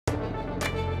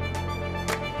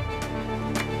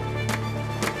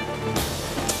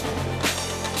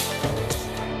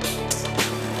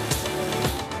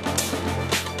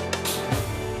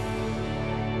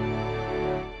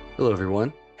Hello,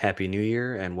 everyone. Happy New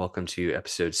Year, and welcome to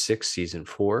episode 6, season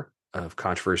 4 of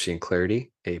Controversy and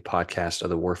Clarity, a podcast of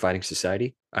the Warfighting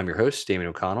Society. I'm your host, Damon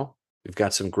O'Connell. We've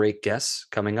got some great guests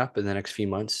coming up in the next few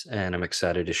months, and I'm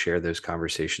excited to share those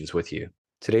conversations with you.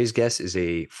 Today's guest is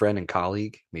a friend and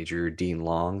colleague, Major Dean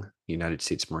Long, United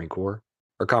States Marine Corps.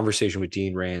 Our conversation with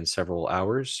Dean ran several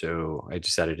hours, so I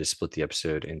decided to split the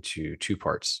episode into 2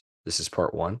 parts. This is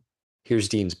part 1. Here's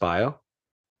Dean's bio.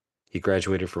 He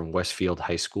graduated from Westfield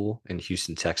High School in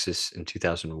Houston, Texas in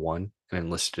 2001 and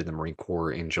enlisted in the Marine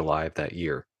Corps in July of that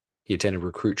year. He attended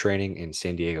recruit training in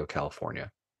San Diego, California.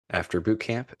 After boot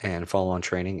camp and follow-on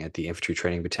training at the Infantry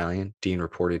Training Battalion, Dean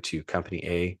reported to Company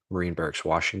A, Marine Barracks,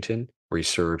 Washington, where he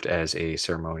served as a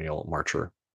ceremonial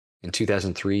marcher. In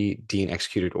 2003, Dean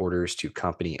executed orders to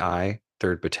Company I,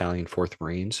 3rd Battalion, 4th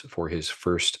Marines for his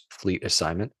first fleet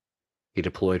assignment. He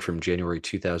deployed from January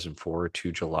 2004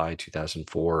 to July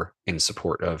 2004 in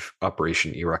support of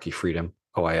Operation Iraqi Freedom,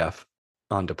 OIF.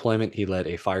 On deployment, he led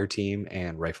a fire team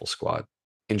and rifle squad.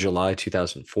 In July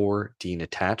 2004, Dean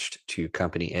attached to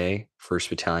Company A, 1st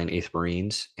Battalion, 8th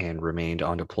Marines, and remained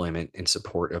on deployment in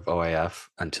support of OIF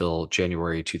until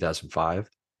January 2005.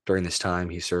 During this time,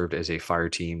 he served as a fire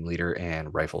team leader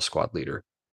and rifle squad leader.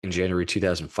 In January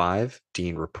 2005,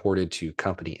 Dean reported to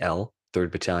Company L, 3rd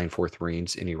Battalion, 4th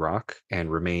Marines in Iraq, and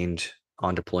remained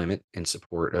on deployment in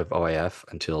support of OIF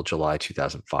until July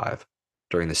 2005.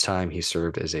 During this time, he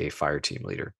served as a fire team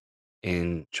leader.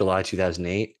 In July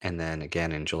 2008, and then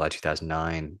again in July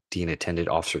 2009, Dean attended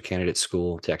Officer Candidate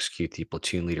School to execute the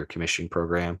Platoon Leader Commissioning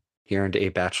Program. He earned a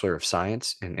Bachelor of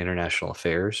Science in International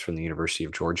Affairs from the University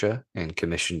of Georgia and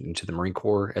commissioned into the Marine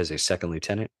Corps as a second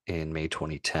lieutenant in May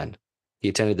 2010. He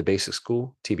attended the basic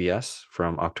school, TBS,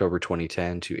 from October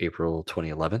 2010 to April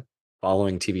 2011.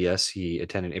 Following TBS, he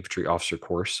attended Infantry Officer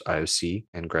Course, IOC,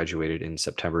 and graduated in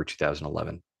September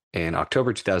 2011. In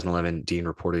October 2011, Dean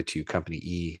reported to Company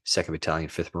E, 2nd Battalion,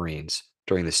 5th Marines.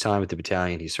 During this time at the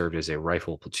battalion, he served as a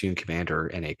rifle platoon commander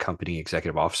and a company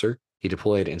executive officer. He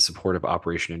deployed in support of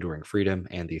Operation Enduring Freedom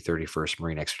and the 31st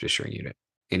Marine Expeditionary Unit.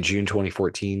 In June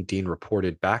 2014, Dean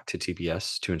reported back to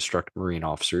TBS to instruct Marine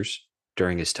officers.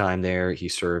 During his time there, he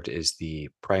served as the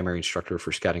primary instructor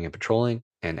for scouting and patrolling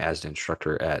and as an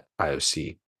instructor at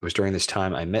IOC. It was during this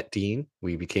time I met Dean.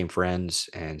 We became friends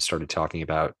and started talking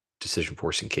about decision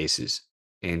forcing cases.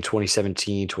 In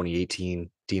 2017, 2018,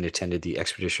 Dean attended the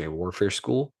Expeditionary Warfare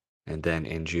School, and then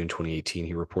in June 2018,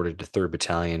 he reported to 3rd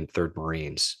Battalion, 3rd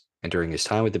Marines. And during his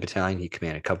time with the battalion, he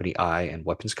commanded Company I and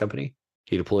Weapons Company.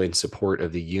 He deployed in support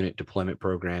of the Unit Deployment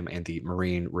Program and the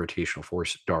Marine Rotational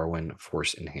Force Darwin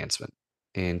Force Enhancement.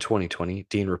 In 2020,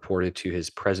 Dean reported to his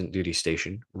present duty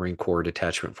station, Marine Corps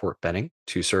Detachment Fort Benning,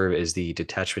 to serve as the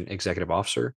Detachment Executive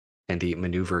Officer and the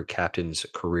Maneuver Captain's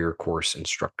Career Course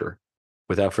Instructor.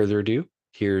 Without further ado,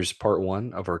 here's part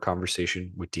 1 of our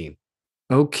conversation with Dean.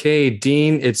 Okay,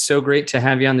 Dean, it's so great to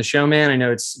have you on the show, man. I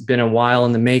know it's been a while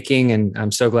in the making, and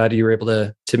I'm so glad you were able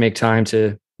to make time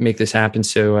to make this happen.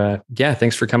 So,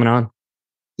 thanks for coming on.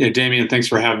 Yeah, Damien, thanks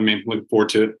for having me. Looking forward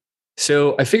to it.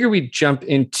 So I figure we'd jump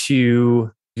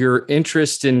into your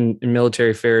interest in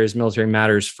military affairs, military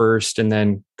matters first, and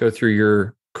then go through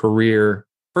your career.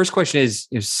 First question is,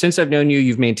 since I've known you,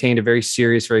 you've maintained a very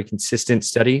serious, very consistent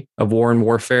study of war and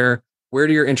warfare. Where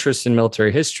do your interests in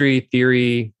military history,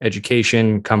 theory,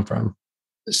 education come from?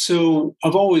 So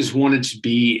I've always wanted to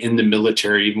be in the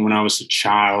military, even when I was a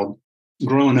child.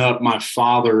 Growing up, my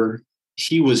father,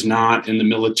 he was not in the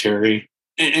military.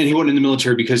 And he wasn't in the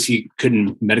military because he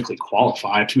couldn't medically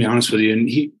qualify, to be honest with you. And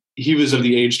he was of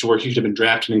the age to where he could have been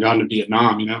drafted and gone to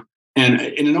Vietnam, And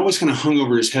it always kind of hung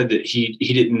over his head that he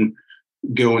didn't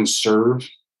go and serve.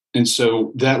 And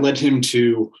so that led him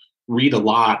to read a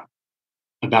lot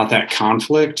about that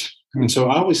conflict. And so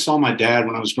I always saw my dad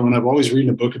when I was growing up, always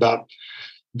reading a book about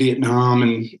Vietnam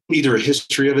and either a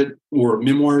history of it or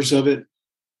memoirs of it.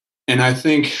 And I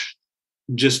think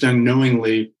just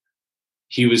unknowingly,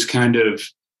 he was kind of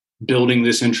building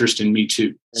this interest in me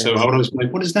too. So I would always be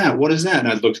like, what is that? What is that? And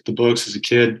I'd look at the books as a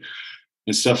kid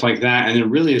and stuff like that. And then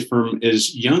really from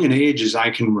as young an age as I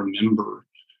can remember,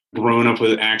 growing up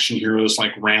with action heroes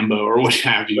like Rambo or what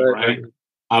have you, right?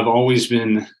 I've always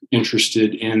been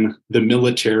interested in the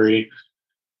military.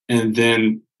 And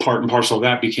then part and parcel of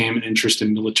that became an interest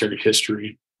in military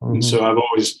history. Mm-hmm. And so I've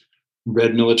always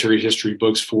read military history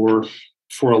books for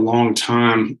a long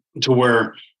time, to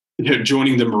where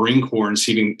joining the Marine Corps and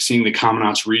seeing the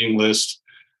Commandant's reading list,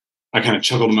 I kind of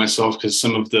chuckled to myself because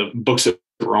some of the books that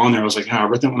were on there, I was like, I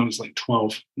read that when I was like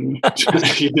 12. Like,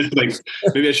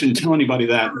 maybe I shouldn't tell anybody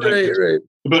that. Right.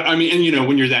 But I mean, and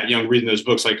when you're that young reading those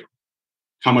books, like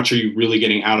how much are you really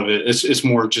getting out of it? It's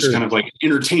more just Sure. kind of like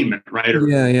entertainment, right?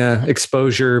 Yeah.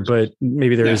 Exposure, but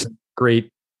maybe there is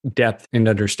great depth and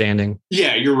understanding.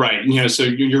 Yeah, you're right. So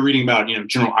you're reading about,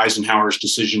 General Eisenhower's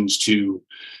decisions to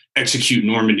execute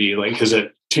Normandy, like as a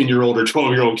 10-year-old or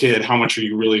 12-year-old kid, how much are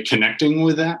you really connecting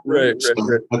with that? Right.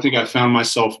 I think I found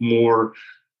myself more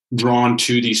drawn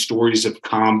to these stories of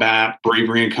combat,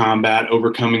 bravery in combat,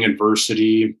 overcoming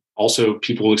adversity, also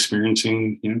people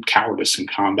experiencing, cowardice in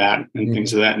combat and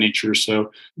things of that nature.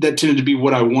 So that tended to be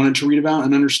what I wanted to read about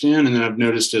and understand. And then I've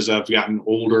noticed as I've gotten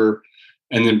older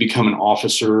and then become an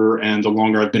officer, and the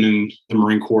longer I've been in the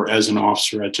Marine Corps as an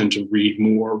officer, I tend to read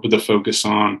more with a focus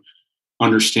on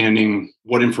understanding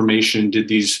what information did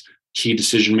these key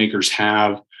decision makers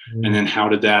have, and then how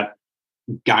did that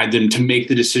guide them to make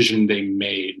the decision they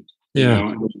made.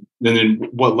 And then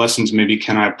what lessons maybe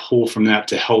can I pull from that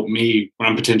to help me when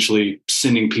I'm potentially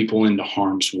sending people into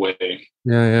harm's way?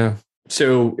 Yeah.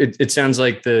 So it sounds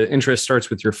like the interest starts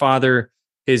with your father,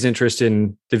 his interest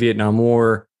in the Vietnam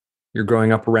War. You're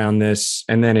growing up around this,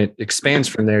 and then it expands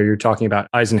from there. You're talking about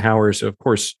Eisenhower. So, of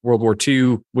course, World War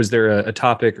II. Was there a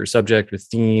topic or subject or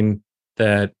theme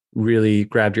that really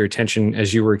grabbed your attention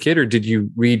as you were a kid, or did you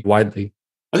read widely?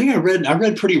 I think I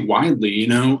read pretty widely,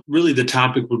 really the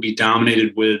topic would be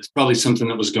dominated with probably something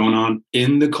that was going on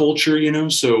in the culture,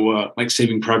 so like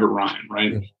Saving Private Ryan,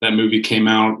 right? Mm-hmm. That movie came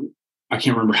out. I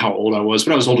can't remember how old I was,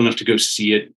 but I was old enough to go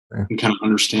see it and kind of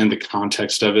understand the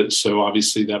context of it. So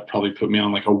obviously that probably put me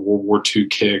on like a World War II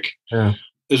kick. Yeah.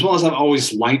 As well as I've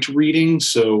always liked reading.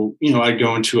 So, I'd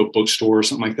go into a bookstore or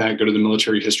something like that, go to the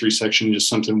military history section, just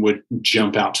something would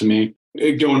jump out to me.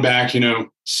 Going back,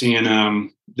 seeing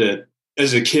that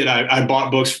as a kid, I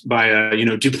bought books by,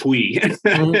 Dupuy and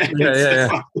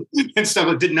stuff.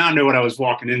 I did not know what I was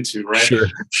walking into, right?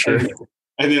 Sure.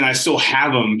 And then I still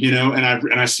have them,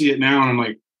 and I see it now and I'm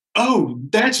like, oh,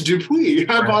 that's Dupuy.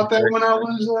 I bought that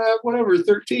when I was,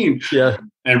 13. Yeah.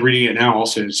 And reading it now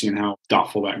also and seeing how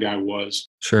thoughtful that guy was.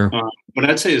 Sure. But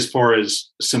I'd say as far as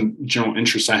some general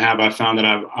interests I have, I found that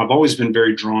I've always been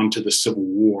very drawn to the Civil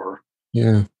War.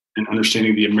 Yeah. And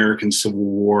understanding the American Civil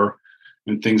War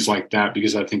and things like that,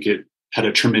 because I think it had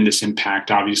a tremendous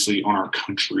impact, obviously, on our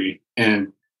country.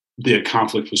 And the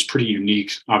conflict was pretty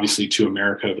unique, obviously, to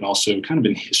America, but also kind of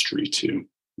in history, too.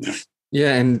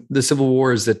 Yeah. And the Civil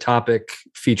War as the topic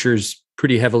features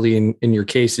pretty heavily in your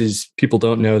cases. People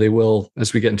don't know, they will,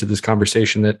 as we get into this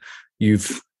conversation, that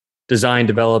you've designed,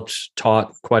 developed,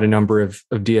 taught quite a number of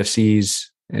DFCs,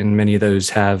 and many of those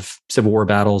have Civil War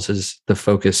battles as the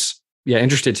focus. Yeah,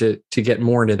 interested to get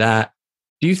more into that.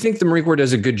 Do you think the Marine Corps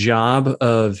does a good job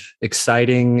of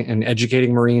exciting and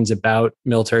educating Marines about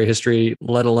military history,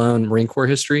 let alone Marine Corps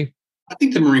history? I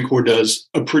think the Marine Corps does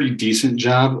a pretty decent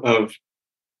job of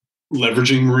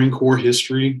leveraging Marine Corps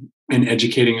history and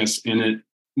educating us in it.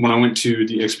 When I went to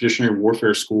the Expeditionary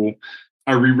Warfare School,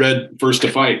 I reread First to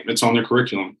Fight. It's on their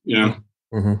curriculum,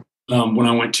 Mm-hmm. When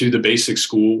I went to the basic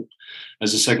school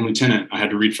as a second lieutenant, I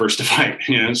had to read First to Fight,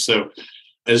 so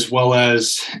as well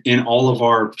as in all of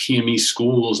our PME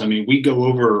schools. I mean, we go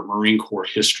over Marine Corps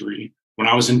history. When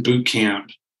I was in boot camp,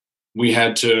 we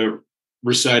had to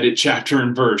recite it chapter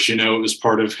and verse. It was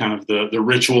part of kind of the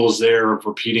rituals there of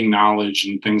repeating knowledge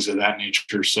and things of that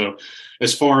nature. So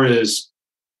as far as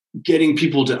getting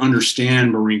people to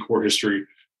understand Marine Corps history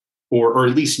or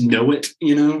at least know it,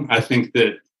 I think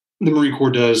that the Marine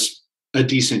Corps does a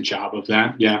decent job of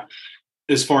that. Yeah.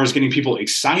 As far as getting people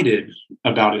excited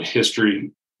about it,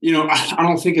 history, I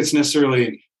don't think it's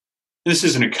necessarily, this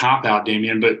isn't a cop-out,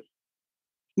 Damien, but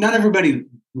not everybody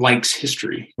likes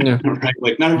history, right?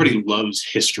 Like not everybody loves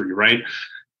history, right?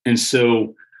 And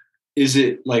so is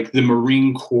it like the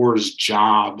Marine Corps'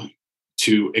 job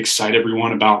to excite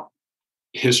everyone about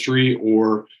history,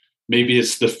 or maybe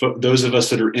it's those of us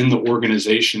that are in the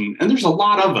organization, and there's a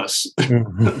lot of us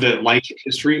that like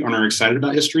history and are excited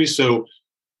about history. So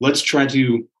let's try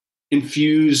to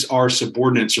infuse our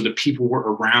subordinates or the people we're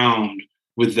around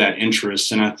with that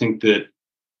interest. And I think that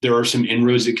there are some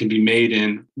inroads that can be made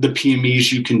in the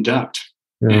PMEs you conduct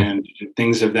and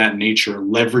things of that nature,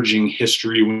 leveraging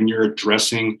history when you're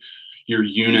addressing your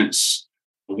units.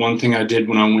 One thing I did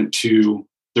when I went to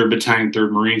 3rd Battalion,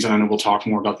 3rd Marines, and I know we'll talk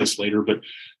more about this later, but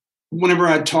whenever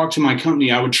I talked to my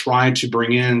company, I would try to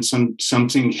bring in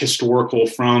something historical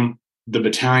from the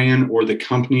battalion or the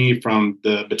company, from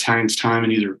the battalion's time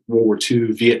in either World War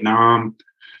II, Vietnam,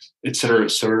 et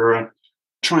cetera,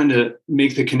 trying to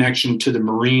make the connection to the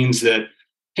Marines that,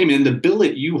 hey man, the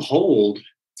billet you hold,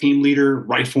 team leader,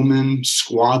 rifleman,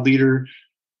 squad leader,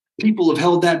 people have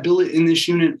held that billet in this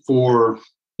unit for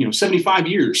 75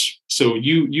 years. So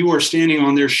you are standing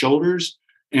on their shoulders,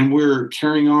 and we're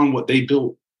carrying on what they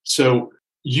built. So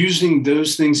using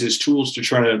those things as tools to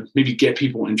try to maybe get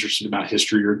people interested about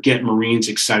history or get Marines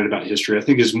excited about history, I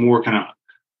think is more kind of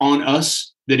on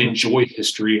us that enjoy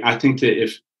history. I think that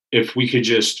if we could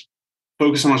just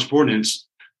focus on subordinates,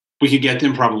 we could get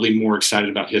them probably more excited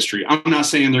about history. I'm not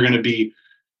saying they're going to be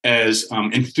as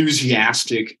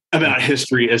enthusiastic about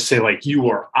history as, say, like you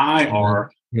or I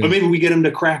are, but maybe we get them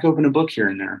to crack open a book here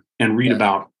and there and read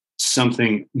about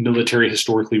something military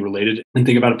historically related and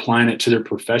think about applying it to their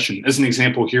profession. As an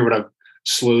example here, what I've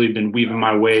slowly been weaving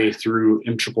my way through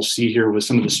MCCC here with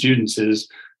some of the students is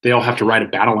they all have to write a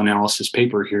battle analysis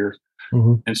paper here.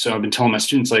 And so I've been telling my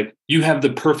students, like, you have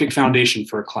the perfect foundation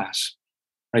for a class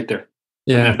right there.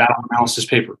 That battle analysis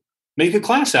paper. Make a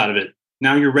class out of it.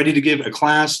 Now you're ready to give a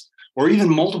class or even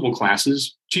multiple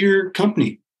classes to your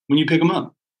company when you pick them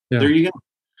up. There you go.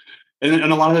 And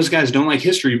a lot of those guys don't like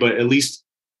history, but at least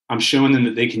I'm showing them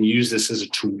that they can use this as a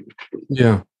tool.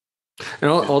 Yeah.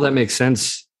 And all that makes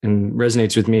sense and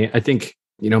resonates with me. I think,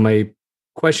 my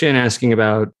question asking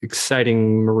about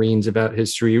exciting Marines about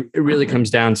history, it really comes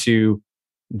down to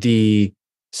the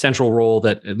central role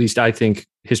that at least I think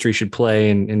history should play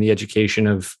in the education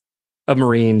of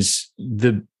Marines.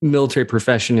 The military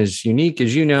profession is unique,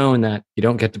 as you know, in that you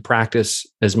don't get to practice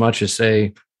as much as,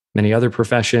 say, many other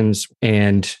professions.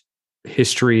 And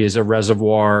history is a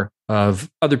reservoir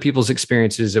of other people's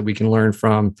experiences that we can learn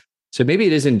from. So maybe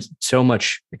it isn't so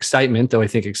much excitement, though I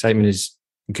think excitement is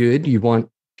good. You want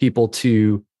people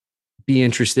to be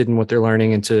interested in what they're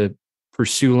learning and to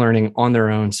pursue learning on their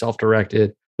own,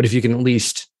 self-directed. But if you can at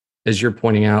least, as you're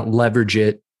pointing out, leverage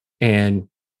it and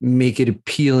make it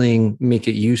appealing, make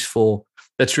it useful,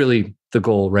 that's really the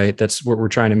goal, right? That's what we're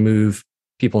trying to move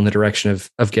people in the direction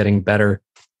of getting better.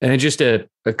 And just a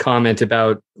comment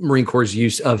about Marine Corps'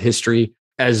 use of history.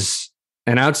 As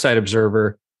an outside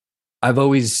observer, I've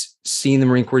always seen the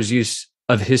Marine Corps' use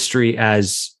of history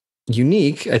as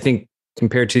unique, I think,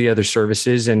 compared to the other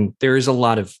services. And there is a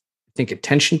lot of, I think,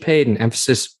 attention paid and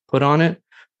emphasis put on it.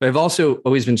 But I've also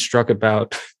always been struck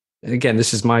about, and again,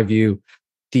 this is my view,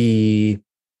 the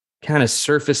kind of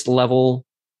surface level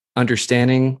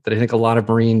understanding that I think a lot of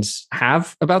Marines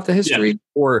have about the history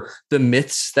or the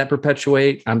myths that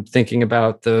perpetuate. I'm thinking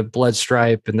about the Blood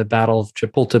Stripe and the Battle of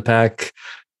Chapultepec,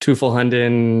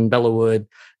 Tufelhunden, Bellawood.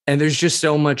 And there's just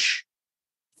so much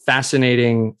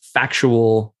fascinating,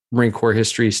 factual Marine Corps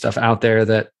history stuff out there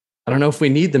that I don't know if we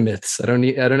need the myths. I don't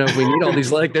know if we need all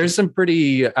these, like, there's some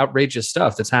pretty outrageous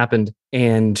stuff that's happened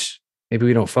and maybe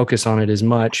we don't focus on it as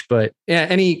much. But yeah,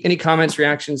 any comments,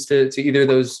 reactions to either of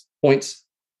those points?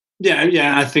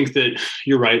 Yeah, I think that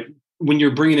you're right. When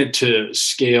you're bringing it to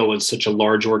scale in such a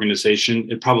large organization,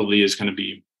 it probably is going to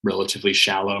be relatively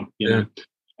shallow. You know?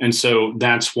 And so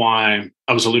that's why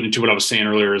I was alluding to what I was saying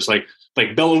earlier is like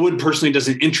Bellawood personally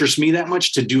doesn't interest me that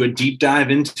much to do a deep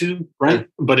dive into, right?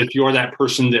 But if you're that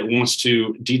person that wants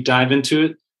to deep dive into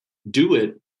it, do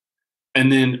it.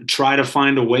 And then try to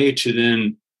find a way to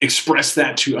then express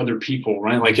that to other people,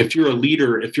 right? Like if you're a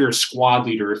leader, if you're a squad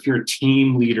leader, if you're a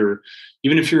team leader,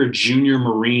 even if you're a junior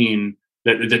Marine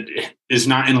that is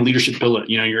not in a leadership billet,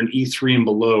 you're an E3 and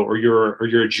below, or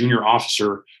you're a junior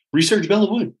officer, research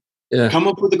Bellawood. Come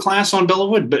up with a class on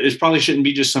Bellawood, but it probably shouldn't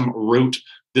be just some rote,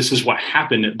 this is what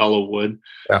happened at Bellawood,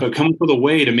 but come up with a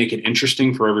way to make it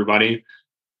interesting for everybody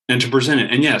and to present it.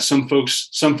 And some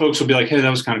folks will be like, hey, that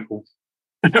was kind of cool.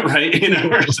 Right.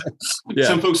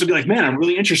 Some folks will be like, man, I'm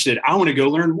really interested. I want to go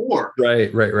learn more.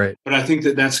 Right. But I think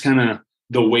that's kind of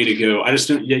the way to go. I just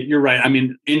don't, you're right. I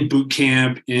mean, in boot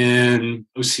camp, in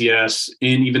OCS,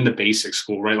 in even the basic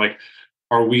school, right? Like,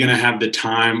 are we going to have the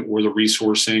time or the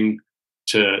resourcing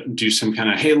to do some kind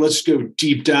of, hey, let's go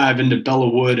deep dive into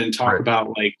Bellawood and talk about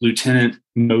like Lieutenant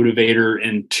Motivator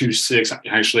and 2.6.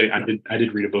 Actually, I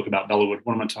did read a book about Bellawood.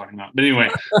 What am I talking about? But anyway,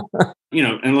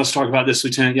 and let's talk about this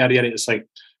lieutenant, yada, yada. It's like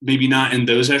maybe not in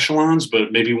those echelons,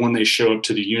 but maybe when they show up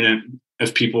to the unit,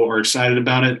 if people are excited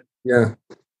about it,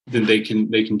 then they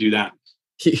can do that.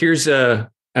 Here's and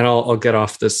I'll get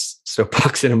off this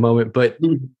soapbox in a moment, but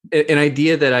an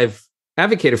idea that I've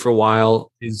advocated for a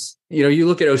while is, you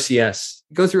look at OCS,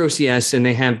 go through OCS and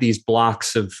they have these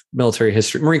blocks of military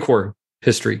history, Marine Corps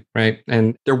history, right?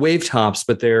 And they're wave tops,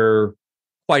 but they're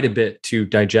quite a bit to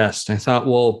digest. And I thought,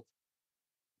 well,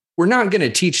 we're not going to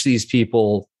teach these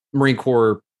people Marine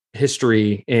Corps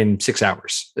history in 6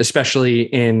 hours, especially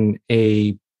in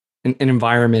an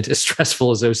environment as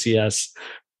stressful as OCS,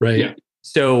 right? Yeah.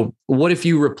 So what if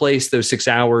you replace those 6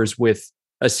 hours with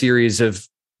a series of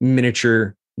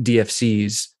miniature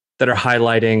DFCs that are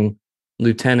highlighting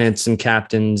lieutenants and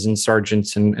captains and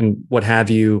sergeants and what have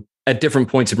you at different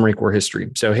points of Marine Corps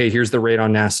history. So, hey, here's the raid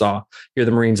on Nassau. Here are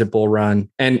the Marines at Bull Run.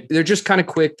 And they're just kind of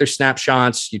quick. They're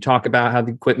snapshots. You talk about how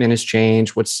the equipment has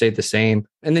changed, what's stayed the same,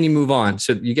 and then you move on.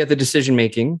 So you get the decision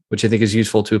making, which I think is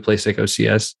useful to a place like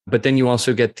OCS. But then you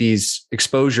also get these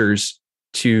exposures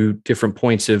to different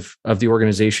points of the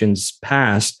organization's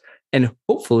past, and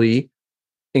hopefully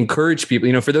encourage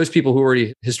people, for those people who are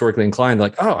already historically inclined,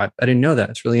 like, oh, I didn't know that.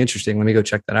 It's really interesting. Let me go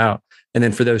check that out. And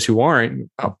then for those who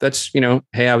aren't, oh, that's,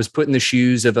 hey, I was put in the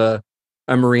shoes of a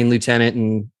Marine lieutenant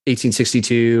in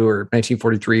 1862 or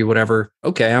 1943, whatever.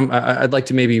 Okay, I'd like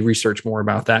to maybe research more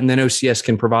about that. And then OCS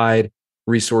can provide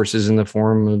resources in the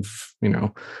form of,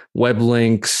 web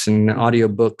links and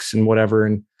audiobooks and whatever.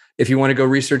 And if you want to go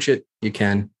research it, you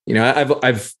can.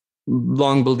 I've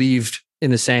long believed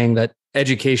in the saying that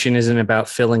education isn't about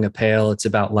filling a pail, it's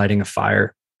about lighting a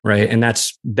fire, right? And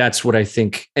that's what I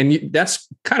think. And that's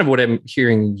kind of what I'm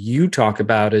hearing you talk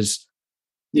about is,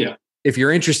 yeah, if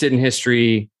you're interested in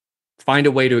history, find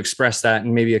a way to express that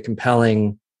in maybe a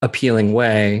compelling, appealing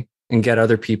way and get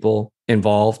other people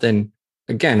involved. And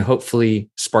again, hopefully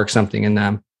spark something in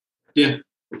them. Yeah,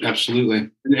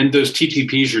 absolutely. And those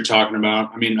TTPs you're talking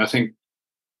about, I think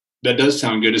that does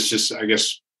sound good. It's just, I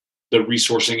guess, the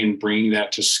resourcing and bringing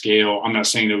that to scale. I'm not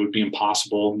saying that it would be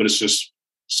impossible, but it's just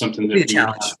something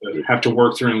that we have to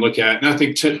work through and look at. And I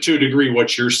think to a degree,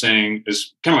 what you're saying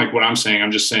is kind of like what I'm saying.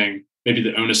 I'm just saying maybe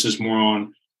the onus is more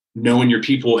on knowing your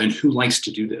people and who likes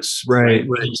to do this. Right.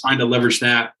 And trying to leverage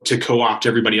that to co-opt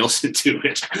everybody else into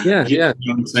it. Yeah. You know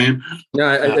what I'm saying? No,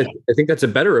 I think that's a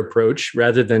better approach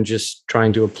rather than just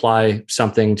trying to apply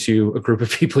something to a group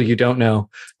of people you don't know,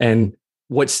 and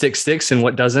what sticks and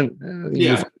what doesn't.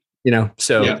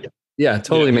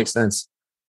 Totally makes sense.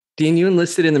 Dean, you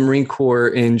enlisted in the Marine Corps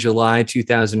in July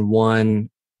 2001.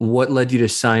 What led you to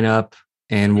sign up,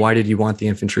 and why did you want the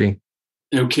infantry?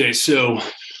 Okay, so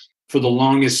for the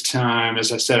longest time,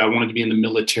 as I said, I wanted to be in the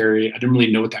military. I didn't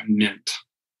really know what that meant.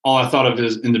 All I thought of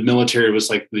is in the military was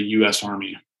like the U.S.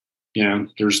 Army.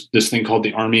 There's this thing called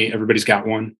the Army. Everybody's got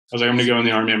one. I was like, I'm going to go in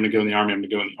the Army. I'm going to go in the Army. I'm going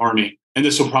to go in the Army. And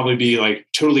this will probably be like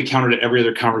totally counter to every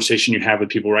other conversation you have with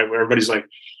people, right? Where everybody's like,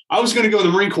 I was going to go in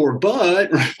the Marine Corps,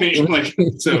 but right? Like,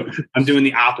 so I'm doing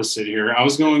the opposite here. I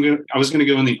was going to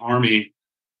go in the Army,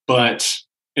 but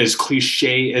as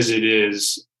cliche as it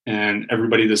is, and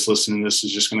everybody that's listening to this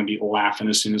is just going to be laughing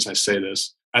as soon as I say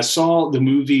this. I saw the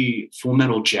movie Full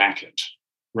Metal Jacket,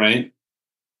 right?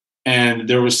 And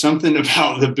there was something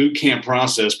about the boot camp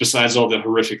process, besides all the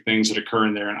horrific things that occur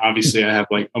in there. And obviously I have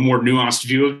like a more nuanced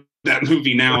view of that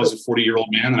movie now as a 40-year-old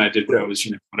man than I did when I was,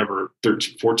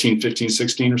 13, 14, 15,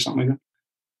 16 or something like that.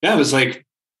 Yeah, I was like,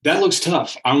 that looks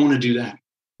tough. I want to do that.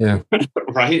 Yeah.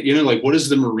 Right. Like, what is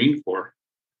the Marine Corps?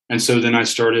 And so then I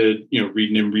started,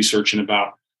 reading and researching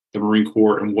about the Marine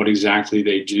Corps and what exactly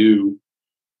they do.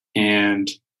 And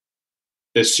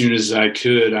as soon as I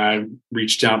could, I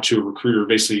reached out to a recruiter.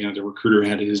 Basically, the recruiter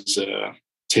had his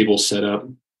table set up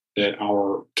at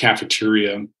our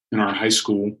cafeteria in our high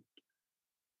school,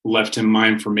 left him my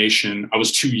information. I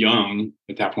was too young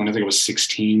at that point. I think I was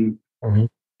 16. Mm-hmm.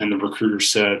 And the recruiter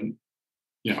said,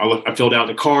 I filled out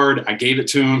the card. I gave it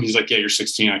to him. He's like, yeah, you're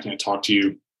 16. I can't talk to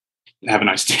you. Have a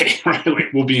nice day. Right?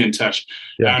 Like, we'll be in touch.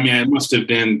 Yeah. It must have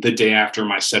been the day after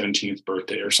my 17th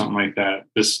birthday or something like that.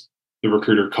 The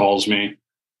recruiter calls me,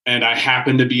 and I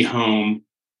happened to be home,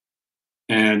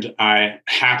 and I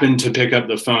happened to pick up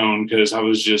the phone because I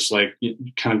was just like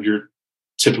kind of your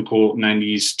typical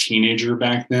 90s teenager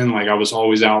back then. Like, I was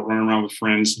always out running around with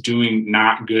friends doing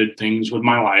not good things with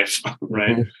my life.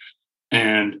 Right. Mm-hmm.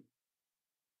 And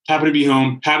happened to be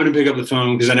home, happened to pick up the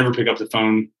phone because I never pick up the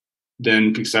phone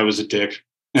then because I was a dick.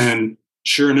 And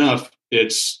sure enough,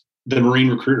 it's the Marine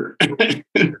recruiter. Like,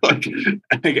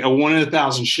 I think a 1 in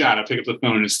 1,000 shot, I pick up the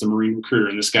phone and it's the Marine recruiter.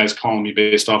 And this guy's calling me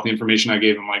based off the information I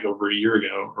gave him like over a year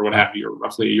ago or what have you, or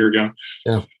roughly a year ago.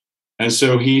 Yeah. And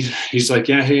so he's like,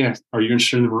 yeah, hey, are you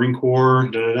interested in the Marine Corps?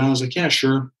 I was like, yeah,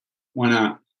 sure. Why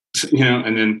not?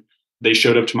 And then they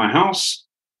showed up to my house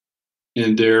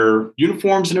in their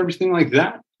uniforms and everything like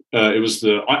that. It was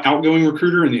the outgoing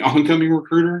recruiter and the oncoming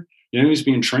recruiter. He's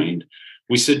being trained.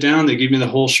 We sit down, they give me the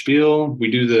whole spiel.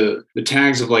 We do the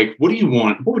tags of like, what do you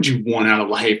want? What would you want out of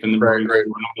life? And the Marine Corps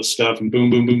and all this stuff, and boom,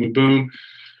 boom, boom, boom, boom.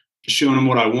 Just showing them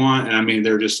what I want. And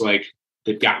they're just like,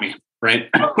 they've got me, right?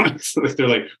 So they're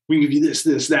like, we can give you this,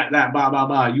 that, blah, blah,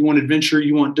 blah. You want adventure,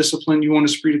 you want discipline, you want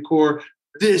esprit de corps.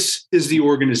 This is the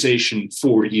organization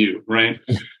for you, right?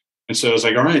 And so I was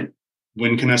like, all right,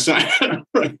 when can I sign up?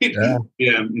 Right? Yeah.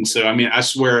 And so, I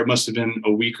swear it must have been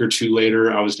a week or two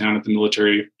later. I was down at the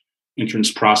military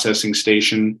entrance processing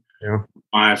station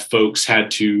My folks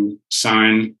had to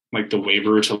sign like the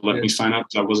waiver to let me sign up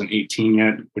because I wasn't 18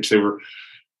 yet, which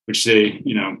they,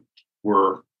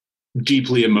 were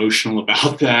deeply emotional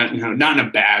about that, not in a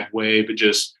bad way, but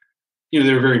just, they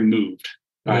were very moved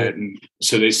by it. And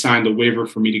so they signed the waiver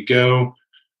for me to go.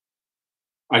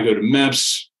 I go to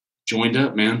MEPS, joined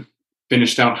up, man,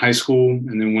 finished out high school,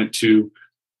 and then went to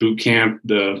boot camp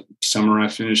the summer I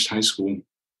finished high school.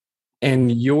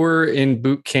 And you're in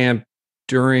boot camp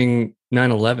during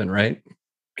 9/11, right?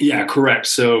 Yeah, correct.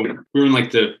 So we were in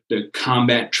like the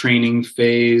combat training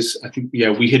phase. I think,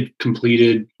 we had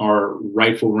completed our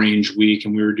rifle range week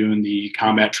and we were doing the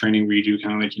combat training where you do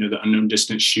kind of like, the unknown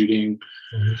distance shooting,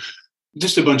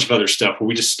 just a bunch of other stuff where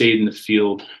we just stayed in the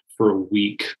field for a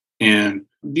week. And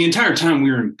the entire time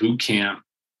we were in boot camp,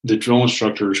 the drill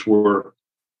instructors were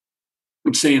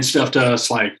saying stuff to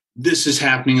us like, this is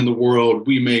happening in the world,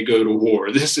 we may go to war.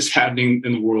 This is happening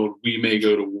in the world, we may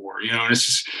go to war. And it's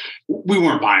just, we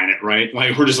weren't buying it, right?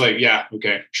 Like, we're just like, yeah,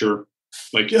 okay, sure.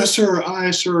 Like, yes, sir,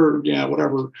 aye, sir, yeah,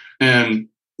 whatever. And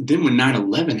then when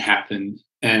 9/11 happened,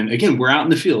 and again, we're out in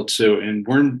the field, and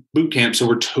we're in boot camp, so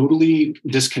we're totally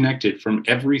disconnected from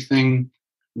everything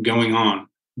going on.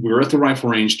 We were at the rifle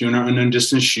range doing our unknown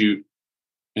distance shoot,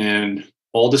 and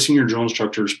all the senior drill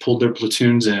instructors pulled their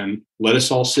platoons in, let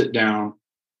us all sit down,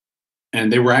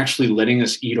 and they were actually letting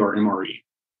us eat our MRE,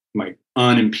 like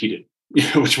unimpeded,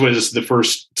 which was the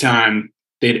first time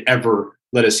they'd ever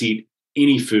let us eat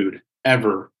any food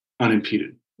ever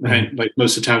unimpeded, right? Mm-hmm. Like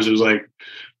most of the times it was like,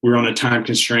 we were on a time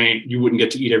constraint. You wouldn't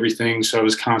get to eat everything. So I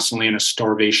was constantly in a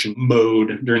starvation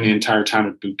mode during the entire time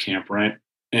of boot camp, right?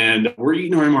 And we're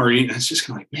eating our MRE, and it's just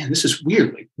kind of like, man, this is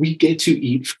weird. Like, we get to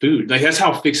eat food. Like, that's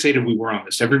how fixated we were on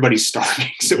this. Everybody's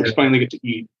starving. So we finally get to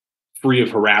eat free of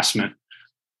harassment.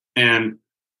 And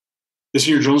the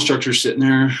senior drill instructor sitting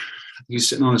there, he's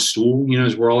sitting on a stool,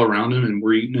 as we're all around him and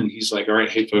we're eating. And he's like, all right,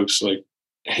 hey, folks, like,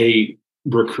 hey,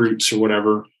 recruits or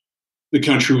whatever, the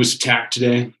country was attacked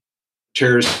today.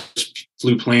 Terrorists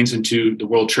flew planes into the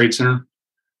World Trade Center.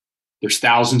 There's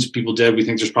thousands of people dead. We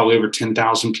think there's probably over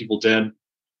 10,000 people dead.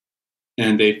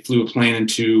 And they flew a plane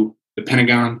into the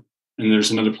Pentagon. And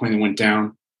there's another plane that went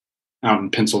down out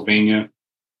in Pennsylvania.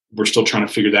 We're still trying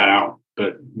to figure that out.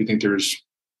 But we think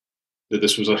that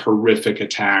this was a horrific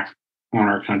attack on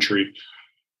our country.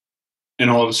 And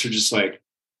all of us are just like,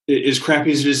 as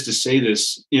crappy as it is to say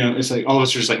this, it's like all of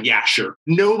us are just like, yeah, sure.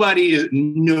 Nobody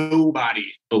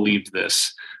believed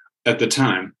this at the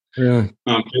time. Yeah.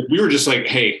 We were just like,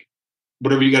 hey,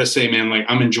 whatever you got to say, man, like,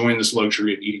 I'm enjoying this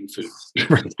luxury of eating food.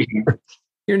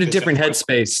 You're in a different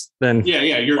headspace than.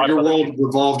 Yeah. Your world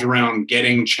revolved around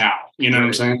getting chow, what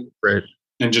I'm saying? Right.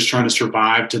 And just trying to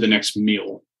survive to the next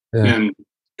meal. Yeah.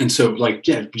 And so, like,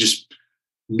 just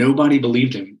nobody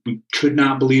believed him. We could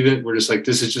not believe it. We're just like,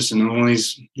 this is just another one of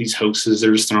these hoaxes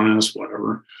they're just throwing at us,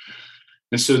 whatever.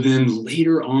 And so then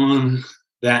later on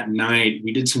that night,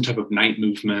 we did some type of night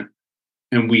movement,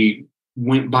 and we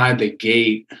went by the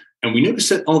gate, and we noticed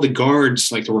that all the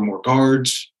guards, like, there were more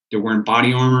guards. They're wearing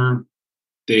body armor.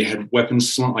 They had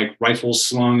weapons slung, like rifles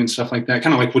slung and stuff like that,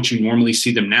 kind of like what you normally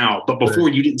see them now. But before,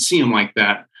 you didn't see them like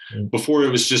that. Before, it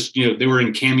was just, they were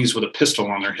in camis with a pistol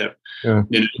on their hip. Yeah.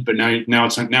 But now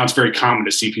it's very common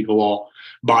to see people all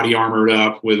body armored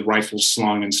up with rifles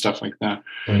slung and stuff like that.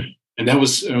 Right. And it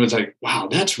was like, wow,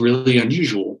 that's really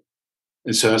unusual.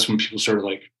 And so that's when people started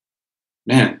like,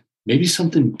 man, maybe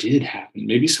something did happen.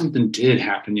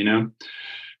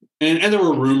 And there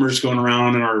were rumors going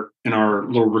around in our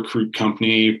little recruit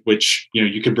company, which,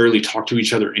 you could barely talk to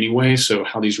each other anyway. So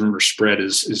how these rumors spread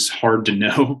is hard to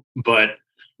know. But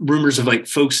rumors of like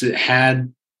folks that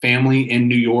had family in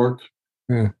New York,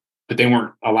 but they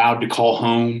weren't allowed to call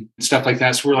home and stuff like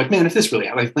that. So we're like, man, if this really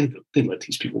happened, like, they let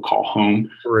these people call home.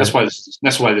 Right. That's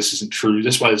why this isn't true.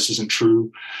 That's why this isn't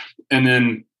true. And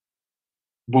then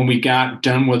when we got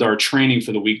done with our training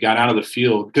for the week, got out of the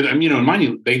field, because mind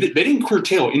you, they didn't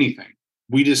curtail anything.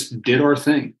 We just did our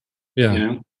thing.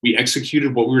 Yeah. We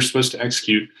executed what we were supposed to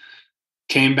execute.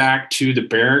 Came back to the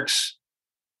barracks,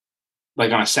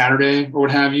 like on a Saturday or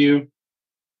what have you.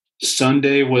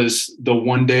 Sunday was the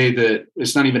one day that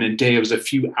it's not even a day. It was a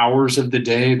few hours of the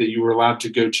day that you were allowed to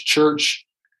go to church.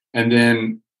 And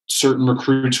then certain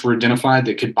recruits were identified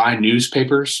that could buy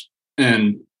newspapers,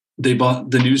 and they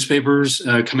bought the newspapers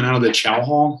coming out of the chow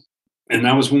hall. And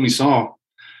that was when we saw,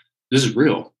 this is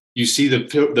real. You see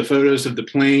the photos of the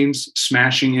planes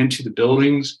smashing into the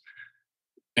buildings.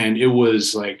 And it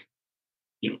was like,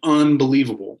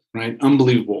 unbelievable, right?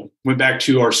 Unbelievable. Went back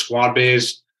to our squad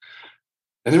base,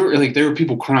 and there were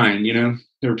people crying,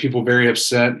 there were people very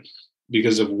upset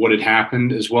because of what had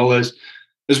happened, as well as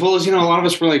as well as, a lot of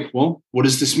us were like, well, what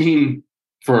does this mean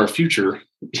for our future?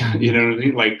 You know what I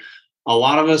mean? Like a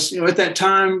lot of us, at that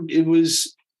time, it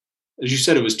was, as you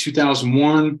said, it was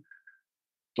 2001.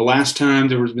 The last time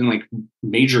there was been like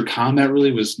major combat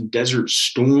really was Desert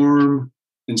Storm.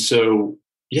 And so,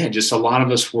 yeah, just a lot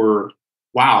of us were,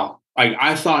 wow. Like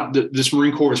I thought that this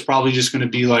Marine Corps was probably just going to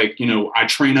be like, I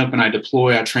train up and I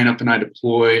deploy,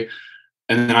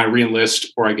 and then I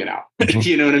re-enlist or I get out.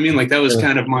 You know what I mean? Like that was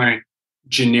kind of my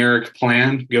generic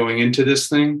plan going into this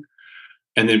thing.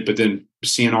 But then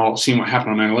seeing what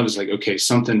happened on 9/11 is like, okay,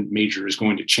 something major is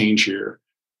going to change here.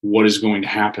 What is going to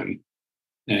happen?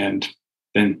 And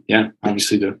then,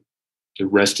 obviously the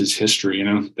rest is history.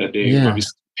 That day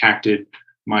obviously impacted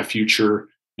my future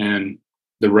and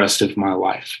the rest of my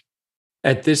life.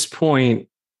 At this point,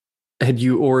 had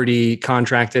you already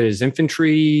contracted as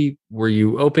infantry? Were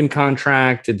you open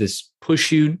contract? Did this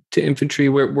push you to infantry?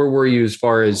 Where were you as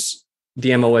far as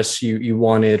the MOS you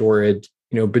wanted or had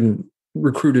been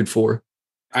recruited for?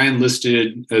 I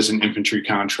enlisted as an infantry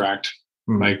contract.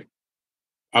 Like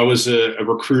I was a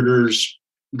recruiter's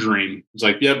dream. It's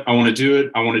like, yep, I want to do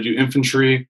it. I want to do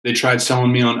infantry. They tried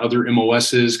selling me on other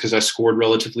MOSs because I scored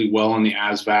relatively well on the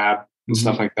ASVAB and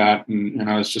stuff like that. And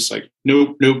I was just like,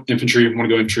 nope, infantry, want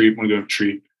to go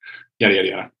infantry, yada, yada,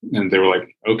 yada. And they were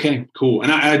like, okay, cool.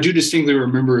 And I do distinctly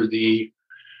remember the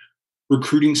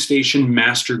recruiting station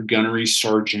master gunnery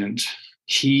sergeant.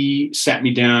 He sat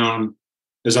me down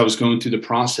as I was going through the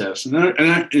process.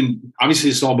 And obviously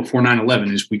it's all before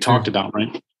 9/11, as we talked about,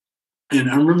 right? And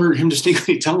I remember him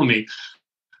distinctly telling me,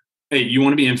 hey, you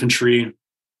want to be infantry?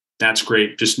 That's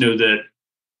great. Just know that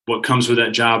what comes with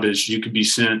that job is you could be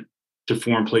sent to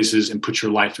foreign places and put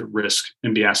your life at risk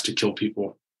and be asked to kill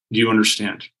people. Do you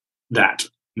understand that?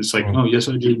 And it's like, oh, yes,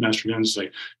 I do, Master Guns. It's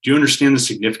like, do you understand the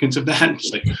significance of that?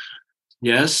 It's like,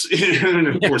 yes. And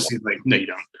of course, he's like, no, you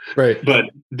don't. Right. But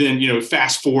then,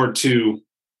 fast forward to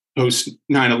post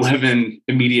 9/11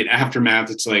 immediate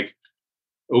aftermath. It's like,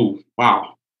 oh,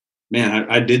 wow, man,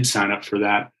 I did sign up for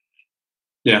that.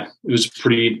 Yeah, it was a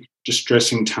pretty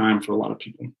distressing time for a lot of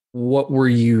people. What were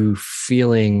you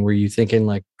feeling? Were you thinking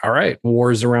like, all right,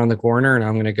 war's around the corner and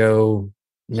I'm going to go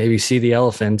maybe see the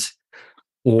elephant?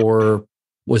 Or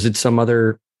was it some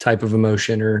other type of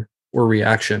emotion or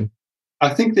reaction?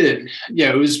 I think that,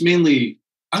 it was mainly,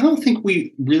 I don't think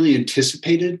we really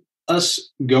anticipated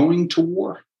us going to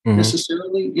war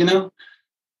necessarily,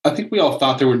 I think we all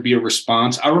thought there would be a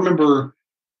response. I remember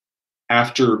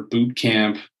after boot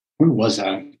camp, when was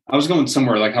that? I was going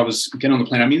somewhere, like I was getting on the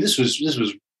plane. I mean, this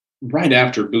was right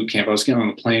after boot camp. I was getting on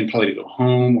the plane probably to go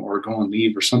home or go on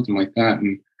leave or something like that.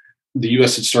 And the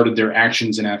U.S. had started their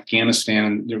actions in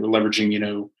Afghanistan. They were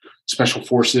leveraging, special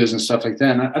forces and stuff like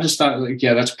that. And I just thought, like,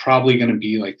 that's probably going to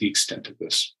be like the extent of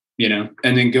this, and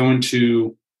then going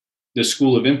to the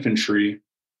School of Infantry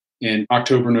in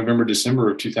October, November,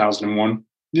 December of 2001.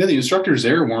 The instructors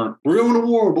there we're going to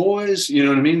war, boys. You know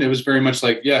what I mean? It was very much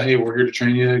like, hey, we're here to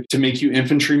train you, to make you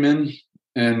infantrymen.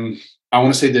 And I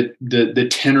want to say that the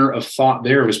tenor of thought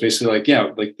there was basically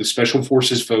like, like the special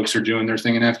forces folks are doing their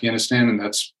thing in Afghanistan. And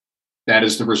that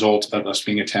is the result of us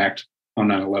being attacked on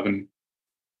 9/11.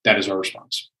 That is our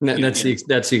response. That's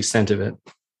the extent of it.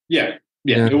 Yeah.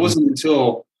 It wasn't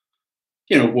until,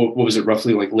 what was it,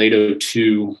 roughly like late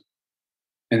 2002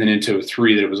 and then into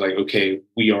 2003 that it was like, okay,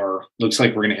 looks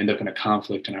like we're going to end up in a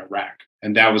conflict in Iraq.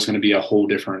 And that was going to be a whole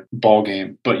different ball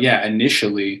game. But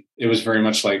initially it was very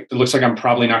much like, it looks like I'm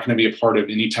probably not going to be a part of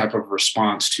any type of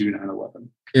response to 9/11.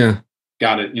 Yeah.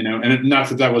 Got it. And not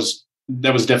that was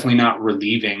definitely not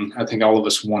relieving. I think all of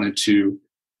us wanted to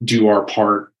do our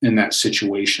part in that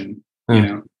situation,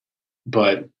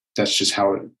 but that's just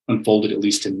how it unfolded, at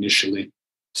least initially.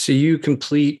 So you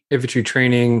complete infantry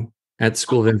training at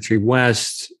School of Infantry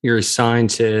West. You're assigned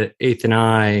to 8th and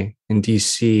I in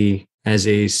DC as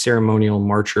a ceremonial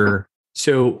marcher.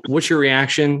 So what's your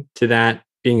reaction to that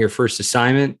being your first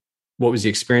assignment? What was the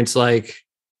experience like?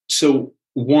 So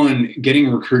one, getting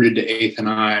recruited to 8th and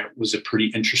I was a pretty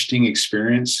interesting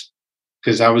experience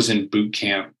because I was in boot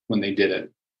camp when they did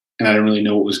it. And I didn't really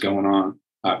know what was going on,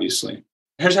 obviously.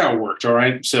 Here's how it worked, all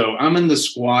right? So I'm in the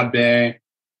squad bay.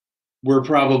 We're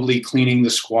probably cleaning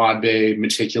the squad bay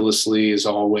meticulously as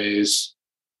always.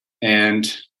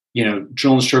 And,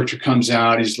 drill instructor comes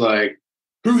out. He's like,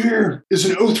 who here is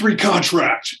an 03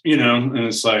 contract? And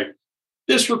it's like,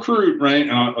 this recruit, right?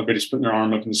 And everybody's putting their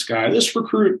arm up in the sky. This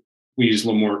recruit. We use a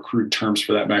little more crude terms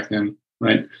for that back then,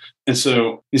 right? And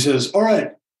so he says, all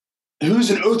right,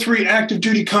 who's an 03 active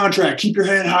duty contract? Keep your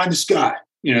head high in the sky.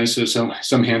 So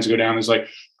some hands go down. It's like,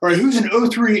 all right, who's an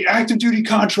 03 active duty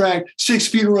contract, 6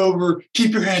 feet or over?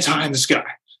 Keep your hands high in the sky,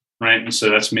 right? And so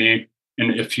that's me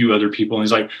and a few other people. And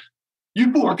he's like,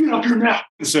 "You four, get up here now."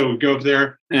 And so we go up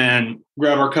there and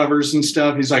grab our covers and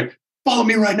stuff. He's like, "Follow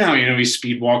me right now." He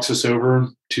speed walks us over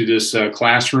to this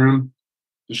classroom.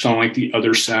 It's on like the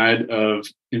other side of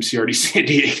MCRD San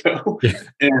Diego. Yeah.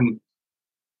 And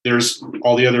there's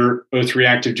all the other O3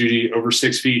 active duty over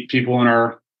 6 feet people in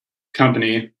our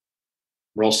company.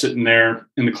 We're all sitting there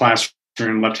in the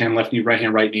classroom, left hand, left knee,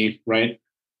 right knee, right?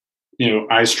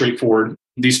 Eyes straight forward.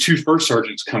 These 2 first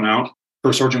sergeants come out.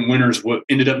 First Sergeant Winters, what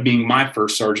ended up being my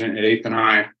first sergeant at 8th and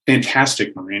I,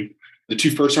 fantastic Marine. The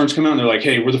 2 first sergeants come out and they're like,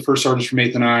 "Hey, we're the first sergeants from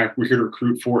 8th and I. We're here to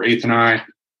recruit for 8th and I."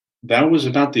 That was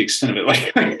about the extent of it.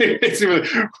 Like,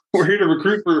 we're here to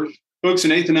recruit for folks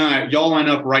in 8th and I. Y'all line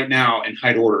up right now in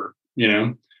height order,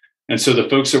 And so the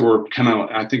folks that were kind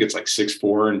of, I think it's like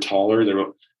 6'4" and taller,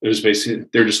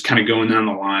 they're just kind of going down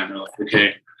the line. They're like,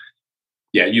 "Okay,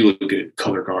 yeah, you look good,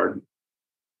 color guard.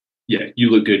 Yeah, you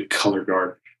look good, color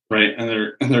guard." Right. And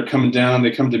they're coming down,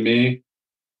 they come to me.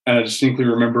 And I distinctly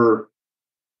remember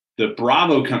the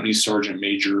Bravo Company Sergeant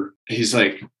Major. He's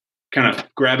like kind of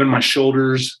grabbing my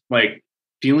shoulders, like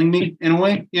feeling me in a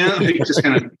way, like just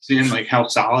kind of seeing like how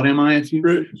solid am I, if you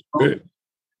will. Right.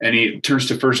 And he turns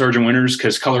to First Sergeant Winters,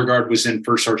 because color guard was in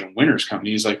First Sergeant Winters'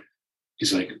 company. He's like,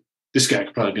 "This guy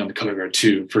could probably be on the color guard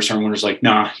too." First Sergeant Winters like,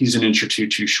 "Nah, he's an inch or two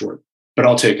too short, but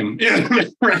I'll take him." Yeah.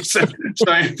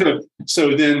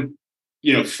 So then,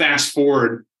 fast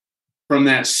forward from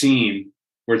that scene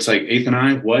where it's like 8th and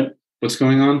I, what's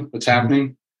going on? What's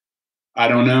happening? I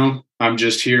don't know. I'm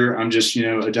just here. I'm just,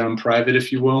 a dumb private,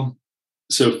 if you will.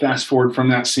 So fast forward from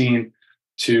that scene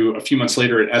to a few months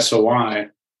later at SOI,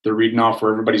 they're reading off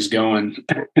where everybody's going.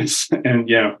 And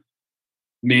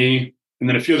me, and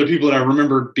then a few other people that I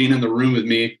remember being in the room with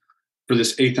me for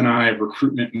this 8th and I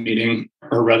recruitment meeting,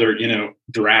 or rather,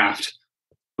 draft.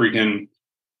 Freaking,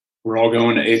 we're all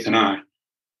going to 8th and I.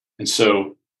 And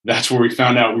so that's where we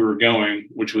found out we were going,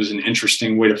 which was an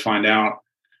interesting way to find out.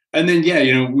 And then,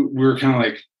 we were kind of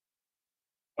like,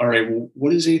 all right, well,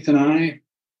 what is 8th and I?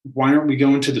 Why aren't we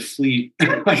going to the fleet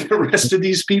like the rest of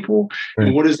these people? Right.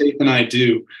 And what does 8th and I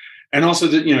do? And also,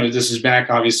 this is back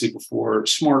obviously before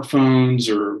smartphones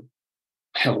or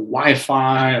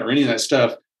Wi-Fi or any of that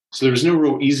stuff. So there was no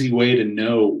real easy way to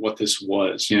know what this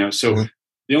was, So mm-hmm.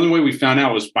 The only way we found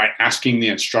out was by asking the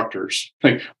instructors,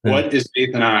 like, what is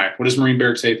 8th and I? What is Marine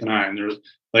Barracks 8th and I? And there's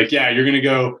like, yeah, you're going to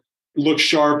go look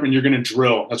sharp and you're going to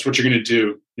drill. That's what you're going to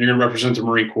do. You're going to represent the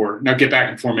Marine Corps. Now get back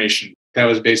in formation. That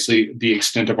was basically the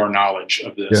extent of our knowledge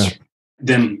of this. Yeah.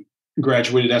 Then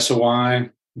graduated SOI,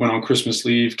 went on Christmas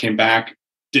leave, came back,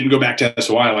 didn't go back to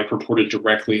SOI, like reported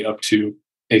directly up to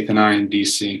 8th and I in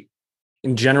DC.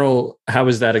 In general, how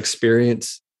was that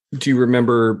experience? Do you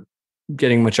remember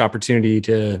getting much opportunity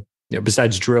to,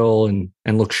 besides drill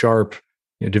and look sharp,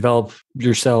 develop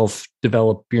yourself,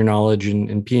 develop your knowledge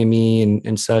in PME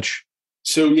and such?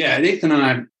 So at 8th and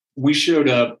I, we showed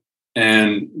up,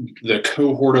 and the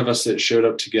cohort of us that showed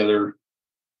up together,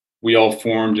 we all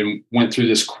formed and went through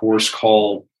this course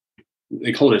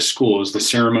they called it a school. It was the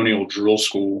Ceremonial Drill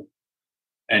School.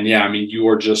 And you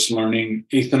are just learning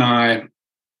 8th and I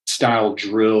style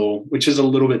drill, which is a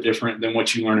little bit different than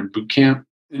what you learn in boot camp.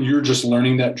 And you're just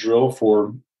learning that drill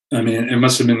for, it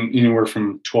must have been anywhere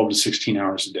from 12 to 16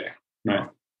 hours a day, right?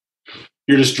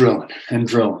 You're just drilling and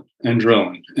drilling and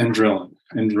drilling and drilling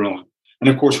and drilling. And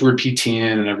of course, we're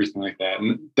PTN and everything like that.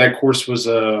 And that course was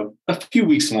a few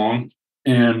weeks long.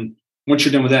 And once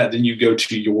you're done with that, then you go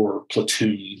to your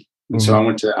platoon. And so I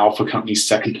went to Alpha Company's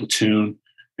 2nd platoon,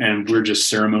 and we're just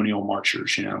ceremonial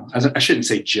marchers. I shouldn't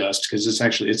say just, because it's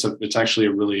actually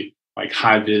a really like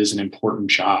high vis and important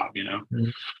job.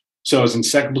 So I was in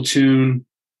 2nd platoon,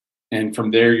 and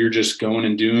from there you're just going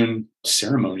and doing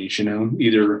ceremonies.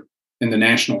 Either in the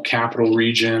national capital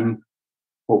region,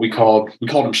 what we called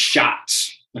them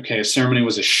shots. Okay, a ceremony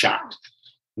was a shot,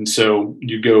 and so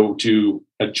you go to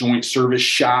a joint service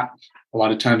shot. A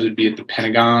lot of times it'd be at the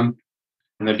Pentagon.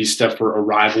 And that'd be stuff for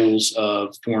arrivals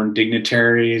of foreign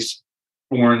dignitaries,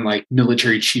 foreign like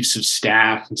military chiefs of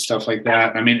staff and stuff like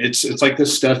that. It's like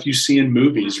this stuff you see in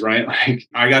movies, right? Like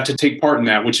I got to take part in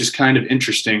that, which is kind of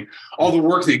interesting. All the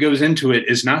work that goes into it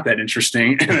is not that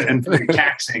interesting and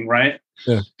taxing, right?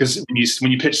 Yeah. Because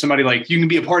when you pitch somebody like, you can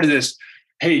be a part of this,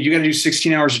 hey, you got to do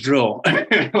 16 hours of drill.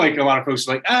 Like a lot of folks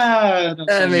are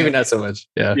like, maybe not so much.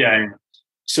 Yeah. Yeah.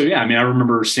 So I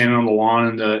remember standing on the lawn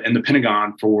in the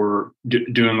Pentagon for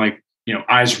doing like,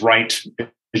 eyes right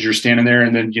as you're standing there,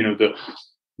 and then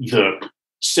the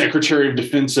Secretary of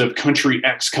Defense of country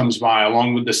X comes by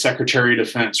along with the Secretary of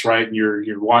Defense, right? And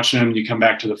you're watching them, you come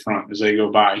back to the front as they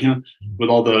go by, with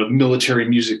all the military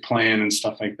music playing and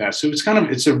stuff like that. So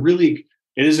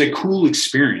it is a cool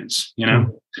experience,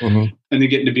 Mm-hmm. and then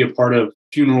getting to be a part of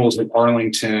funerals at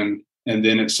Arlington. And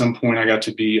then at some point I got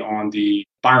to be on the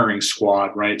firing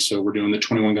squad, right? So we're doing the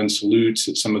 21 gun salutes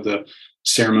at some of the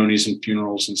ceremonies and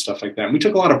funerals and stuff like that. And we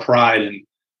took a lot of pride in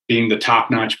being the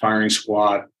top-notch firing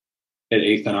squad at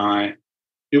 8th and I.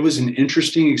 It was an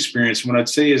interesting experience. What I'd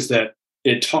say is that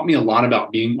it taught me a lot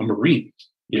about being a Marine,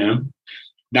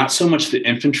 not so much the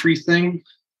infantry thing.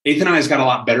 8th and I has got a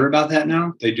lot better about that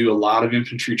now. They do a lot of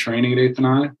infantry training at 8th and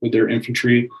I with their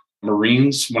infantry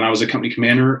Marines. When I was a company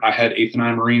commander, I had 8th and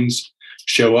I Marines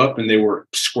show up and they were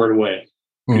squared away,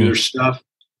 do their stuff,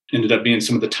 ended up being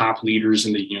some of the top leaders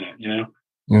in the unit, Yeah.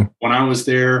 When I was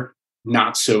there,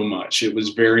 not so much. It was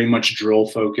very much drill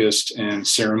focused and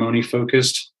ceremony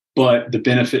focused. But the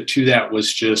benefit to that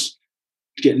was just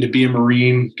getting to be a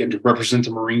Marine, getting to represent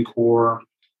the Marine Corps,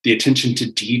 the attention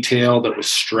to detail that was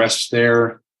stressed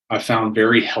there, I found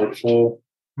very helpful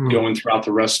going throughout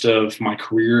the rest of my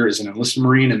career as an enlisted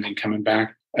Marine and then coming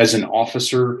back as an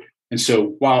officer. And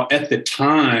so while at the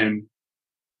time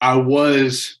I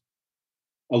was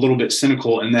a little bit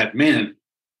cynical in that, man,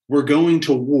 we're going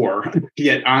to war,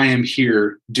 yet I am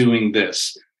here doing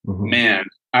this. Mm-hmm. Man,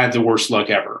 I have the worst luck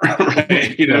ever.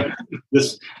 Right?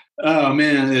 This, oh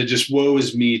man, it just woe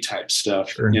is me type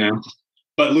stuff, Sure.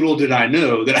 But little did I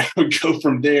know that I would go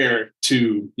from there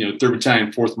to, 3rd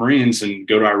Battalion, 4th Marines and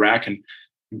go to Iraq and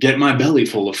get my belly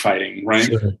full of fighting. Right.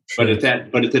 Sure. But at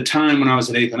the time when I was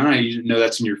at 8th and I, you didn't know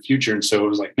that's in your future. And so it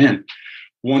was like, man,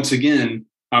 once again,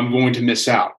 I'm going to miss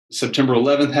out. September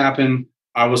 11th happened.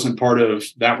 I wasn't part of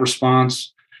that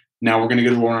response. Now we're going to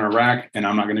go to war in Iraq and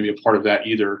I'm not going to be a part of that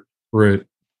either. Right.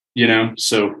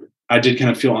 So I did kind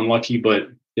of feel unlucky, but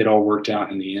it all worked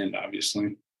out in the end,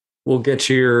 obviously. We'll get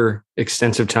to your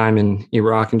extensive time in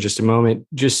Iraq in just a moment.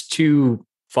 Just two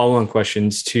follow-on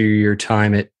questions to your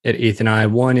time at 8th and I.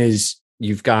 One is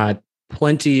you've got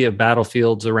plenty of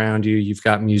battlefields around you. You've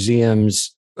got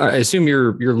museums. I assume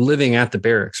you're living at the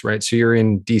barracks, right? So you're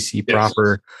in DC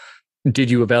proper. Yes.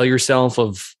 Did you avail yourself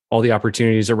of all the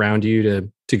opportunities around you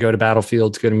to go to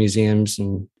battlefields, go to museums?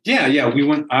 And Yeah. We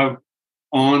went out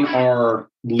on our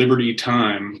Liberty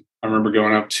time. I remember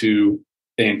going up to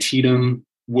Antietam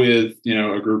with,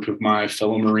 a group of my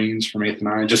fellow Marines from 8th and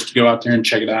I, just to go out there and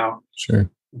check it out. Sure.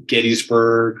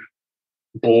 Gettysburg,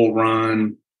 Bull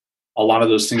Run, a lot of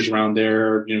those things around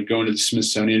there, going to the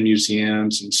Smithsonian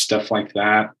museums and stuff like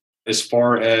that. As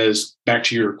far as back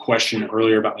to your question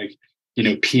earlier about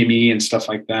PME and stuff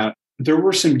like that, there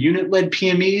were some unit-led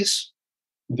PMEs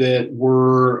that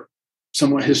were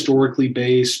somewhat historically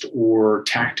based or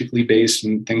tactically based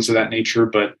and things of that nature.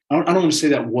 But I don't want to say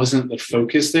that wasn't the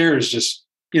focus there. It's just,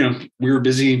 we were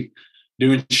busy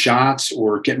doing shots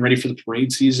or getting ready for the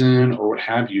parade season or what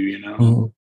have you, Mm-hmm.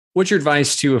 What's your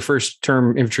advice to a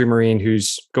first-term infantry Marine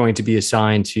who's going to be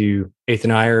assigned to 8th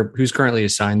and I or who's currently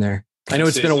assigned there? I know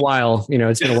it's been a while,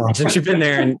 since you've been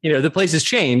there and, the place has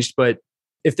changed, but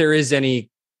if there is any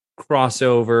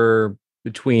crossover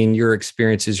between your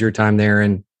experiences, your time there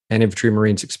and infantry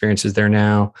Marines' experiences there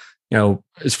now,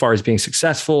 as far as being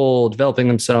successful, developing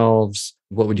themselves,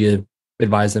 what would you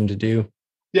advise them to do?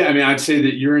 Yeah, I'd say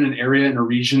that you're in an area in a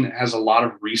region that has a lot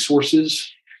of resources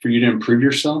for you to improve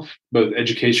yourself, both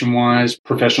education-wise,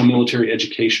 professional military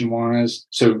education-wise.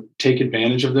 So take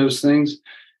advantage of those things.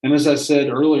 And as I said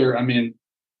earlier, at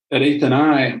 8th and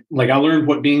I learned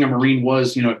what being a Marine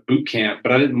was, at boot camp,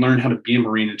 but I didn't learn how to be a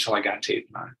Marine until I got to 8th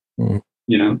and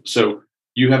I. So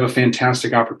you have a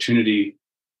fantastic opportunity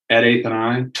at 8th and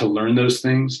I to learn those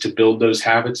things, to build those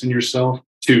habits in yourself,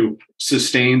 to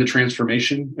sustain the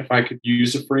transformation, if I could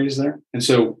use a phrase there. And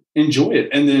so enjoy it.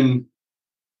 And then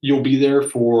you'll be there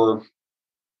for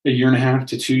 1.5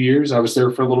 to 2 years. I was there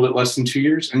for a little bit less than 2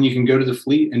 years. And you can go to the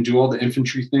fleet and do all the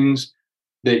infantry things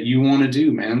that you want to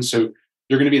do, man. So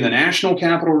you're going to be in the national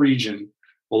capital region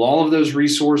with all of those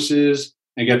resources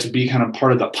and get to be kind of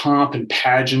part of the pomp and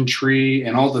pageantry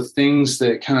and all the things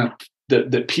that kind of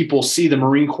that people see the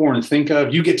Marine Corps and think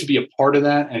of. You get to be a part of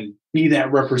that and be that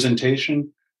representation.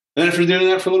 And then after doing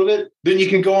that for a little bit, then you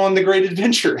can go on the great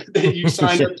adventure that you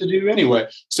signed up to do anyway.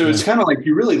 So it's kind of like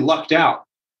you really lucked out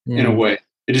in a way.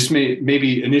 It just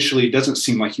maybe initially it doesn't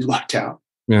seem like you lucked out.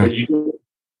 Yeah. But you do.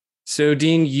 So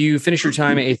Dean, you finished your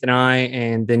time at 8th and I,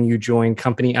 and then you joined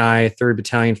Company I, 3rd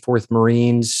Battalion, 4th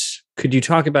Marines. Could you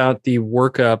talk about the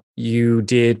workup you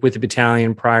did with the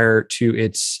battalion prior to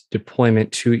its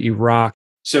deployment to Iraq?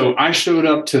 So I showed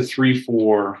up to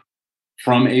 3-4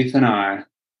 from 8th and I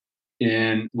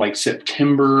in like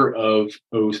September of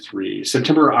 '03,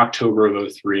 September or October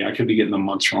of '03. I could be getting the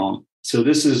months wrong. So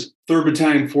this is 3rd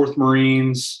Battalion, 4th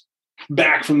Marines,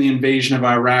 back from the invasion of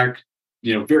Iraq,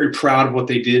 very proud of what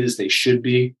they did, as they should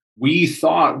be. We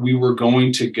thought we were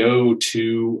going to go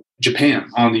to Japan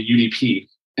on the UDP,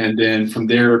 and then from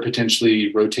there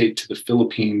potentially rotate to the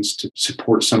Philippines to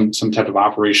support some type of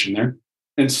operation there.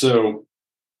 And so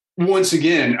once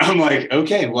again, I'm like,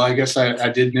 okay, well, I guess I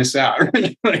did miss out.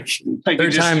 like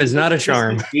Third time is not a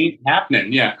charm. Ain't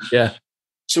happening. Yeah. Yeah.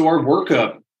 So our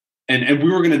workup, and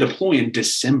we were going to deploy in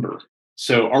December.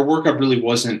 So our workup really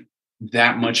wasn't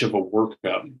that much of a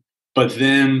workup. But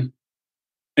then,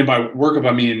 and by workup,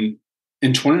 I mean,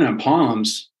 in 29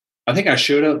 Palms, I think I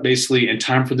showed up basically in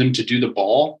time for them to do the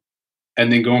ball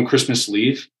and then go on Christmas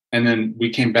leave. And then we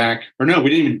came back, or no, we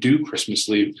didn't even do Christmas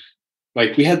leave.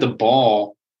 Like we had the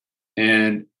ball,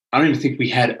 and I don't even think we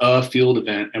had a field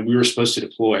event, and we were supposed to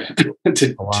deploy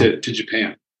to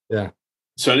Japan. Yeah.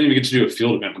 So I didn't even get to do a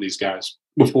field event with these guys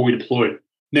before we deployed.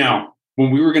 Now,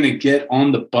 when we were going to get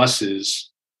on the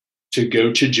buses to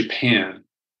go to Japan,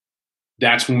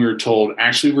 that's when we were told,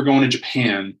 actually, we're going to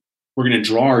Japan. We're going to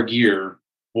draw our gear.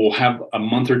 We'll have a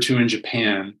month or 2 in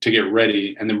Japan to get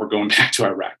ready, and then we're going back to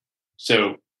Iraq.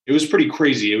 So it was pretty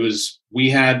crazy. We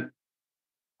had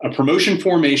a promotion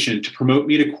formation to promote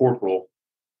me to corporal,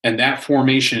 and that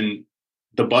formation,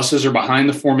 the buses are behind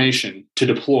the formation to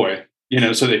deploy.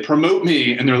 So they promote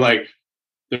me, and they're like,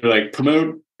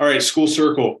 promote. All right, school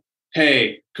circle.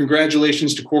 Hey,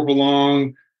 congratulations to Corporal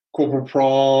Long, Corporal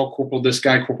Prawl, Corporal this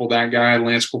guy, Corporal that guy,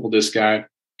 Lance Corporal this guy.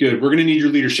 Good. We're going to need your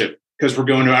leadership because we're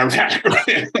going to Iraq.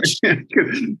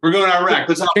 We're going to Iraq.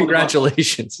 Let's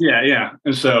Congratulations. Yeah.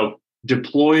 And so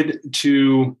deployed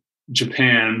to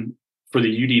Japan for the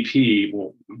UDP.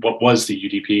 Well, what was the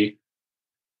UDP?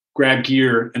 Grab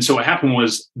gear. And so what happened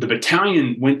was the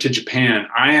battalion went to Japan.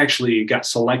 I actually got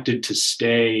selected to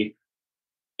stay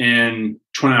in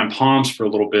 29 Palms for a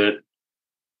little bit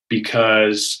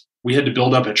because we had to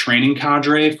build up a training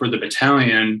cadre for the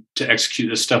battalion to execute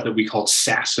this stuff that we called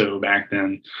SASO back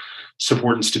then,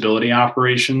 support and stability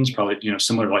operations, probably,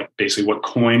 similar to like basically what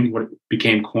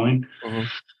became COIN. Mm-hmm.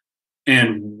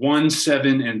 And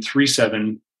 1-7 and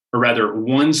 3-7, or rather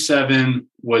 1-7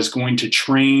 was going to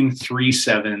train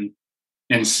 3-7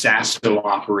 in SASO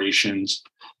operations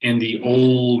in the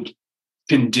old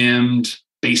condemned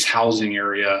base housing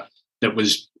area that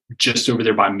was just over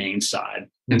there by Mainside.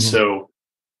 Mm-hmm. And so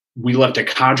we left a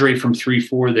cadre from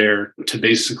 3-4 there to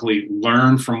basically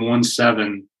learn from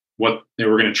 1-7 what they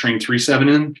were going to train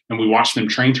 3-7 in. And we watched them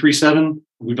train 3-7.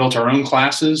 We built our own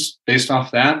classes based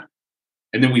off that.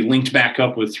 And then we linked back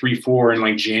up with 3-4 in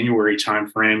like January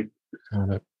timeframe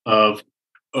of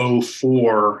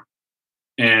 04.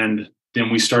 And then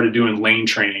we started doing lane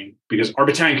training because our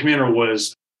battalion commander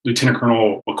was Lieutenant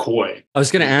Colonel McCoy. I was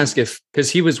going to ask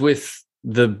because he was with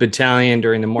the battalion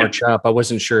during the march up. I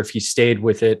wasn't sure if he stayed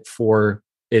with it for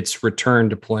its return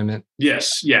deployment.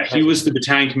 Yes. Yeah. He was the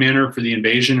battalion commander for the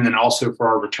invasion and then also for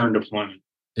our return deployment.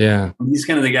 Yeah. He's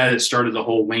kind of the guy that started the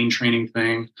whole lane training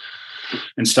thing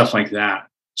and stuff like that.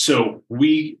 So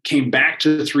we came back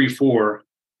to 3-4.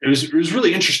 It was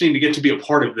really interesting to get to be a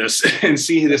part of this and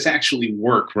see this actually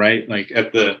work, right? Like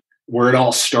where it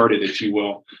all started, if you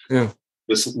will. Yeah.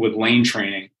 This with lane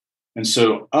training. And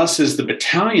so us as the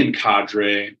battalion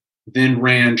cadre then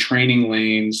ran training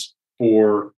lanes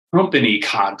for company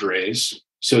cadres.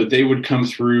 So they would come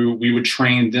through, we would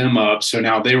train them up. So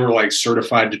now they were like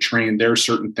certified to train their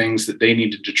certain things that they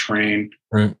needed to train.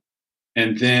 Right.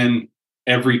 And then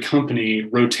every company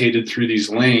rotated through these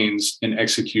lanes and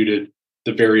executed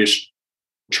the various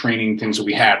training things that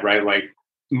we had, right? Like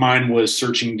mine was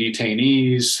searching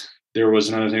detainees. There was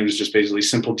another thing that was just basically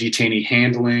simple detainee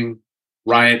handling.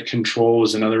 Riot control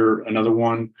was another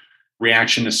one.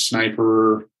 Reaction to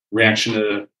sniper, reaction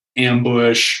to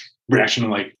ambush, reaction to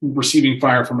like receiving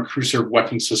fire from a crew served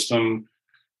weapon system,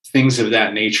 things of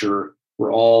that nature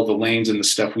were all the lanes and the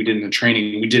stuff we did in the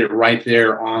training. We did it right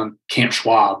there on Camp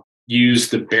Schwab.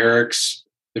 Used the barracks,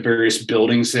 the various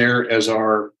buildings there as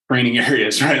our training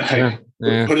areas, right?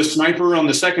 Like put a sniper on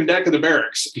the second deck of the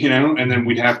barracks, and then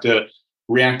we'd have to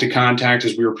react to contact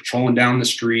as we were patrolling down the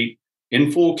street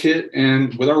in full kit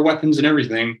and with our weapons and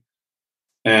everything.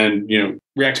 And,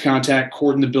 react to contact,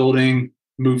 cordon the building,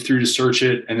 move through to search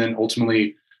it, and then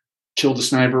ultimately kill the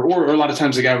sniper. Or a lot of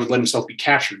times the guy would let himself be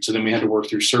captured. So then we had to work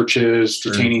through searches,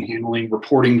 detaining, handling,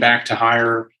 reporting back to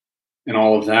higher, and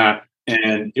all of that.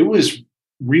 And it was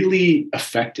really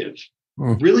effective,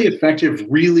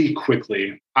 really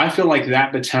quickly. I feel like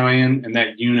that battalion and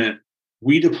that unit,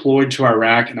 we deployed to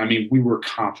Iraq. And I mean, we were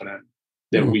confident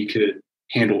that we could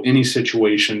handle any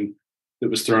situation that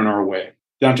was thrown our way.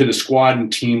 Down to the squad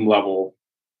and team level,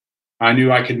 I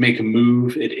knew I could make a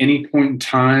move at any point in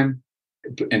time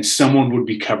and someone would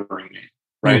be covering me,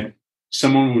 right?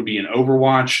 Someone would be in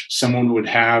Overwatch. Someone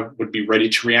would be ready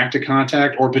to react to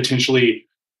contact or potentially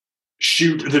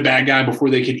shoot the bad guy before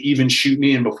they could even shoot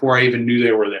me and before I even knew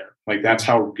they were there. Like, that's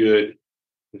how good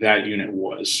that unit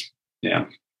was. Yeah.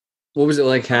 What was it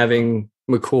like having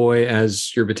McCoy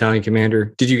as your battalion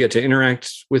commander? Did you get to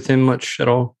interact with him much at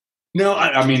all? No,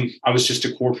 I mean, I was just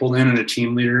a corporal then and a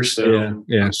team leader. So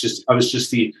yeah. I was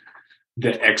just the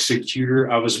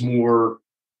executor. I was more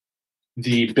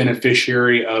the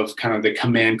beneficiary of kind of the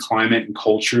command climate and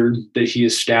culture that he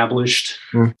established.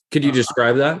 Could you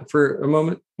describe that for a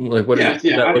moment? Like, what did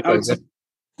that look like?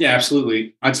 Yeah,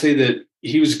 absolutely. I'd say that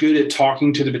he was good at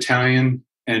talking to the battalion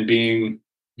and being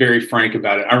very frank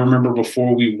about it. I remember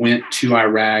before we went to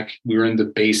Iraq, we were in the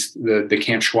base, the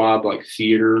Camp Schwab, like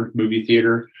movie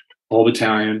theater, whole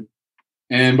battalion.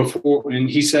 And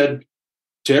he said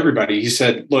to everybody, he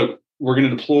said, look, we're going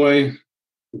to deploy.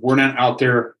 We're not out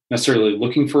there necessarily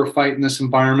looking for a fight in this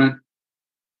environment.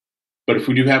 But if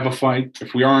we do have a fight,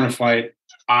 if we are in a fight,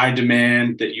 I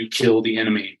demand that you kill the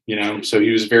enemy, So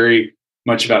he was very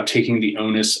much about taking the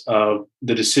onus of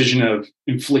the decision of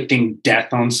inflicting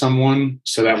death on someone.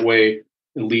 So that way,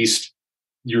 at least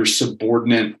your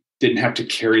subordinate didn't have to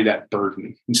carry that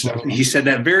burden. And so he said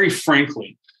that very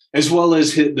frankly, as well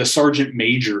as the Sergeant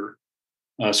Major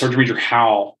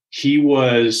Howell. He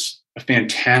was a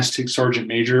fantastic Sergeant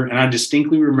Major. And I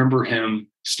distinctly remember him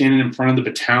standing in front of the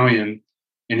battalion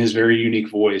in his very unique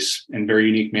voice and very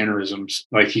unique mannerisms.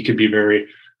 Like, he could be very,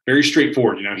 very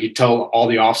straightforward. He'd tell all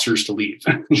the officers to leave,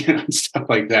 and stuff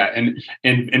like that, and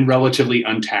in relatively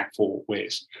untactful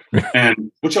ways. And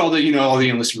which all the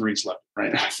enlisted Marines left,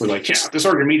 right? We're like, yeah, the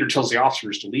Sergeant Major tells the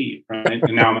officers to leave, right?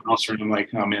 And now I'm an officer and I'm like,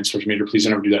 oh man, Sergeant Major, please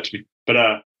don't ever do that to me.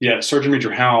 But Sergeant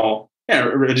Major Howell,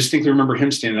 I distinctly remember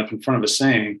him standing up in front of us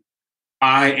saying,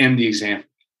 I am the example,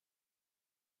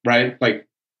 right? Like,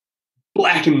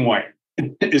 black and white,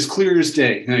 as clear as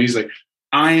day. He's like,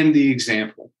 I am the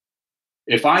example.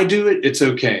 If I do it, it's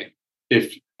okay.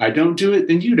 If I don't do it,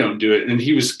 then you don't do it. And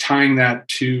he was tying that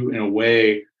to, in a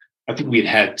way, I think we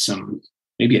had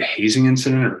maybe a hazing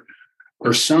incident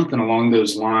or something along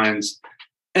those lines.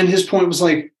 And his point was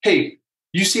like, hey,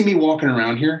 you see me walking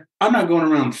around here. I'm not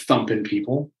going around thumping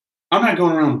people. I'm not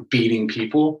going around beating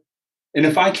people. And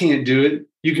if I can't do it,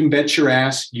 you can bet your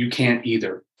ass you can't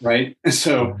either, right? And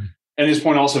so, and his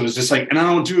point also was just like, and I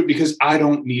don't do it because I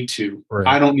don't need to. Right.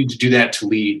 I don't need to do that to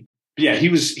lead. But yeah, he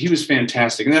was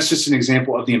fantastic. And that's just an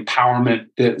example of the empowerment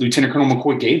that Lieutenant Colonel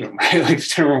McCoy gave him, right? Like,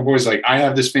 Lieutenant Colonel McCoy was like, I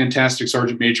have this fantastic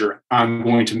Sergeant Major. I'm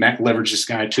going to leverage this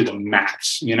guy to the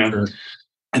max, Sure.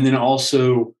 And then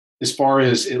also, as far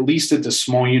as at least at the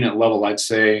small unit level, I'd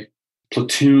say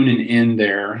platoon and in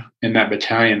there in that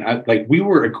battalion, we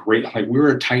were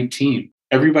a tight team.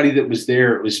 Everybody that was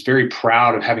there was very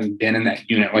proud of having been in that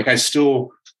unit. Like, I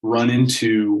still run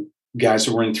into guys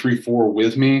that were in 3-4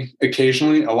 with me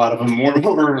occasionally. A lot of them more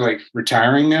like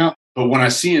retiring now. But when I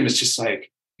see them, it's just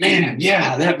like, man,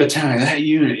 yeah, that battalion, that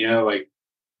unit, like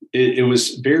it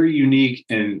was very unique.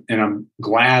 And I'm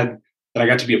glad that I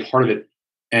got to be a part of it.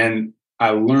 And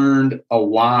I learned a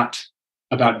lot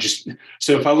about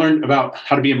so if I learned about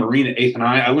how to be a Marine at 8th and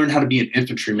I learned how to be an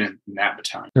infantryman in that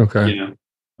battalion. Okay.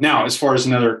 Now, as far as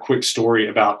another quick story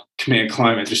about command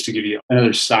climate, just to give you another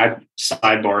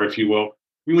sidebar, if you will,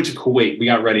 we went to Kuwait. We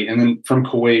got ready. And then from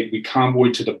Kuwait, we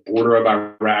convoyed to the border of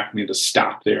Iraq. We had to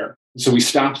stop there. So we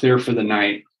stopped there for the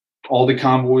night. All the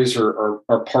convoys are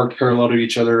parked parallel to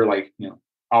each other. Like,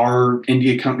 our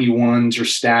India Company ones are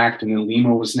stacked, and then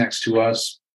Lima was next to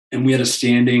us. And we had a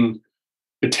standing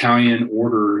battalion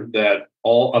order that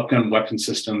all upgun weapon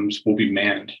systems will be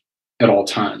manned at all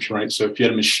times, right? So if you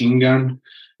had a machine gun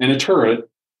and a turret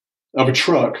of a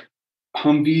truck,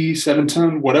 Humvee,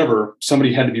 7-ton, whatever,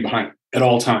 somebody had to be behind it at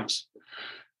all times.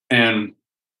 And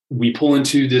we pull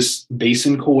into this base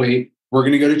in Kuwait. We're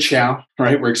going to go to chow,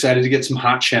 right? We're excited to get some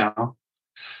hot chow.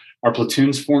 Our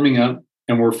platoon's forming up,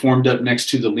 and we're formed up next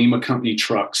to the Lima Company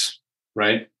trucks,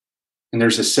 right? And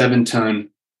there's a 7-ton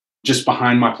just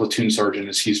behind my platoon sergeant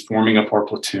as he's forming up our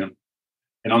platoon.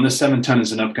 And on the 7-ton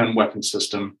is an upgun weapon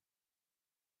system,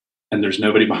 and there's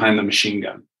nobody behind the machine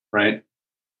gun, right?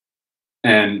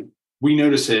 And we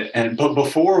notice it. But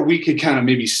before we could kind of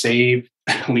maybe save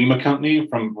Lima Company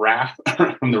from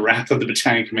the wrath of the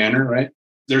battalion commander, right?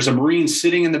 There's a Marine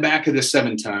sitting in the back of the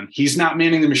 7-ton. He's not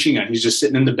manning the machine gun. He's just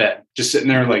sitting in the bed, just sitting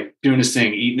there, like doing his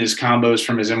thing, eating his combos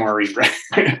from his MRE,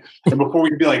 right? And before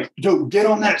we'd be like, yo, get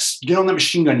on that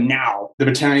machine gun now. The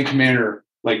battalion commander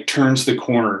like turns the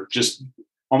corner, just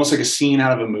almost like a scene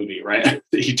out of a movie, right?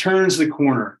 He turns the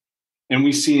corner and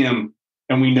we see him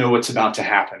and we know what's about to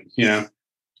happen. You know,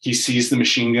 he sees the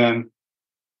machine gun.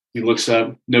 He looks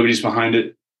up, nobody's behind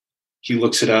it. He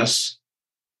looks at us.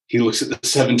 He looks at the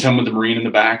 7-ton with the Marine in the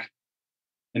back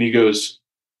and he goes,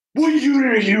 "What unit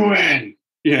are you in?"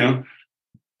 You know,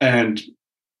 and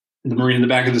the Marine in the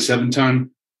back of the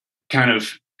 7-ton kind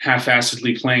of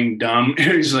half-assedly playing dumb.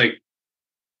 And he's like,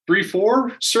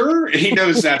 3-4, sir? And he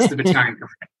knows that's the battalion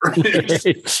commander.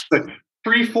 Like,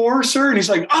 3-4, sir? And he's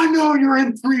like, "I know you're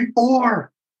in 3-4.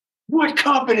 What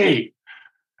company?"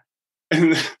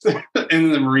 And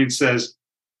the Marine says,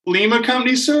 "Lima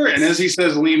Company, sir." And as he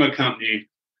says Lima Company,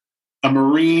 a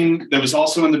Marine that was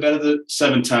also in the bed of the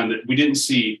 7-ton that we didn't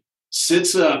see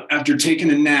sits up after taking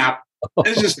a nap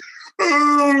and just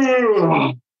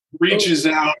reaches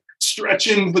out,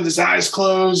 stretching with his eyes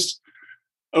closed,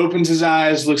 opens his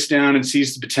eyes, looks down, and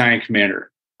sees the battalion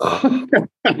commander.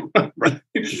 Right?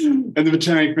 And the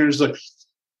battalion commander's like,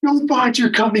 "Go find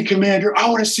your company commander. I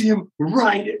want to see him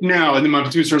right now." And then my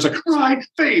platoon starts like, "Right,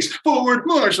 face, forward,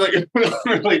 march." Like,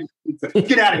 like,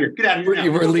 "Get out of here. Get out of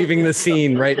here." We're leaving the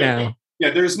scene right now.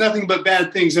 Yeah, there's nothing but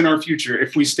bad things in our future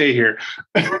if we stay here.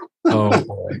 Oh,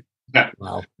 boy. Yeah.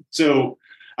 Wow. So,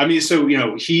 I mean, so, you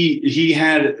know, he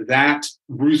had that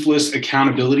ruthless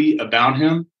accountability about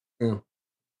him. Mm.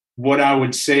 What I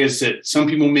would say is that some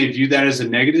people may view that as a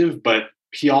negative, but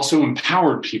he also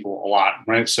empowered people a lot,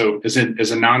 right? So as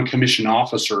a non-commissioned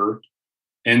officer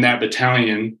in that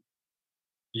battalion,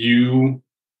 you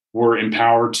were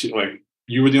empowered to, like,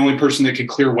 you were the only person that could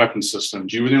clear weapon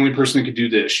systems. You were the only person that could do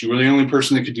this. You were the only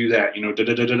person that could do that, you know,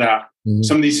 Mm-hmm.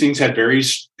 Some of these things had very,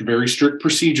 very strict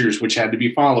procedures which had to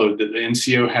be followed that the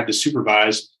NCO had to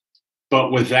supervise.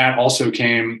 But with that also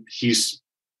came,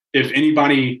 if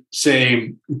anybody,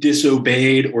 say,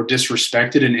 disobeyed or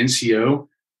disrespected an NCO,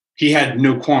 he had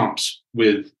no qualms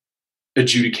with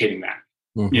adjudicating that,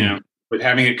 Mm-hmm. you know, with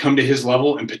having it come to his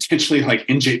level and potentially like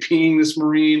NJPing this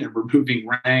Marine and removing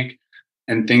rank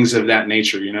and things of that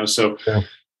nature, you know. So yeah.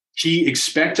 He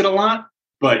expected a lot,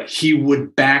 but he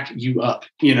would back you up,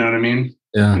 you know what I mean?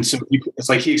 Yeah. And so it's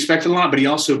like he expected a lot, but he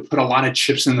also put a lot of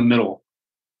chips in the middle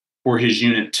for his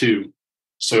unit too.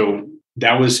 So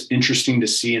that was interesting to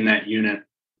see in that unit.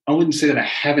 I wouldn't say that I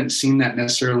haven't seen that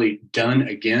necessarily done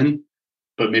again,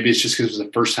 but maybe it's just because it was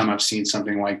the first time I've seen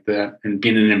something like that and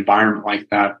being in an environment like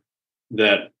that,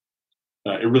 that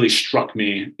it really struck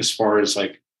me as far as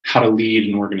like how to lead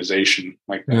an organization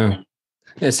like that. Yeah.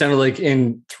 It sounded like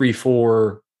in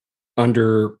 3-4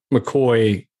 under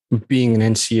McCoy, being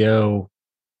an NCO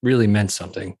really meant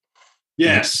something.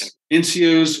 Yes.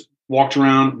 NCOs walked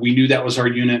around. We knew that was our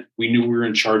unit. We knew we were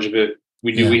in charge of it.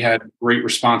 We knew we had great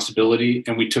responsibility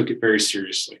and we took it very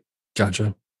seriously.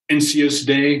 Gotcha. NCOs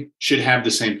today should have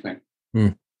the same thing.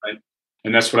 Right?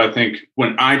 And that's what I think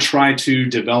when I try to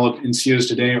develop NCOs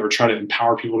today or try to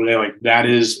empower people today, like that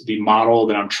is the model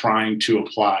that I'm trying to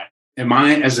apply. Am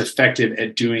I as effective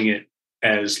at doing it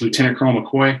as Lieutenant Colonel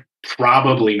McCoy?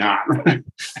 Probably not.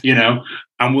 You know,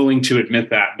 I'm willing to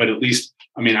admit that, but at least,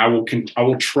 I mean, I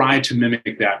will try to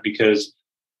mimic that, because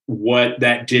what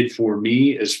that did for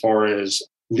me as far as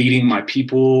leading my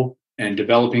people and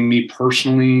developing me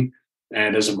personally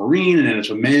and as a Marine and as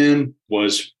a man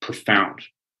was profound,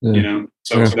 you know?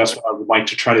 So that's what I would like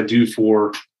to try to do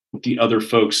for the other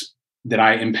folks that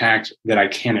I impact, that I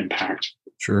can impact.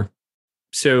 Sure.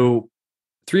 So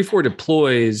 3-4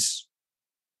 deploys,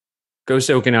 goes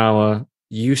to Okinawa,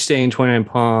 you stay in 29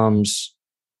 Palms,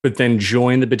 but then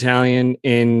join the battalion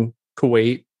in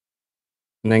Kuwait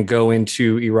and then go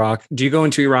into Iraq. Do you go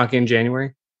into Iraq in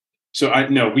January? So I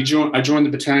joined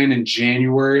the battalion in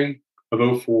January of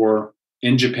 2004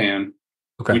 in Japan.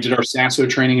 Okay. We did our SASO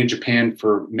training in Japan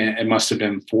for, it must have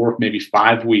been 4, maybe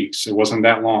 5 weeks. It wasn't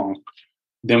that long.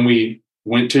 Then we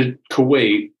went to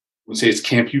Kuwait. Let's say it's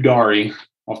Camp Udari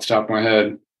off the top of my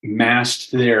head,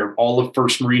 massed there. All of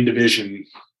 1st Marine Division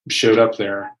showed up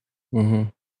there. Mm-hmm.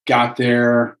 Got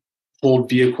there, pulled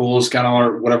vehicles, got all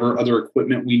our whatever other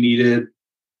equipment we needed,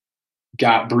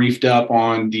 got briefed up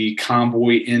on the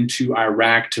convoy into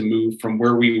Iraq to move from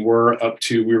where we were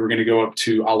we were going to go up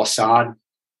to Al-Assad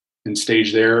and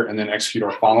stage there and then execute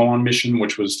our follow-on mission,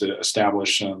 which was to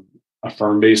establish a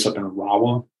firm base up in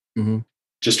Rawa,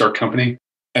 just our company.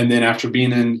 And then after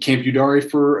being in Camp Udari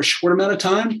for a short amount of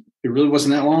time, it really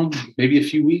wasn't that long, maybe a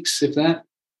few weeks, if that,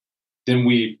 then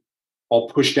we all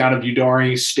pushed out of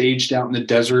Udari, staged out in the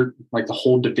desert, like the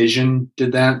whole division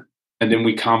did that. And then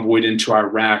we convoyed into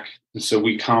Iraq. And so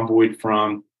we convoyed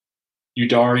from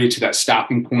Udari to that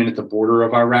stopping point at the border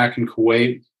of Iraq and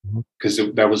Kuwait, because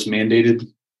that was mandated.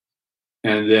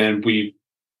 And then we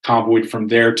convoyed from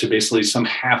there to basically some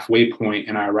halfway point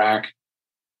in Iraq.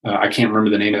 I can't remember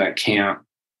the name of that camp.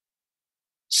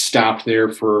 Stopped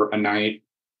there for a night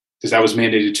because that was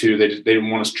mandated too. They didn't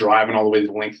want us driving all the way to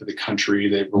the length of the country.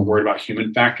 They were worried about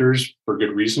human factors for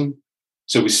good reason.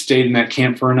 So we stayed in that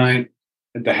camp for a night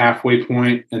at the halfway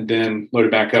point and then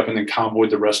loaded back up and then convoyed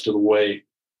the rest of the way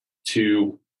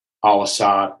to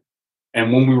Al-Assad.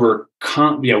 And when we were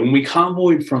when we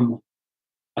convoyed from,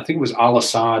 I think it was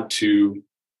Al-Assad to,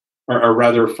 or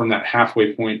rather from that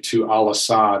halfway point to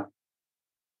Al-Assad,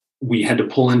 we had to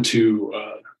pull into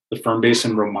the firm base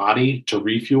in Ramadi to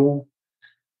refuel.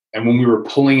 And when we were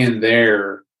pulling in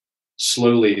there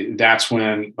slowly, that's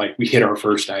when like we hit our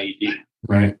first IED,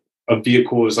 right? A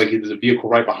vehicle was like, either the vehicle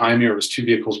right behind me or it was two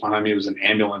vehicles behind me. It was an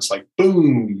ambulance, like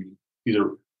boom,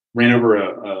 either ran over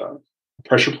a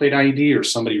pressure plate IED or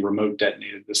somebody remote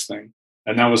detonated this thing.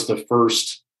 And that was the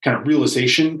first kind of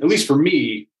realization, at least for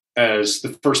me, as the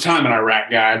first time an Iraq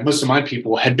guy. Most of my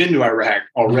people had been to Iraq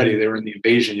already. They were in the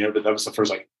invasion, but that was the first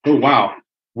like, oh, wow,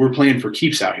 we're playing for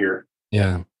keeps out here.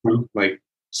 Yeah. Like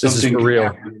something for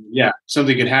real.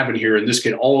 Something could happen here and this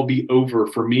could all be over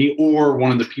for me or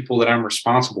one of the people that I'm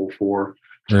responsible for.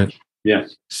 Right. Yeah.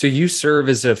 So you serve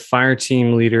as a fire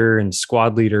team leader and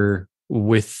squad leader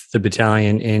with the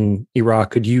battalion in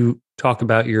Iraq. Could you talk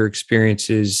about your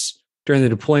experiences during the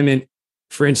deployment?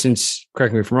 For instance,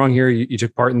 correct me if I'm wrong here, you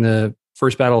took part in the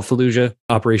first Battle of Fallujah,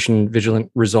 Operation Vigilant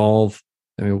Resolve.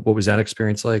 I mean, what was that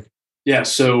experience like? Yeah,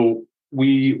 so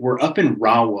we were up in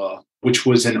Rawa, which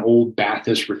was an old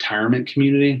Ba'athist retirement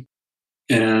community.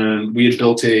 And we had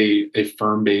built a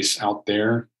firm base out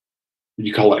there.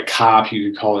 You call it a COP,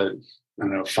 you could call it, I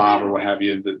don't know, FOB or what have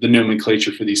you. The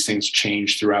nomenclature for these things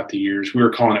changed throughout the years. We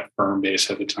were calling it firm base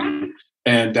at the time.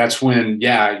 And that's when,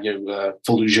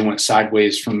 Fallujah went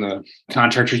sideways from the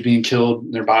contractors being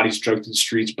killed, their bodies dragged to the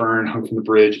streets, burned, hung from the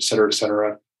bridge, et cetera, et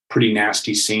cetera. Pretty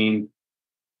nasty scene.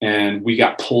 And we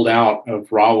got pulled out of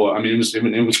Rawa. I mean,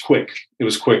 it was quick. It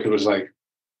was quick. It was like,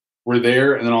 we're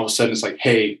there. And then all of a sudden it's like,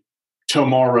 hey,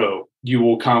 tomorrow you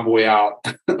will convoy out.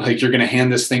 Like you're going to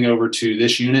hand this thing over to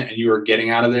this unit and you are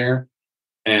getting out of there.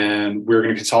 And we're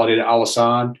going to consolidate at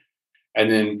Al-Assad.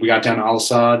 And then we got down to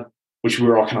Al-Assad, which we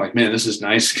were all kind of like, man, this is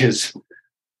nice because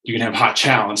you can have hot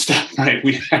chow and stuff, right?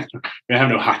 We have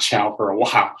no hot chow for a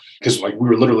while because like we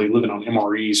were literally living on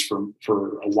MREs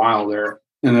for a while there.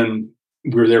 And then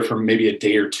we were there for maybe a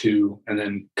day or two and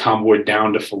then convoyed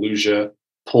down to Fallujah,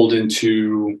 pulled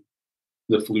into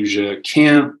the Fallujah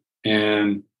camp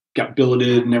and got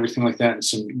billeted and everything like that. And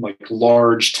some like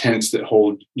large tents that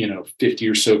hold, 50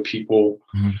 or so people.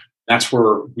 Mm-hmm. That's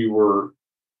where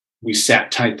we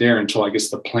sat tight there until they could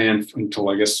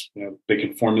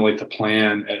formulate the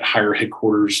plan at higher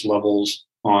headquarters levels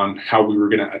on how we were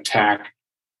going to attack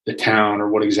the town or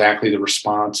what exactly the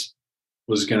response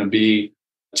was going to be.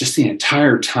 Just the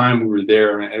entire time we were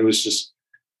there, it was just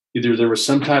either there was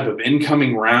some type of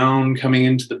incoming round coming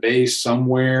into the base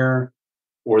somewhere,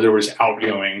 or there was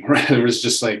outgoing, right? There was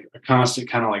just like a constant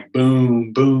kind of like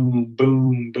boom, boom,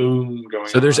 boom, boom going on.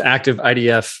 So there's active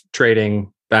IDF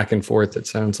trading back and forth, it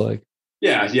sounds like.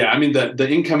 Yeah. I mean, the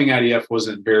incoming IDF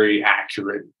wasn't very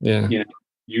accurate. Yeah.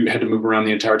 You had to move around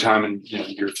the entire time and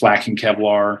you're flacking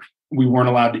Kevlar. We weren't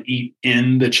allowed to eat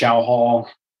in the chow hall.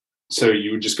 So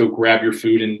you would just go grab your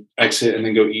food and exit and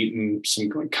then go eat in some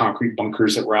concrete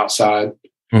bunkers that were outside,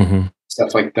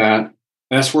 stuff like that. And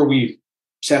that's where we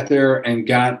sat there and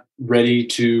got ready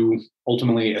to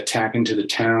ultimately attack into the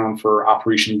town for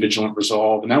Operation Vigilant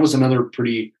Resolve. And that was another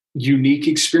pretty unique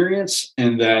experience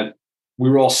in that we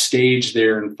were all staged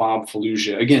there in FOB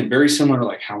Fallujah. Again, very similar to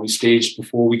like how we staged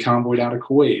before we convoyed out of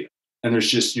Kuwait. And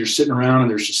you're sitting around and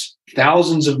there's just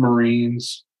thousands of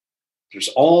Marines. There's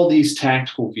all these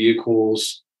tactical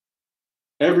vehicles.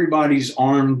 Everybody's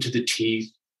armed to the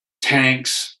teeth,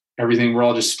 tanks, everything. We're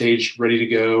all just staged, ready to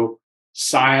go.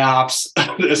 PSYOPs,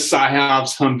 the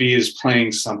PSYOPs Humvee is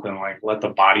playing something like Let the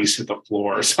Bodies Hit the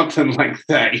Floor or something like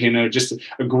that, just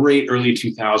a great early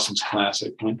 2000s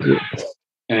classic.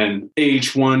 And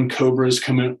AH-1 Cobras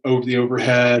coming over the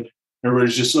overhead.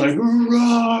 Everybody's just like,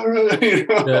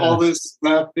 hoorah, all this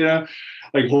stuff,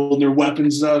 like holding their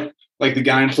weapons up. Like the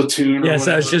guy in Platoon. Yes,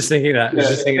 I was just thinking that.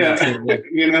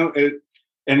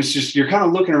 And it's just, you're kind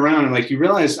of looking around and like, you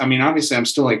realize, I mean, obviously I'm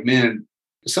still like, man,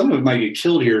 some of them might get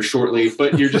killed here shortly,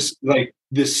 but you're just like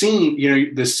the scene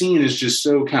is just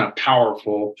so kind of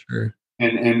powerful. Sure.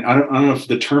 And I don't know if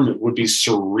the term it would be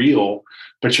surreal,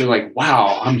 but you're like,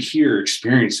 wow, I'm here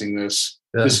experiencing this.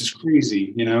 Yeah. This is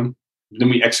crazy, Then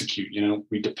we execute,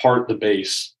 we depart the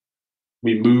base.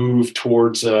 We move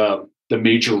towards, the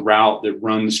major route that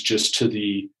runs just to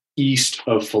the east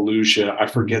of Fallujah. I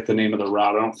forget the name of the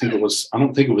route. I don't think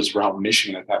it was Route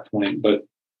Michigan at that point, but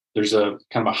there's a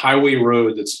kind of a highway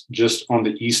road that's just on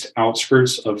the east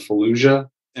outskirts of Fallujah,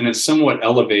 and it's somewhat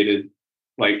elevated,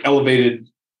 like elevated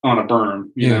on a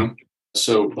berm, you know?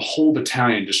 So the whole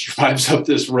battalion just drives up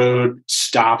this road,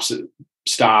 stops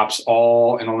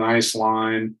all in a nice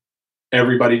line.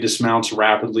 Everybody dismounts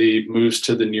rapidly, moves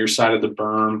to the near side of the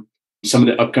berm. Some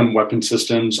of the upgun weapon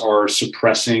systems are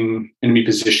suppressing enemy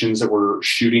positions that were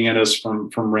shooting at us from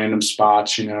random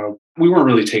spots. You know, we weren't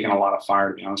really taking a lot of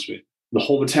fire, to be honest with you. The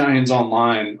whole battalion's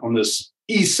online on this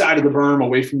east side of the berm,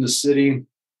 away from the city,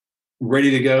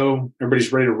 ready to go.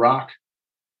 Everybody's ready to rock.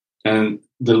 And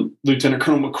the Lieutenant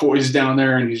Colonel McCoy's down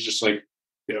there, and he's just like,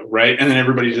 you know, right. And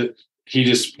then he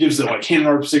just gives the like cannon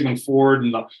arm signal forward,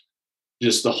 and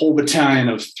the whole battalion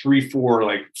of 3-4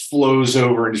 like flows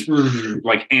over and just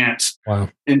like ants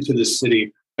into the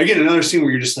city. Again, another scene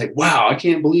where you're just like, wow, I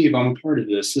can't believe I'm a part of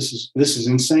this. This is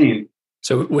insane.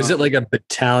 So was it like a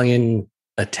battalion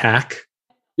attack?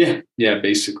 Yeah,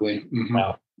 basically. Mm-hmm.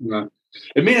 Wow.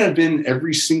 It may have been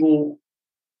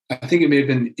I think it may have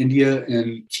been India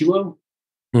and Kilo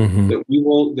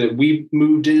that we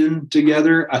moved in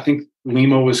together. I think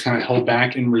Lima was kind of held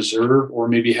back in reserve, or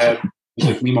maybe had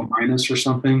like Lima minus or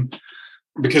something.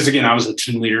 Because again, I was a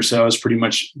team leader, so I was pretty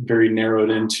much very narrowed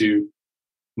into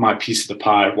my piece of the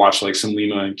pie. I watched like some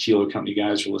Lima and Kilo company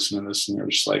guys were listening to this, and they're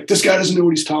just like, "This guy doesn't know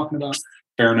what he's talking about."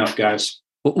 Fair enough, guys.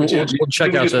 We'll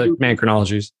check out the command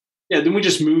chronologies. Yeah, then we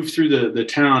just moved through the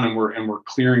town, and we're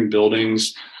clearing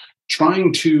buildings,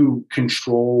 trying to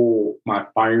control my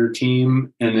fire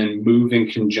team, and then move in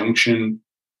conjunction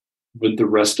with the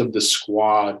rest of the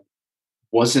squad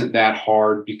wasn't that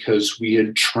hard because we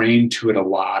had trained to it a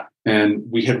lot, and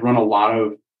we had run a lot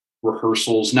of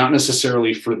rehearsals, not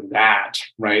necessarily for that,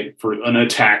 right, for an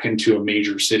attack into a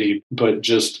major city, but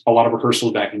just a lot of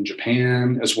rehearsals back in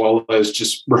Japan, as well as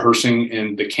just rehearsing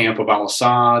in the camp of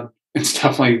Al-Assad and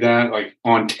stuff like that, like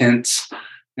on tents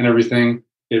and everything.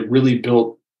 It really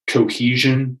built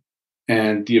cohesion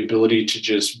and the ability to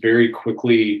just very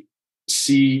quickly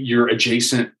see your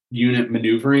adjacent unit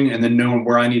maneuvering, and then knowing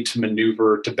where I need to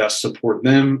maneuver to best support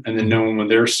them, and then knowing when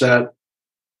they're set,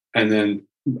 and then,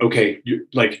 okay,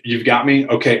 you've got me.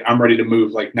 Okay, I'm ready to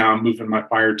move. Like now I'm moving my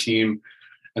fire team,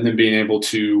 and then being able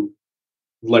to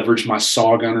leverage my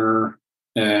saw gunner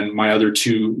and my other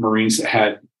two Marines that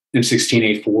had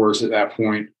M16A4s at that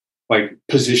point, like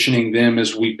positioning them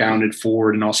as we bounded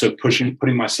forward, and also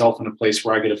putting myself in a place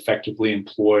where I could effectively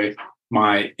employ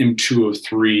my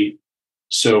M203.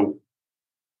 So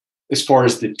as far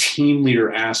as the team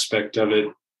leader aspect of it,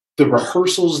 the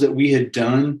rehearsals that we had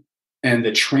done and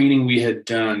the training we had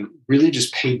done really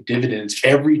just paid dividends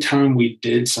every time we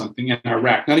did something in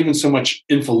Iraq. Not even so much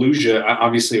in Fallujah,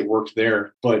 obviously it worked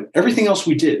there, but everything else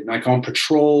we did, like on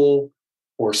patrol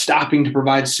or stopping to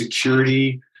provide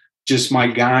security, just my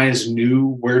guys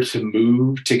knew where to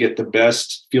move to get the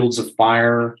best fields of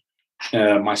fire.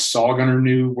 My saw gunner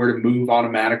knew where to move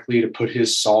automatically to put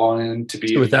his saw in to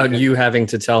be. So without you having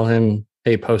to tell him,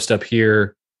 hey, post up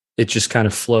here, it just kind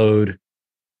of flowed.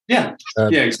 Yeah.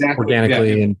 Exactly.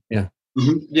 Organically.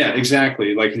 Yeah,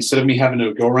 exactly. Like instead of me having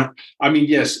to go around, I mean,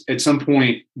 yes, at some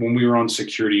point when we were on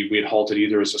security, we had halted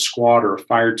either as a squad or a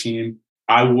fire team.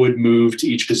 I would move to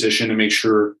each position to make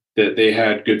sure that they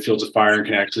had good fields of fire and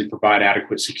can actually provide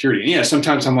adequate security. And yeah,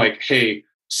 sometimes I'm like, hey,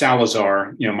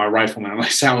 Salazar, you know, my rifleman, I'm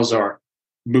like, Salazar,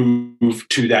 move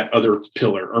to that other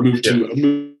pillar, or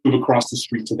move across the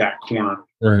street to that corner,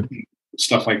 right?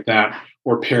 Stuff like that.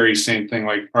 Or Perry, same thing.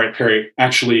 Like, all right, Perry,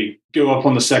 actually go up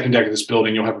on the second deck of this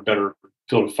building. You'll have a better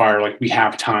field of fire. Like, we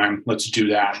have time. Let's do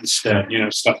that instead, you know,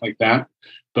 stuff like that.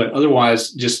 But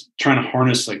otherwise, just trying to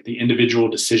harness like the individual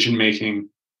decision making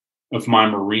of my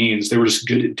Marines. They were just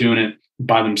good at doing it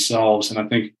by themselves. And I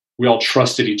think we all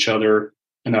trusted each other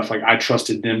enough. Like I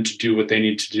trusted them to do what they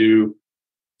need to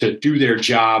do their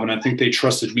job. And I think they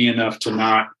trusted me enough to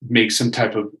not make some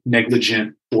type of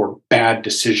negligent or bad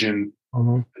decision.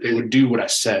 They would do what I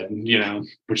said, you know,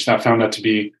 which I found out to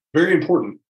be very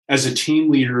important as a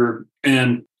team leader.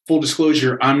 And full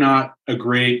disclosure, I'm not a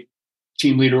great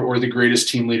team leader or the greatest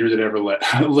team leader that ever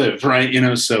lived, right? You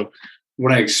know, so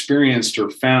what I experienced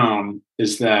or found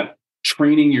is that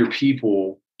training your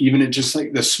people, even at just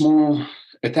like the small,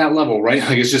 at that level, right?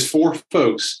 Like it's just 4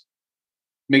 folks,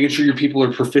 making sure your people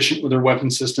are proficient with their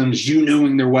weapon systems, you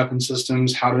knowing their weapon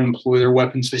systems, how to employ their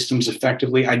weapon systems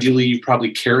effectively. Ideally, you've probably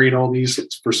carried all these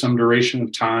for some duration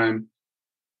of time,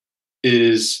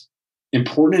 is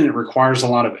important. It requires a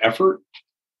lot of effort.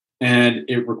 And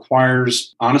it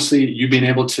requires, honestly, you being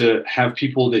able to have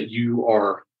people that you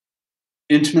are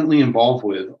intimately involved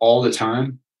with all the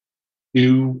time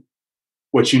do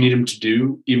what you need them to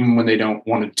do, even when they don't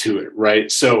want to do it, right?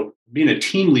 So being a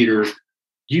team leader,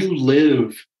 you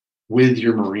live with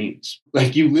your Marines.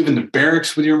 Like you live in the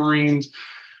barracks with your Marines.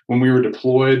 When we were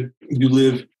deployed, you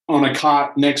live on a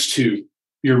cot next to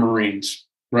your Marines,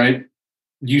 right?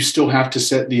 You still have to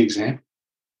set the example.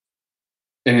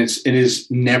 And it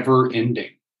is never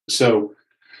ending. So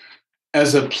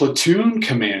as a platoon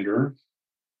commander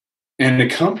and a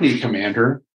company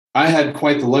commander, I had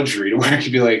quite the luxury to where I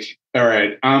could be like, all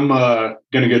right, I'm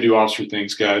gonna go do officer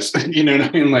things, guys. You know what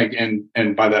I mean? Like,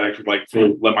 and by that I could like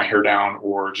let my hair down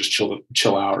or just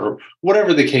chill out or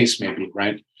whatever the case may be,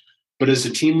 right? But as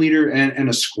a team leader and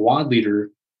a squad leader,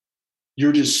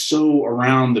 you're just so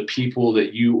around the people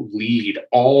that you lead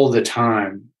all the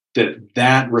time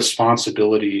that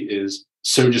responsibility is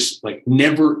so just like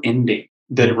never ending,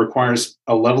 that it requires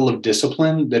a level of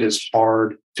discipline that is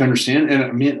hard to understand. And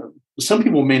I mean, some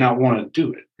people may not want to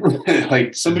do it.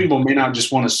 Like some people may not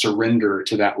just want to surrender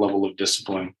to that level of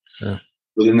discipline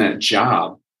within that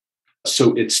job.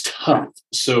 So it's tough.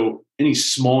 So any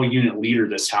small unit leader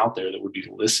that's out there that would be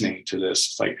listening to this,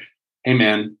 it's like, hey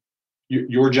man,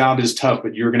 your job is tough,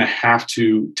 but you're going to have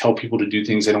to tell people to do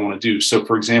things they don't want to do. So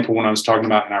for example, when I was talking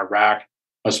about in Iraq,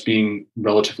 us being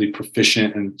relatively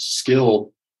proficient and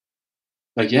skilled,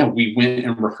 like, yeah, we went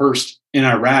and rehearsed in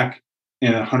Iraq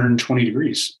in 120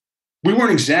 degrees. We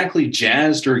weren't exactly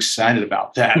jazzed or excited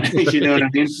about that. You know what I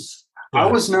mean? I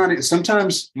was not,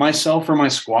 sometimes myself or my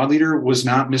squad leader was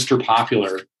not Mr.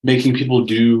 Popular, making people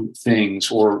do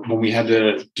things, or when we had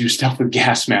to do stuff with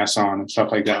gas masks on and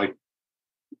stuff like that. Like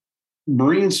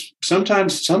Marines,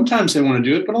 sometimes they want to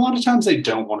do it, but a lot of times they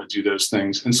don't want to do those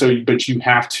things. And so, but you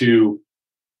have to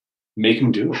make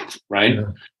them do it, right? Yeah.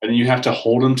 And then you have to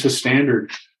hold them to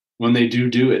standard when they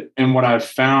do it. And what I've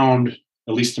found,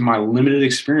 at least in my limited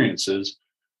experiences,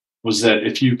 was that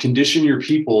if you condition your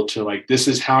people to like, this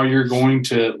is how you're going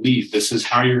to lead, this is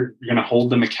how you're going to hold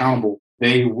them accountable,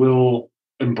 they will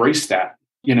embrace that.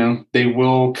 You know, they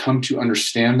will come to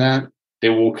understand that. They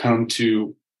will come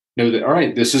to know that, all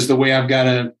right, this is the way I've got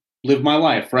to live my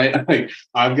life, right? Like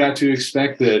I've got to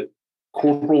expect that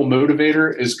corporal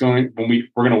motivator is going, when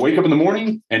we're going to wake up in the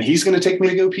morning and he's going to take me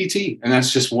to go PT. And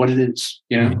that's just what it is.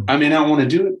 You know, I may not want to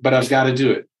do it, but I've got to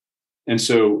do it. And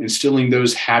so instilling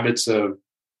those habits of,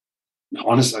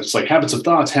 honestly, it's like habits of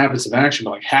thoughts, habits of action,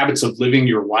 but like habits of living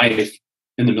your life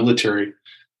in the military,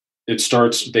 it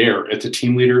starts there at the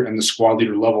team leader and the squad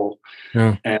leader level.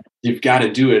 Yeah. And you've got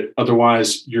to do it.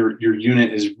 Otherwise your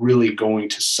unit is really going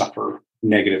to suffer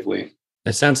negatively.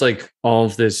 It sounds like all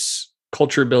of this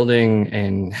culture building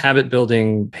and habit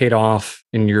building paid off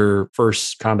in your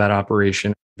first combat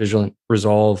operation, Vigilant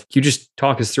Resolve. Can you just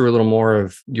talk us through a little more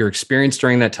of your experience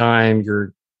during that time?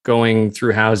 You're going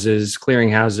through houses, clearing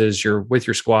houses, you're with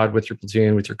your squad, with your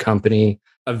platoon, with your company.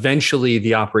 Eventually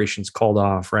the operation's called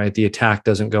off, right? The attack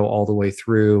doesn't go all the way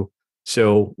through.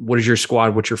 So what is your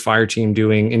squad, what's your fire team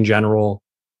doing in general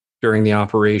during the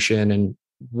operation? And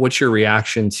what's your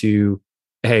reaction to,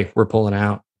 hey, we're pulling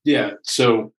out? Yeah.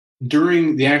 So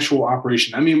during the actual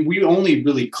operation, I mean, we only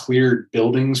really cleared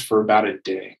buildings for about a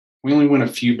day. We only went a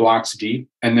few blocks deep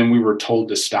and then we were told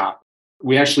to stop.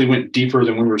 We actually went deeper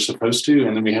than we were supposed to.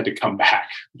 And then we had to come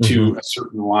back to a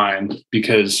certain line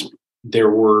because there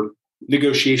were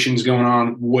negotiations going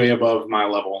on way above my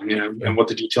level, you know, and what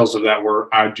the details of that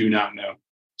were, I do not know.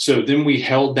 So then we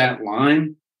held that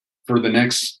line for the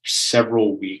next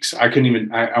several weeks. I couldn't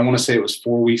even, I want to say it was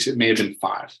 4 weeks. It may have been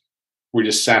 5. We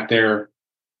just sat there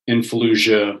in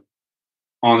Fallujah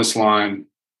on this line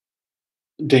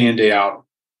day in, day out,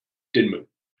 didn't move.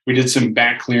 We did some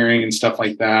back clearing and stuff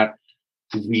like that.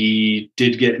 We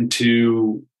did get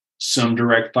into some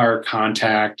direct fire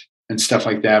contact and stuff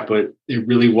like that, but it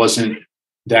really wasn't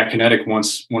that kinetic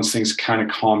once things kind of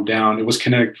calmed down. It was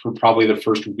kinetic for probably the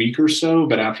first week or so,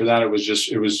 but after that, it was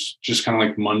just kind of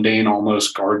like mundane,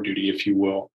 almost guard duty, if you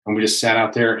will. And we just sat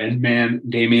out there and man,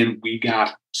 Damien, we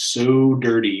got so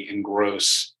dirty and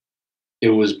gross. It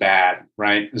was bad,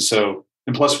 right? And so,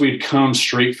 and plus we'd come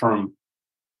straight from,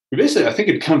 I think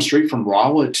it'd come straight from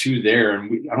Rawa to there.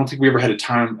 And I don't think we ever had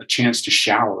a chance to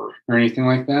shower or anything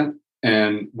like that.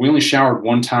 And we only showered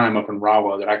one time up in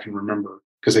Rawa that I can remember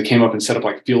because they came up and set up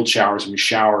like field showers and we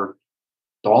showered.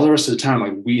 But all the rest of the time,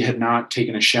 like we had not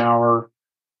taken a shower.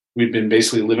 We'd been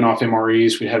basically living off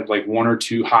MREs. We had like 1 or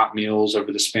 2 hot meals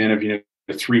over the span of,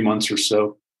 3 months or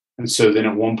so. And so then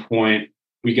at one point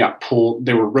we got pulled.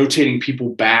 They were rotating people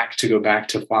back to go back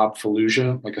to FOB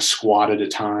Fallujah, like a squad at a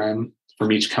time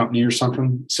from each company or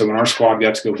something. So when our squad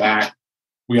got to go back,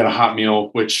 we got a hot meal,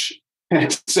 which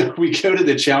So we go to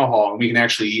the chow hall, and we can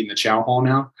actually eat in the chow hall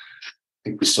now. I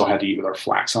think we still had to eat with our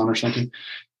flax on or something.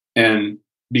 And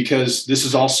because this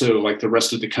is also like the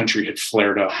rest of the country had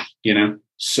flared up,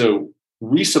 so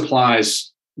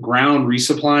ground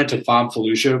resupply to FOB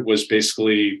Fallujah was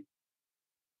basically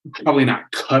probably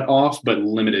not cut off, but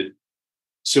limited.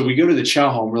 So we go to the chow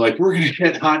hall, and we're like, we're going to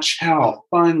get hot chow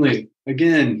finally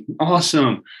again.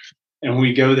 Awesome. And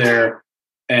we go there,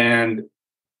 and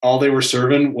all they were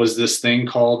serving was this thing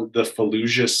called the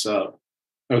Fallujah sub.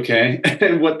 Okay.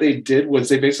 And what they did was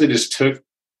they basically just took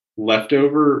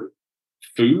leftover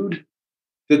food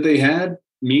that they had,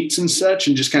 meats and such,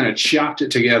 and just kind of chopped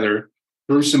it together,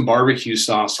 threw some barbecue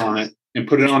sauce on it, and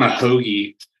put it on a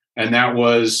hoagie. And that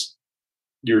was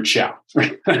your chow. So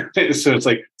it's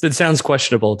like, it sounds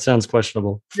questionable.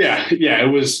 Yeah. It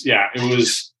was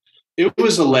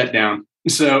a letdown.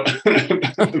 So,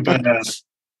 but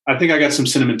I think I got some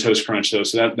cinnamon toast crunch though.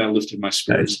 So that lifted my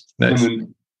spirits. Nice.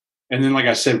 And then, like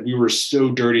I said, we were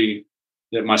so dirty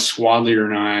that my squad leader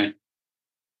and I,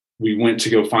 we went to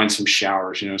go find some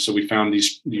showers, So we found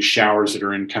these showers that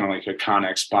are in kind of like a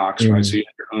Connex box, right? So you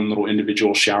have your own little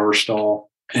individual shower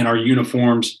stall. And our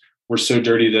uniforms were so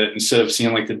dirty that instead of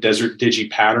seeing like the Desert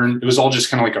Digi pattern, it was all just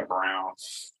kind of like a brown.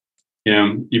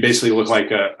 You basically look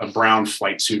like a brown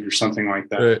flight suit or something like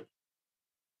that. Right.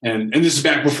 And this is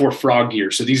back before frog gear.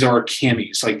 So these are our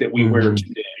camis like that we wear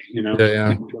today,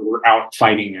 Yeah. We're out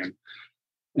fighting in.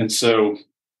 And so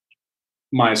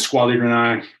my squad leader and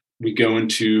I, we go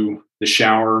into the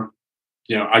shower.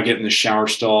 I get in the shower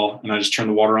stall and I just turn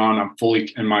the water on. I'm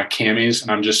fully in my camis and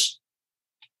I'm just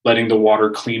letting the water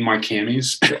clean my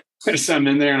camis. So I'm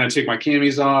in there and I take my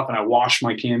camis off and I wash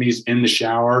my camis in the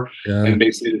shower. Yeah. And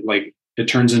basically like it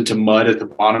turns into mud at the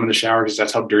bottom of the shower because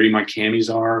that's how dirty my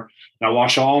camis are. And I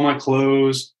wash all my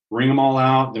clothes, wring them all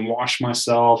out, then wash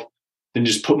myself, then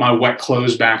just put my wet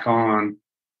clothes back on,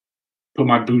 put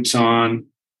my boots on.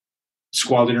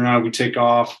 Squad leader and I, we take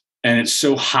off. And it's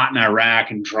so hot in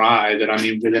Iraq and dry that,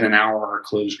 within an hour, our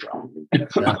clothes dry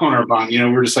on our body.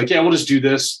 We're just like, yeah, we'll just do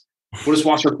this. We'll just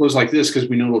wash our clothes like this because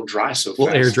we know it'll dry so fast. We'll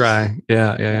air dry.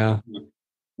 Yeah.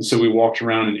 And so we walked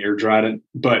around and air dried it.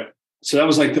 But so that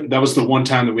was that was the one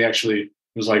time that we actually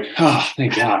was like, oh,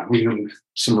 thank God, we got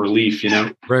some relief,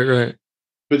 Right.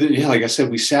 But then, yeah, like I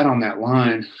said, we sat on that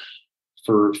line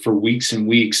for weeks and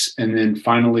weeks. And then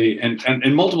finally,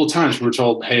 and multiple times we were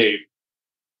told, hey,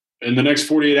 in the next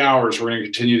 48 hours, we're going to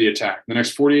continue the attack. The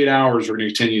next 48 hours, we're going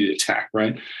to continue the attack,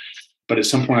 right? But at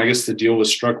some point, I guess the deal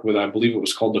was struck with, I believe it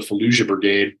was called the Fallujah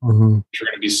Brigade. Which are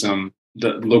going to be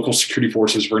the local security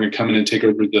forces were going to come in and take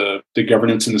over the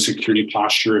governance and the security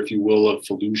posture, if you will, of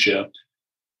Fallujah.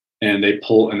 And they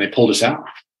pulled us out.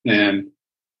 And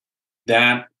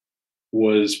that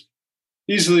was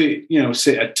easily,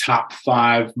 say a top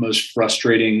 5 most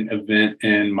frustrating event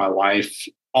in my life.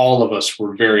 All of us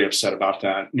were very upset about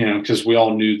that, because we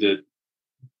all knew that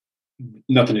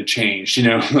nothing had changed,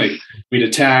 like we'd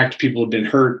attacked, people had been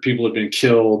hurt, people had been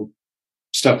killed,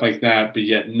 stuff like that. But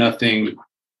yet nothing,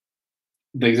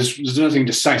 like there's nothing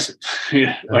decisive.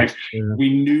 Like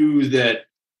we knew that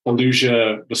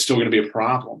Fallujah was still going to be a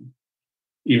problem,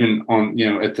 even on,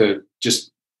 at the just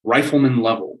rifleman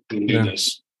level, we knew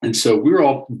this. And so we were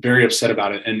all very upset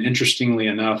about it. And interestingly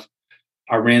enough,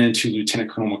 I ran into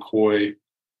Lieutenant Colonel McCoy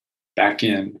back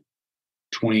in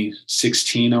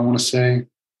 2016, I want to say,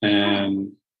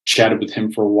 and chatted with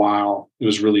him for a while. It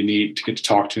was really neat to get to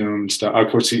talk to him and stuff.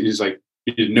 Of course, he's like,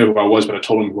 he didn't know who I was, but I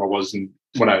told him who I was and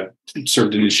what I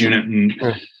served in his unit. And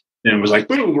it was like,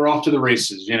 boom, we're off to the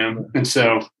races, And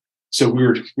so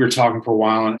we were talking for a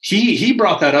while, and he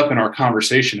brought that up in our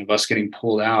conversation of us getting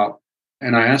pulled out.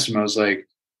 And I asked him, I was like,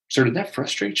 sir, did that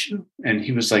frustrate you? And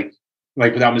he was like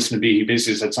without missing a beat, he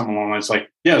basically said something along the lines like,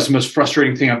 yeah, it's the most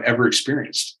frustrating thing I've ever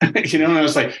experienced. And I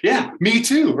was like, yeah, me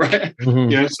too. Right.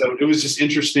 So it was just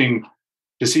interesting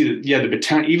to see that, yeah,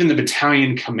 even the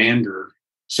battalion commander,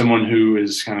 someone who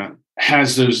is kind of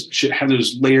should have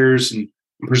those layers and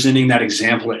presenting that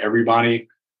example to everybody.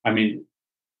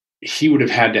 He would have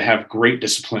had to have great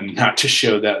discipline not to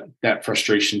show that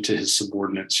frustration to his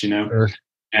subordinates, Sure.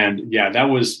 And yeah, that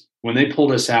was, when they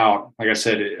pulled us out, like I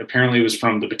said, apparently it was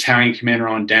from the battalion commander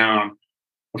on down.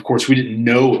 Of course, we didn't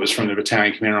know it was from the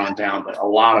battalion commander on down, but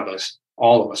all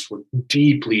of us were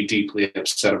deeply, deeply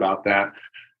upset about that,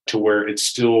 to where it's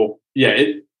still,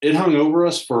 it hung over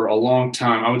us for a long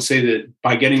time. I would say that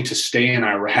by getting to stay in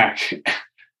Iraq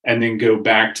and then go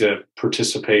back to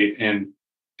participate in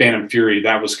Phantom Fury,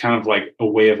 that was kind of like a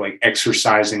way of like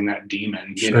exercising that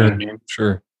demon. You know what I mean?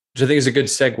 Sure. Which I think is a good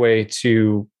segue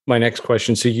to my next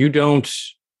question. So you don't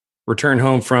return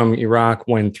home from Iraq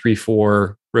when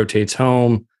 3-4 rotates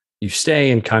home, you stay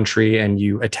in country, and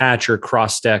you attach or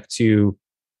cross deck to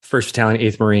 1st Battalion,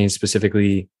 8th Marines,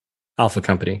 specifically Alpha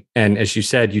Company. And as you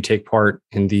said, you take part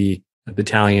in the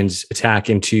battalion's attack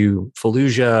into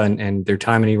Fallujah and their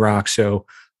time in Iraq. So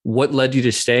what led you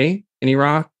to stay in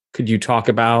Iraq? Could you talk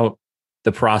about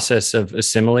the process of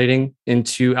assimilating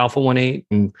into Alpha 1-8?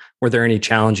 And were there any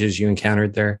challenges you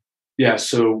encountered there? Yeah.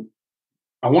 So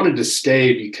I wanted to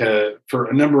stay because for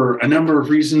a number of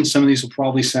reasons. Some of these will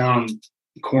probably sound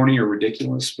corny or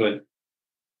ridiculous, but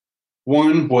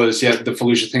one was, the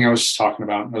Fallujah thing I was just talking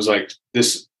about. I was like,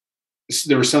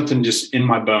 there was something just in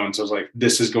my bones. I was like,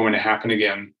 this is going to happen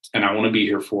again, and I want to be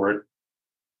here for it.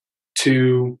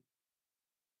 2,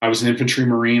 I was an infantry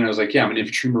Marine. I was like, I'm an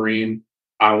infantry Marine.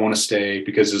 I want to stay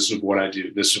because this is what I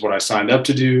do. This is what I signed up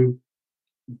to do.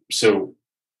 So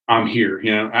I'm here,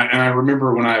 And I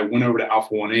remember when I went over to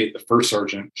Alpha 1-8, the first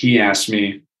sergeant, he asked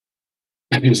me,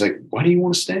 he was like, why do you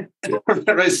want to stay?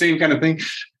 Right, same kind of thing.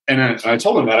 And I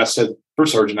told him that. I said,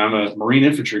 first sergeant, I'm a Marine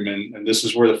infantryman, and this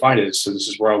is where the fight is. So this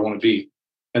is where I want to be.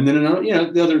 And then another,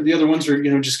 the other ones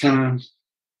are, just kind of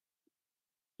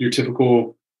your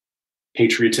typical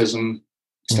patriotism,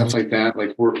 stuff like that.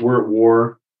 Like we're at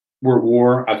war. We're at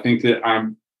war. I think that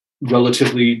I'm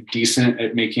relatively decent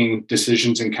at making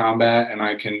decisions in combat, and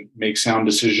I can make sound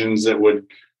decisions that would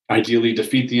ideally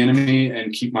defeat the enemy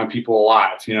and keep my people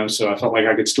alive. So I felt like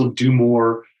I could still do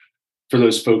more for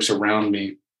those folks around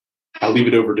me. I'll leave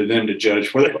it over to them to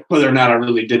judge whether or not I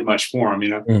really did much for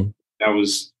them.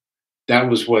 That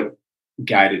was what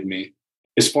guided me.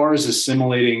 As far as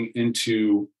assimilating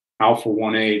into Alpha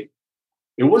 1-8,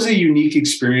 it was a unique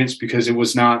experience because they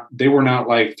were not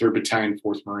like 3rd Battalion,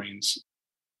 4th Marines.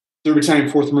 3rd Battalion,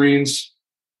 4th Marines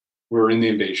were in the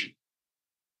invasion.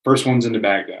 First one's into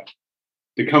Baghdad.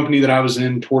 The company that I was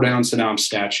in tore down Saddam's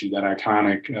statue, that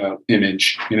iconic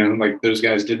image, like those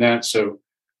guys did that. So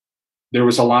there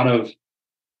was a lot of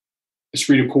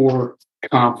esprit de corps,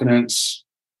 confidence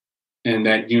in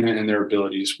that unit and their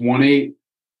abilities. 1-8,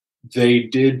 they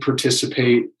did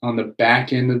participate on the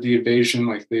back end of the invasion.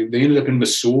 Like they ended up in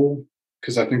Mosul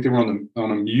because I think they were on a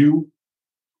MU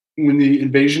when the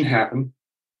invasion happened,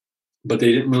 but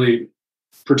they didn't really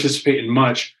participate in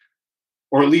much,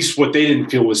 or at least what they didn't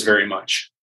feel was very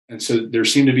much. And so there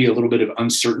seemed to be a little bit of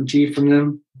uncertainty from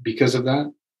them because of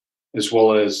that, as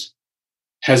well as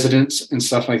hesitance and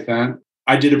stuff like that.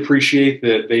 I did appreciate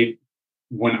that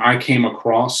when I came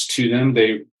across to them,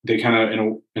 they kind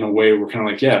of in a way were kind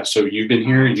of like, so you've been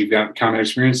here and you've got combat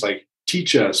experience, like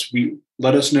teach us,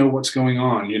 let us know what's going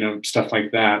on, stuff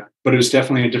like that. But it was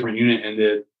definitely a different unit in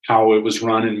that how it was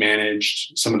run and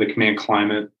managed, some of the command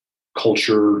climate,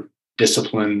 culture,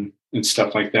 discipline, and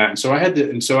stuff like that.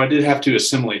 And so I did have to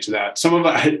assimilate to that. Some of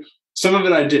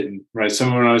it I didn't, right?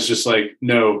 Some of it I was just like,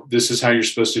 no, this is how you're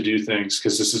supposed to do things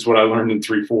because this is what I learned in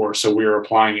 3-4. So we are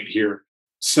applying it here.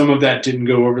 Some of that didn't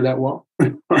go over that well,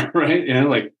 right?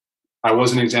 Like I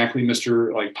wasn't exactly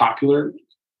Mr. like popular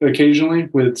occasionally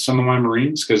with some of my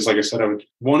Marines because, like I said,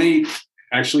 1-8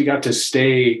 actually got to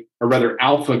stay, or rather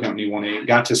Alpha Company 1-8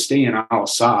 got to stay in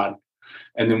Al-Assad,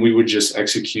 and then we would just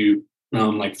execute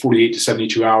like 48 to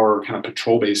 72 hour kind of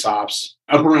patrol base ops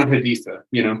up around Haditha,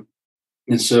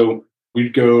 And so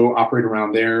we'd go operate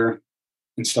around there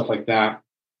and stuff like that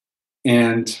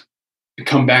and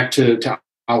come back to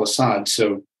Al-Assad.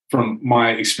 So from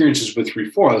my experiences with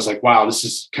 3-4, I was like, wow, this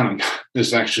is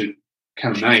actually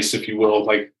kind of nice, if you will.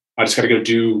 Like I just got to go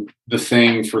do the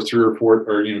thing for 3 or 4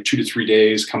 or 2 to 3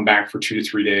 days, come back for 2 to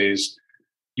 3 days.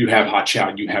 You have hot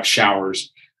shower, you have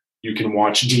showers, you can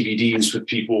watch DVDs with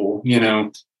people,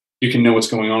 you can know what's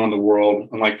going on in the world.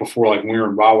 And like before, like when we were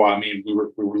in Rawa, I mean, we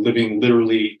were living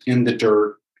literally in the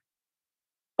dirt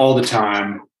all the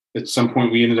time. At some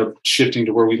point, we ended up shifting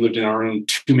to where we lived in our own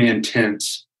 2-man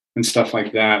tents and stuff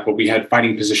like that. But we had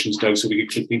fighting positions dug so we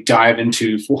could quickly dive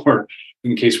into for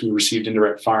in case we received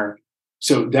indirect fire.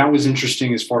 So that was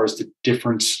interesting as far as the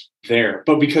difference there.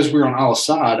 But because we were on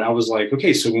Al-Assad, I was like,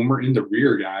 okay, so when we're in the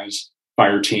rear, guys,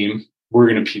 fire team, we're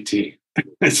going to PT.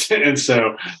 And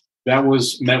so that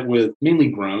was met with mainly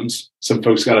groans. Some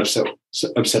folks got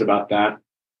upset about that,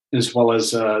 as well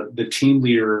as the team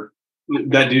leader,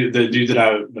 the dude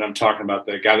that I'm talking about,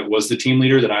 the guy that was the team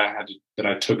leader that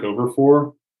I took over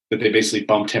for, that they basically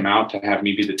bumped him out to have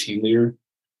me be the team leader,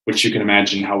 which you can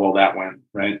imagine how well that went,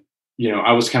 right?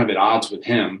 I was kind of at odds with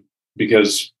him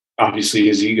because obviously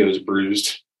his ego is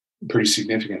bruised pretty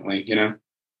significantly,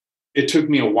 It took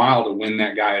me a while to win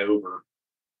that guy over.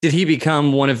 Did he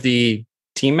become one of the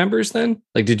team members then?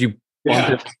 Like, did you?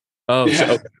 Yeah. Oh, yeah.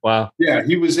 So, wow. Yeah,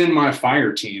 he was in my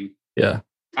fire team. Yeah.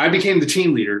 I became the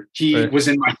team leader. He was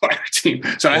in my fire team.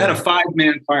 So I had a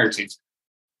 5-man fire team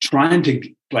trying to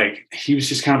he was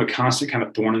just kind of a constant kind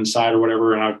of thorn inside or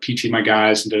whatever. And I would PT my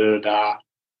guys and da.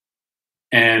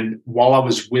 And while I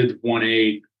was with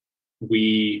 1A,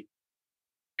 we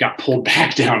got pulled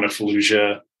back down to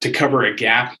Fallujah to cover a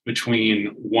gap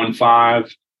between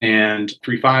 1-5 and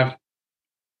 3-5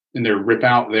 in their rip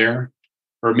out there.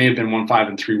 Or it may have been 1-5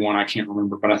 and 3-1. I can't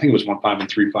remember, but I think it was 1-5 and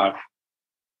 3-5.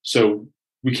 So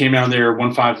we came down there,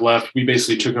 1-5 left. We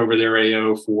basically took over their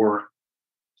AO for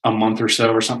a month or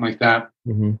so or something like that.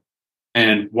 Mm-hmm.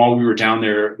 And while we were down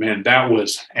there, man, that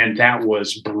was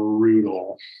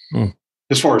brutal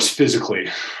as far as physically,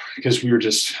 because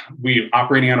we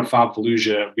operating out of FOB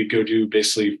Fallujah, we go do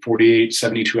basically 48,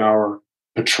 72-hour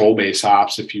patrol base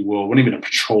ops, if you will. It wasn't even a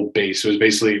patrol base. It was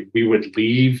basically, we would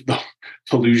leave the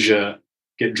Fallujah,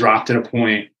 get dropped at a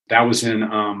point that was in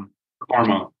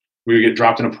Karma. We would get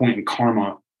dropped in a point in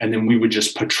Karma, and then we would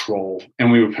just patrol.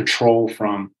 And we would patrol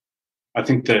from, I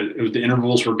think the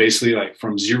intervals were basically like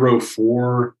from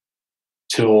 04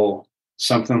 till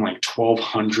something like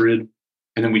 1200.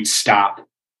 And then we'd stop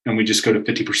and we'd just go to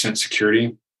 50%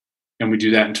 security. And we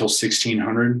do that until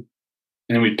 1600. And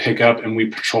then we'd pick up and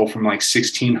we'd patrol from like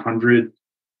 1600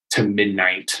 to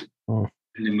midnight. And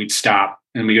then we'd stop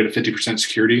and we go to 50%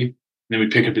 security. Then we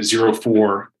pick up at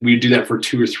 04. We'd do that for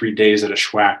 2 or 3 days at a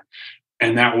schwack.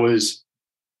 And that was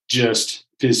just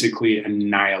physically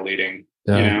annihilating.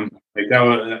 Yeah. Like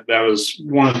that was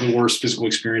one of the worst physical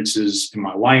experiences in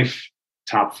my life,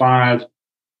 top 5.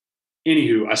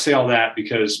 Anywho, I say all that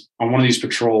because on one of these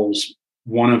patrols,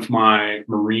 one of my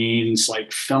Marines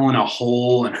fell in a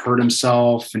hole and hurt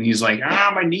himself. And he's like,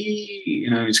 my knee,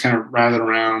 he's kind of writhing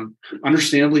around,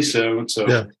 understandably so.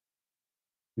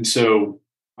 And so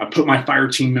I put my fire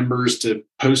team members to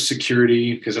post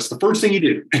security because that's the first thing you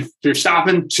do. If you're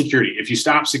stopping, security. If you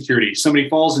stop, security. Somebody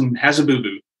falls and has a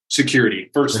boo-boo, security.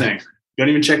 First thing. You don't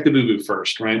even check the boo-boo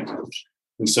first, right?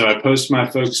 And so I post my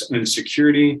folks in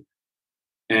security.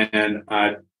 And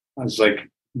I was like,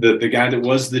 the guy that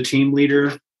was the team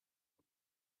leader,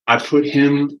 I put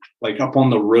him up on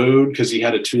the road because he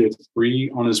had a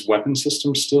 203 on his weapon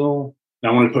system still.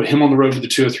 And I wanted to put him on the road with the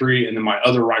 203 and then my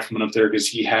other rifleman up there because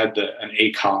he had an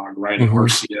ACOG, right? An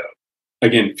RCO.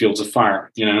 Again, fields of fire,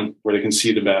 where they can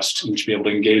see the best and to be able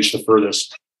to engage the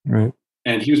furthest. Right.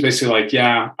 And he was basically like,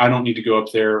 yeah, I don't need to go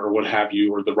up there or what have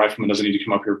you, or the rifleman doesn't need to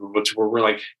come up here. But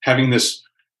we're having this,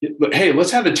 hey,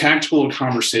 let's have a tactical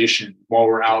conversation while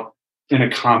we're out in a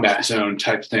combat zone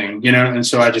type thing, And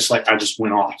so I just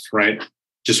went off, right?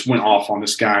 Just went off on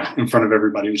this guy in front of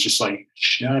everybody. It was just like,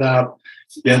 shut up.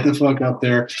 Get the fuck up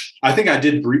there. I think I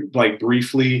did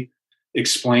briefly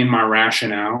explain my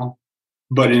rationale,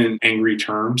 but in angry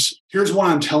terms. Here's why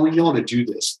I'm telling y'all to do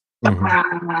this.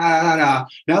 Mm-hmm.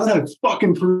 Now that I've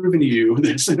fucking proven to you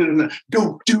this,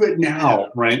 go do it now,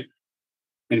 right?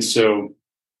 And so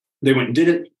they went and did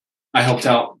it. I helped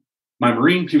out my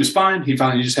Marine. He was fine. He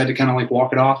just had to kind of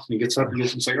walk it off. And he gets up and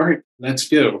he's like, all right, let's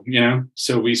go,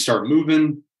 So we start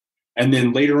moving. And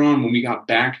then later on, when we got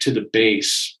back to the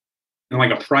base, in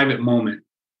a private moment,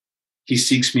 he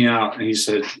seeks me out and he's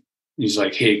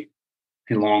like, hey,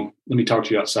 Long, let me talk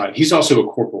to you outside. He's also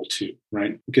a corporal too,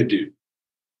 right? Good dude.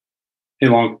 Hey,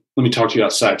 Long, let me talk to you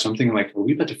outside. So I'm thinking are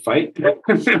we about to fight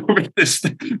over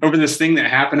this thing that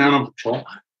happened out on patrol,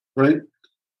 right?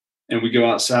 And we go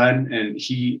outside and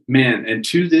and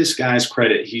to this guy's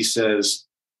credit, he says,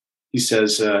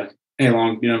 hey,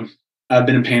 Long, I've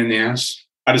been a pain in the ass.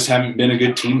 I just haven't been a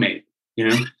good teammate.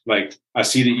 I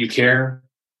see that you care.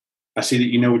 I see that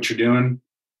you know what you're doing.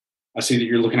 I see that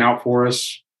you're looking out for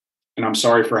us. And I'm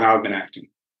sorry for how I've been acting.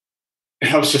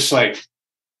 And I was just like,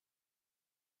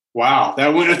 wow,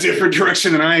 that went a different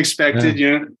direction than I expected.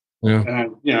 Yeah.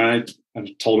 And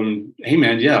I told him, hey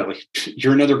man,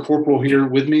 you're another corporal here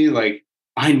with me.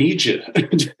 I need you.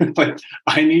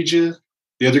 I need you.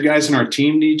 The other guys in our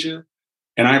team need you.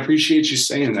 And I appreciate you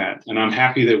saying that. And I'm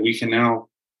happy that we can now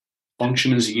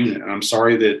function as a unit. And I'm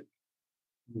sorry that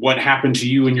what happened to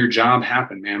you in your job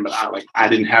happened, man. But I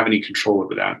didn't have any control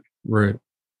over that. Right.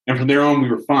 And from there on, we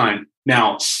were fine.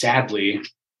 Now, sadly,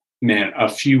 man, a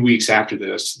few weeks after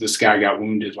this guy got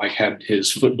wounded, had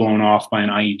his foot blown off by an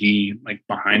IED,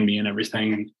 behind me and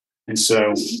everything. And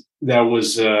so that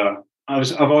was,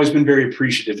 I've always been very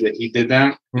appreciative that he did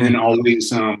that, and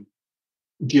always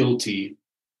guilty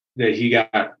that he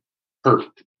got hurt.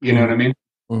 You know what I mean?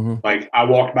 Mm-hmm. I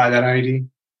walked by that IED,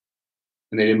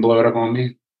 and they didn't blow it up on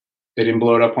me. They didn't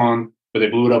blow it up but they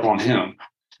blew it up on him.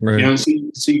 Right.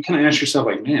 So you kind of ask yourself,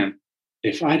 man,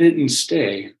 if I didn't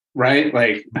stay, right?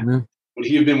 Would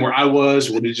he have been where I was?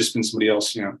 Or would it have just been somebody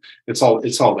else? It's all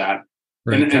that.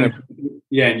 Right. And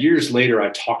and years later, I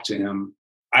talked to him.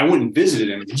 I went and visited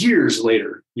him years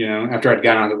later, after I'd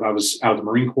gotten out, I was out of the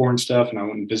Marine Corps and stuff, and I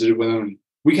went and visited with him.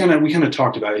 And we kind of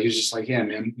talked about it. He was just like, yeah,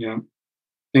 man,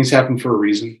 things happen for a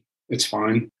reason. It's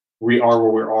fine. We are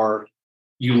where we are.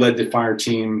 You led the fire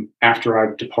team after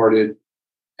I departed,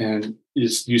 and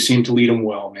you seem to lead them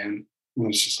well, man. And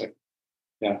it's just like,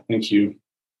 yeah, thank you.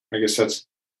 I guess that's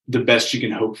the best you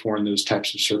can hope for in those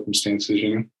types of circumstances,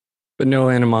 But no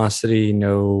animosity,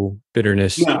 no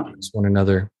bitterness towards one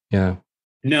another. Yeah.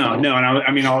 No. And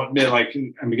I'll admit, I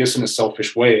guess in a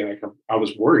selfish way, I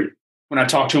was worried when I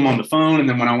talked to him on the phone. And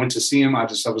then when I went to see him, I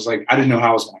was like, I didn't know how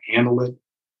I was going to handle it.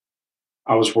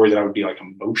 I was worried that I would be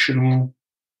emotional.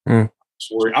 I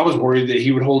was worried that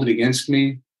he would hold it against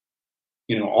me,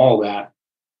 all that,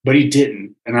 but he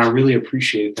didn't. And I really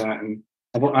appreciate that. And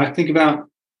I think about,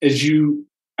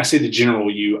 I say the general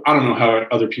you, I don't know how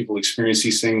other people experience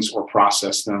these things or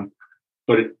process them,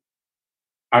 but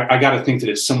I got to think that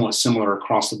it's somewhat similar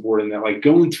across the board, and that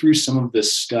going through some of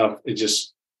this stuff, it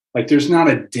just there's not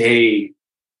a day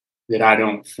that I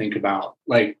don't think about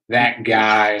that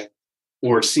guy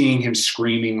or seeing him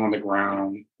screaming on the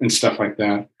ground and stuff like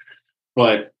that.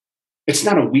 But it's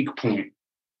not a weak point.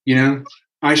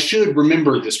 I should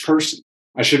remember this person.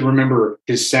 I should remember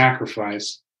his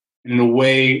sacrifice. And in a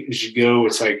way, as you go,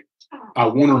 it's like, I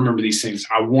want to remember these things.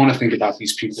 I want to think about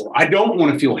these people. I don't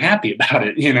want to feel happy about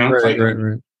it,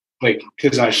 Right.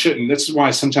 Because I shouldn't. That's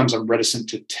why sometimes I'm reticent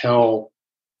to tell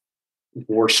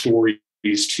war stories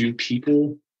to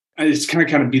people. It's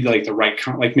kind of be the right,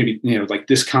 maybe,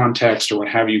 this context or what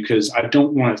have you, because I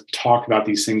don't want to talk about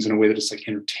these things in a way that it's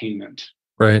entertainment.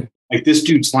 Right. This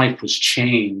dude's life was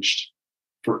changed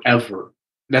forever.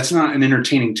 That's not an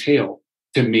entertaining tale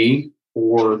to me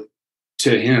or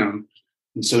to him.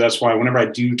 And so that's why whenever I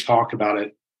do talk about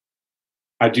it,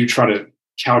 I do try to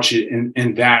couch it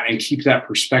in that and keep that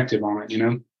perspective on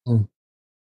it,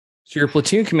 So your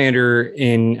platoon commander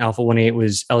in Alpha 1-8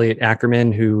 was Elliot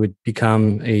Ackerman, who would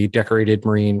become a decorated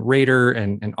Marine raider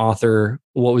and an author.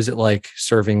 What was it like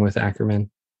serving with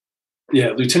Ackerman?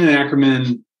 Yeah, Lieutenant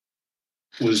Ackerman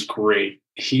was great.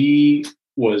 He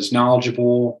was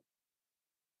knowledgeable.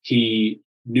 He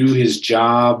knew his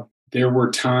job. There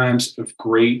were times of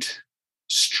great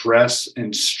stress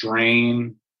and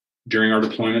strain during our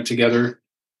deployment together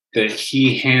that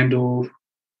he handled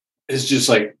as just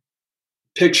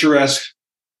picturesque,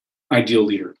 ideal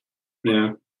leader.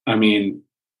 Our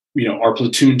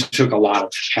platoon took a lot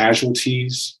of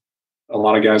casualties. A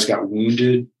lot of guys got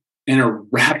wounded in a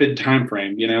rapid time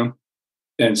frame,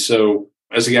 And so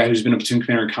as a guy who's been a platoon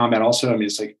commander in combat also,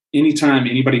 it's anytime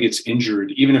anybody gets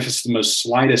injured, even if it's the most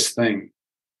slightest thing,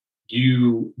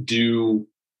 you do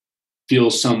feel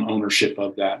some ownership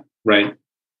of that, right?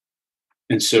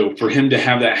 And so for him to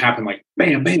have that happen,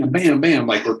 bam, bam, bam, bam,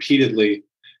 repeatedly,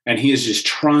 and he is just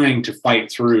trying to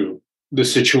fight through the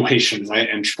situation, right?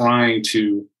 And trying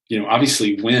to,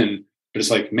 obviously win, but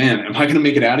it's man, am I going to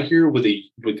make it out of here with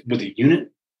a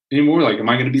unit anymore? Am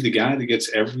I going to be the guy that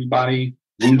gets everybody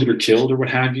wounded or killed or what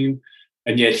have you?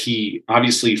 And yet he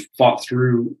obviously fought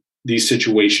through these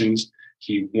situations.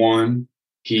 He won.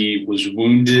 He was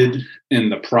wounded in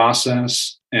the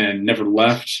process and never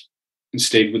left and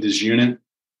stayed with his unit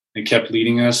and kept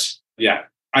leading us. Yeah,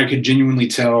 I could genuinely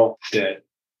tell that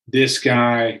this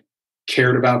guy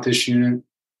cared about this unit.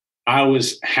 I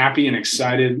was happy and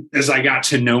excited as I got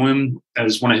to know him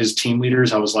as one of his team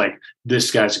leaders. I was like, this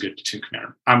guy's a good platoon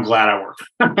commander. I'm glad I work.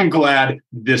 I'm glad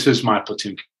this is my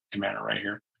platoon commander right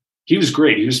here. He was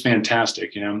great. He was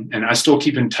fantastic, and I still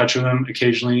keep in touch with him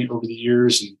occasionally over the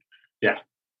years. And yeah,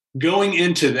 going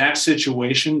into that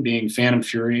situation, being Phantom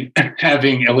Fury,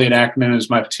 having Elliot Ackerman as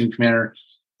my platoon commander,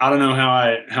 I don't know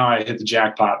how I hit the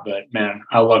jackpot, but man,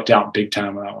 I lucked out big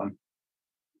time on that one.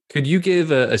 Could you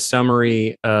give a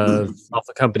summary of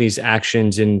Alpha Company's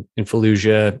actions in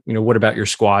Fallujah? What about your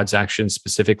squad's actions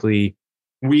specifically?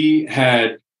 We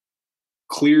had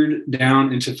cleared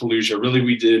down into Fallujah. Really,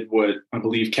 we did what I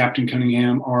believe Captain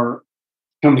Cunningham, our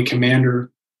company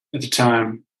commander at the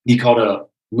time, he called a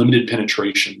limited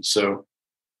penetration. So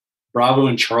Bravo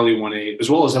and Charlie 1-8, as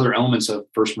well as other elements of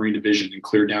 1st Marine Division, and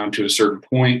cleared down to a certain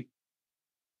point.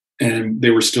 And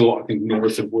they were still, I think,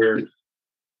 north of where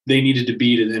they needed to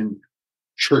be to then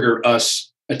trigger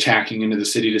us attacking into the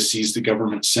city to seize the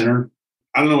government center.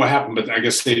 I don't know what happened, but I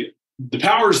guess the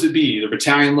powers that be, the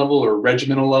battalion level or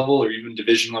regimental level or even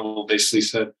division level, basically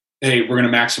said, hey, we're going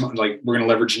to maximize, we're going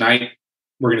to leverage night.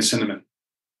 We're going to send them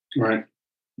in. Right.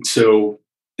 So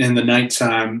in the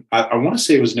nighttime, I want to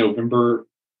say it was November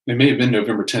it may have been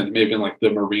November 10th. It may have been like the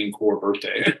Marine Corps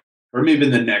birthday, or it may have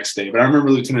been the next day. But I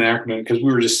remember Lieutenant Ackerman, because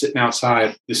we were just sitting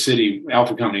outside the city,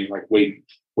 Alpha Company, like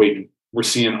waiting. We're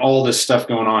seeing all this stuff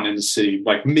going on in the city,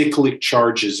 like Miklik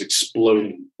charges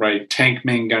exploding, right? Tank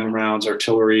main gun rounds,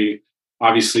 artillery.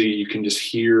 Obviously, you can just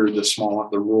hear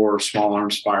the roar of small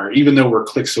arms fire. Even though we're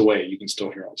clicks away, you can still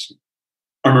hear all this.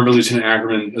 I remember Lieutenant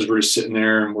Ackerman, as we're just sitting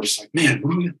there, and we're just like, man,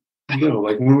 where are we going to go?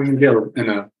 Like, where are we going to go?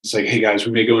 And it's like, hey, guys,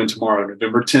 we may go in tomorrow,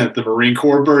 November 10th, the Marine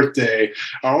Corps birthday.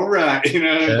 All right.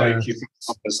 Like, he's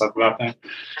stuff about that.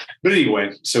 But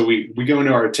anyway, so we go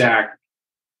into our attack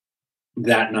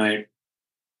that night,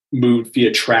 moved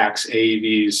via tracks,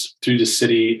 AAVs through the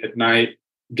city at night,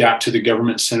 got to the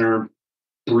government center,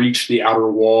 breached the outer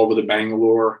wall with a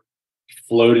Bangalore,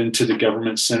 flowed into the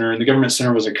government center. And the government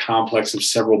center was a complex of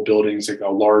several buildings, like a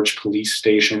large police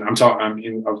station. I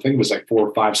think it was like 4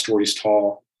 or 5 stories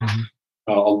tall,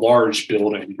 a large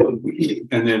building,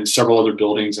 and then several other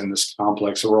buildings in this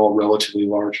complex that were all relatively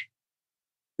large.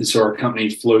 And so our company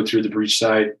flowed through the breach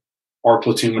site. Our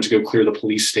platoon went to go clear the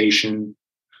police station.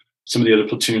 Some of the other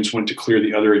platoons went to clear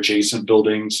the other adjacent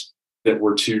buildings that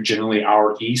were to generally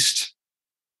our east.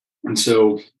 And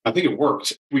so I think it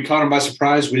worked. We caught them by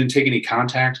surprise. We didn't take any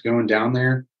contact going down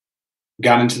there.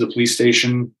 Got into the police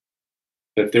station.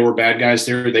 If there were bad guys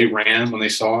there, they ran when they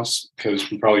saw us because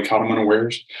we probably caught them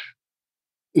unawares.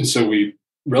 And so we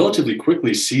relatively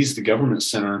quickly seized the government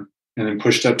center and then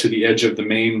pushed up to the edge of the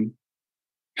main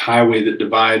highway that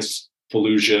divides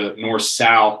Fallujah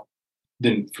north-south.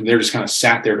 Then from there, just kind of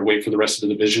sat there to wait for the rest of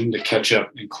the division to catch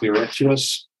up and clear up to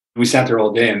us. We sat there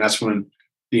all day, and that's when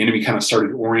the enemy kind of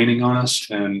started orienting on us,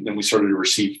 and then we started to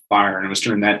receive fire. And it was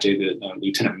during that day that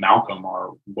Lieutenant Malcolm,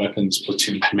 our weapons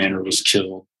platoon commander, was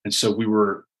killed. And so we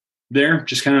were there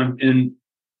just kind of in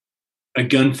a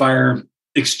gunfire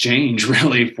exchange,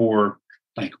 really, for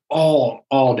like all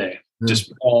day,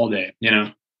 just all day,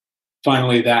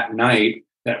 Finally,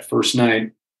 that first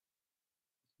night,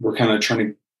 we're kind of trying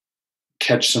to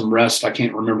catch some rest. I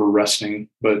can't remember resting,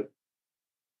 but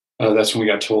that's when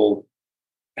we got told,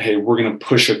 hey, we're going to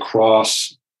push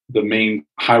across the main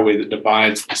highway that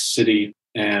divides the city.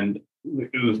 And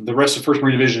the rest of 1st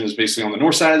Marine Division is basically on the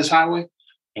north side of this highway.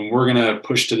 And we're going to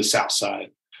push to the south side.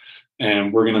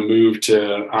 And we're going to move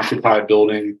to occupy a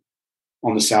building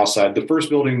on the south side. The first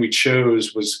building we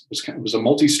chose was a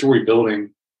multi-story building.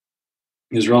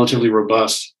 It was relatively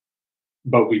robust,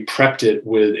 but we prepped it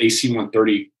with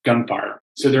AC-130 gunfire.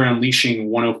 So they're unleashing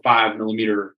 105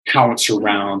 millimeter howitzer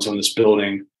rounds on this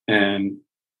building. And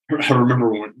I remember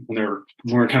when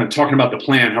we were kind of talking about the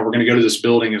plan, how we're going to go to this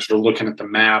building as we're looking at the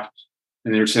map,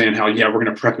 and they were saying how, we're going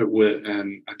to prep it with,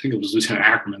 and I think it was Lieutenant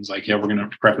Ackerman's like, we're going to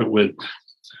prep it with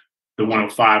the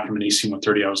 105 from an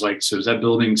AC-130. I was like, so is that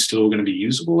building still going to be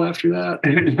usable after that?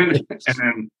 And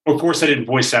then, of course, I didn't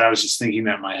voice that. I was just thinking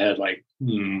that in my head, like,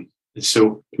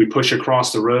 So we push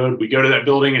across the road. We go to that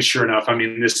building, and sure enough,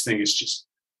 this thing is just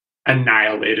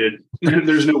annihilated.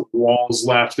 There's no walls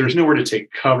left. There's nowhere to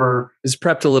take cover. It's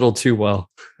prepped a little too well.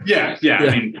 Yeah.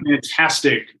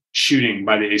 Fantastic shooting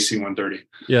by the AC-130.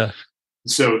 Yeah.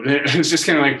 So it's just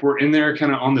kind of like we're in there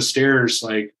kind of on the stairs,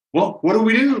 like, well, what do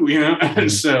we do?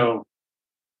 And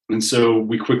so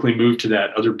we quickly moved to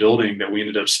that other building that we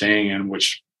ended up staying in,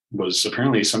 which was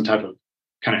apparently some type of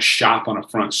kind of shop on a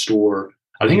front store.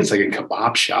 I think it's like a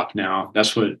kebab shop now.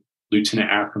 That's what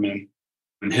Lieutenant Ackerman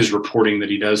and his reporting that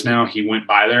he does now. He went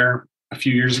by there a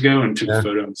few years ago and took a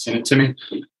photo and sent it to me.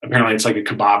 Apparently it's like a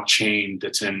kebab chain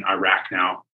that's in Iraq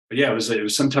now. But yeah, it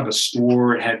was some type of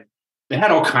store. It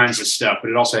had all kinds of stuff,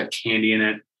 but it also had candy in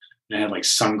it. And it had like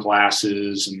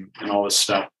sunglasses and all this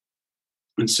stuff.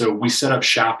 And so we set up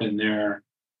shop in there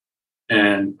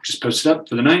and just posted up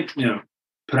for the night,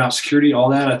 put out security, all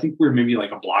that. I think we were maybe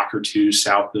like a block or two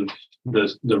south of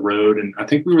the road. And I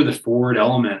think we were the forward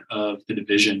element of the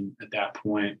division at that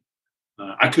point.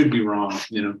 I could be wrong,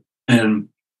 And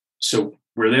so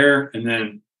we're there. And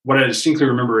then what I distinctly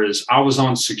remember is I was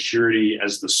on security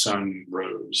as the sun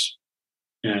rose.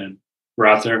 And we're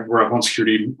out there, we're up on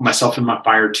security, myself and my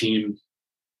fire team.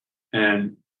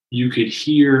 And you could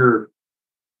hear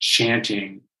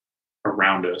chanting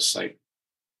around us, like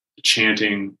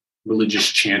chanting, religious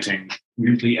chanting,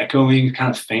 weirdly echoing,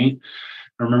 kind of faint.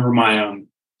 I remember my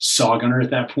saw gunner at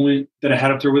that point that I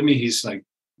had up there with me. He's like, I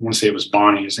want to say it was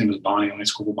Bonnie. His name was Bonnie,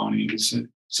 Lance Corporal Bonnie. It's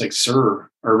like, sir,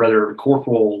 or rather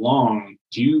Corporal Long,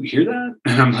 do you hear that?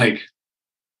 And I'm like,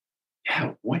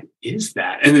 yeah, what is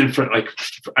that? And then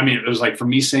it was like, for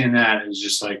me saying that, it was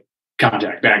just like,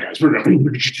 contact, bad guys.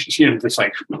 It's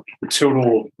like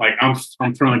total, like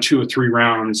I'm throwing 2 or 3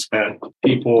 rounds at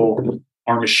people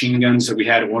our machine guns that we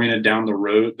had oriented down the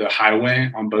road, the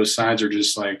highway on both sides, are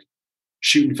just like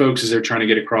shooting folks as they're trying to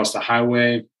get across the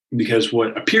highway. Because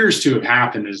what appears to have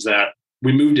happened is that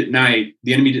we moved at night.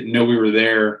 The enemy didn't know we were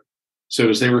there. So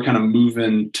as they were kind of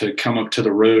moving to come up to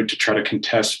the road to try to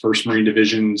contest 1st Marine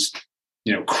Division's,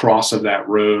 cross of that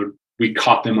road, we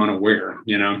caught them unaware,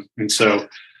 And so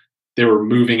they were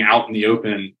moving out in the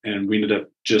open, and we ended up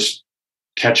just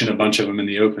catching a bunch of them in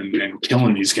the open and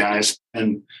killing these guys.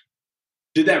 And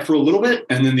did that for a little bit.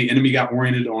 And then the enemy got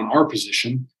oriented on our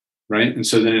position, right? And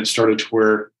so then it started to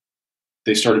where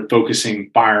they started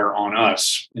focusing fire on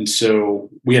us. And so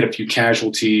we had a few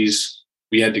casualties.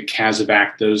 We had to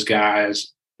CASEVAC those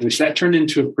guys, which that turned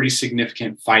into a pretty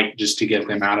significant fight just to get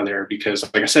them out of there. Because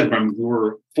like I said, we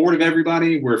were forward of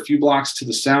everybody. We're a few blocks to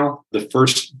the south. The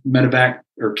first medevac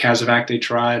or CASEVAC they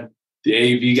tried, the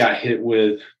AAV got hit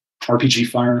with RPG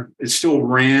fire. It still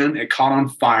ran. It caught on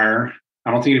fire.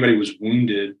 I don't think anybody was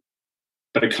wounded,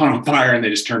 but it caught on fire, and they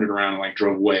just turned it around and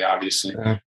drove away, obviously.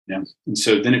 Yeah. And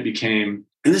so then it became,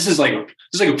 and this is like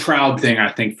a proud thing,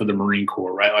 I think, for the Marine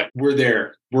Corps, right? Like we're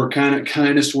there. We're kind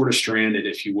of sort of stranded,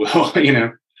 if you will,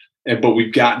 but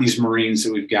we've got these Marines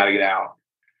that we've got to get out.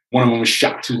 One of them was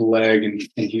shot through the leg, and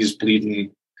he's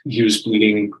bleeding. He was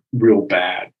bleeding real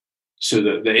bad. So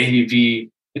the AAV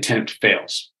attempt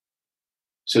fails.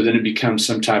 So then it becomes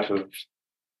some type of,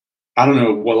 I don't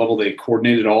know what level they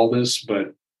coordinated all this,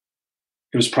 but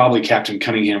it was probably Captain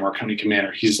Cunningham, our company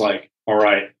commander. He's like, all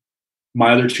right,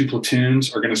 my other 2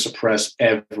 platoons are going to suppress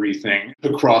everything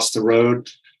across the road.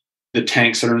 The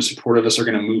tanks that are in support of us are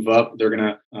going to move up. They're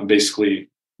going to basically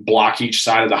block each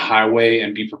side of the highway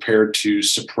and be prepared to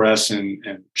suppress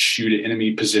and shoot at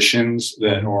enemy positions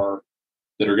that are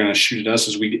going to shoot at us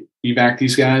as we evac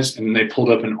these guys. And then they pulled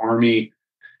up an Army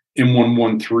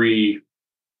M113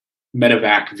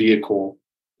 medevac vehicle,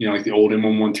 like the old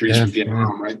M113s from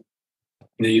Vietnam, right?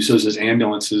 And they use those as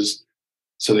ambulances.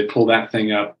 So they pull that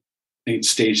thing up and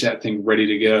stage that thing ready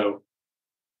to go.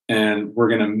 And we're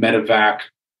going to medevac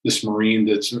this Marine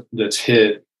that's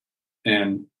hit.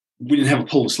 And we didn't have a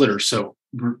pull and slitter. So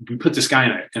we put this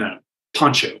guy in a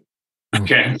poncho.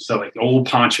 Okay. So like the old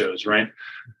ponchos, right?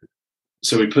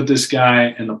 So we put this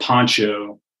guy in the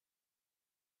poncho.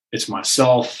 It's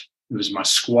myself. It was my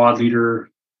squad leader.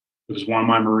 It was one of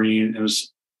my Marines.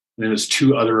 It was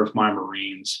 2 other of my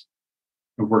Marines.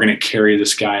 And we're going to carry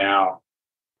this guy out.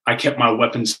 I kept my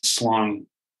weapons slung.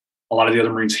 A lot of the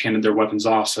other Marines handed their weapons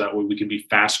off so that way we could be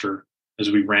faster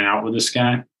as we ran out with this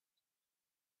guy.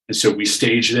 And so we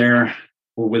staged there.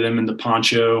 We're with him in the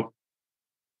poncho.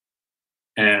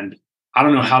 And I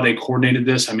don't know how they coordinated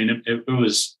this. I mean, it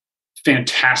was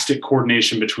fantastic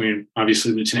coordination between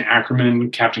obviously Lieutenant Ackerman,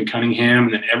 Captain Cunningham,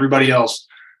 and then everybody else.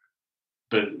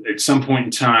 But at some point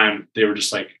in time, they were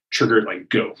just triggered,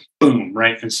 go, boom,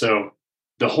 right? And so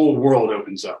the whole world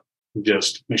opens up.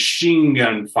 Just machine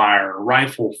gun fire,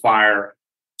 rifle fire,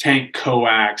 tank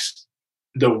coax.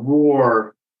 The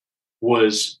roar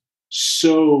was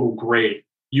so great.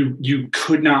 You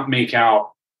could not make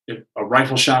out a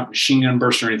rifle shot, machine gun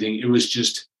burst, or anything. It was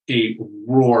just a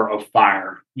roar of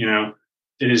fire.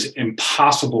 It is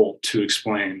impossible to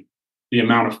explain the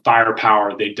amount of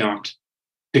firepower they dumped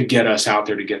to get us out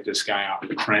there to get this guy out,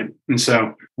 right? And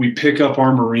so we pick up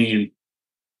our Marine,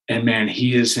 and man,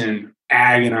 he is in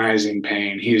agonizing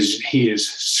pain. He is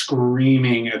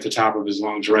screaming at the top of his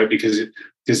lungs, right? Because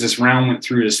this round went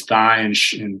through his thigh, and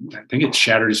I think it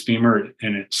shattered his femur,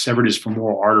 and it severed his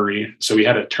femoral artery. So he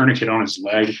had a tourniquet on his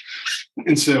leg.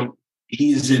 And so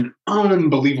he is in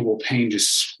unbelievable pain,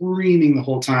 just screaming the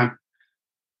whole time.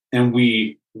 And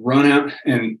we run out,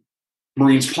 and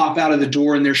Marines pop out of the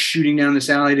door, and they're shooting down this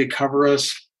alley to cover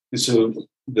us. And so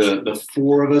the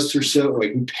 4 of us or so,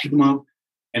 we pick them up,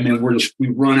 and then we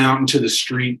run out into the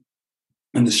street,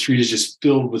 and the street is just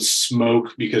filled with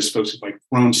smoke because folks have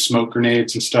thrown smoke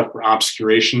grenades and stuff for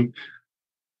obscuration.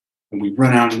 And we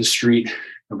run out in the street,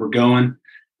 and we're going.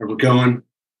 And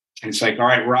it's all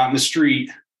right, we're out in the street.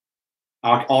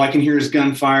 All I can hear is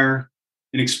gunfire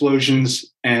and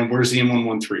explosions. And where's the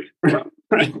M113?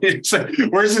 Right? It's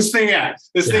where's this thing at?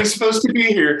 This thing's supposed to be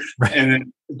here. Right.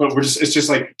 But it's just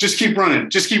just keep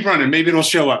running. Maybe it'll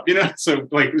show up, So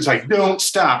it's don't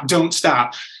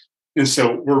stop. And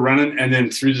so we're running, and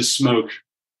then through the smoke,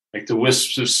 the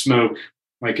wisps of smoke,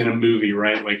 in a movie,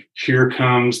 right? Here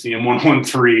comes the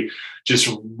M113 just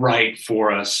right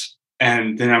for us.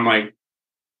 And then I'm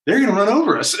they're going to run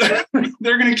over us.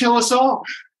 They're going to kill us all.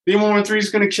 The M113 is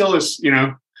going to kill us,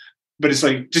 But it's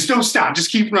just don't stop.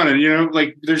 Just keep running,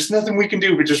 there's nothing we can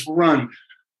do but just run.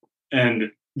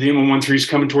 And the M113 is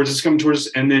coming towards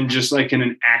us. And then just in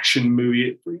an action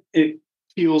movie, it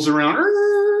peels around,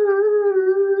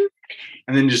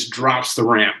 and then just drops the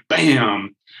ramp.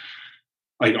 Bam!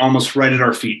 Like almost right at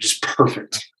our feet, just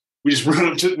perfect. We just run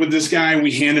up with this guy.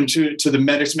 We hand him to the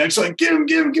medics. Medics like, get him,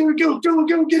 go,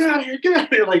 get out of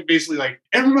here. Like basically like,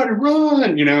 everybody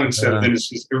run, And so then it's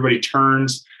just, everybody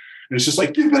turns and it's just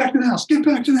like, get back to the house, get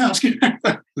back to the house, get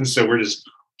back. And so we're just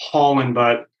hauling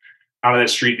butt out of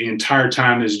that street. The entire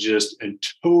time is just a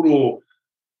total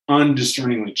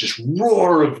undiscerning, like just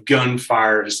roar of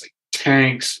gunfire, just like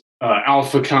tanks,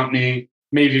 Alpha Company,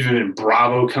 maybe even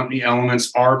Bravo Company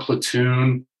elements, our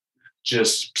platoon,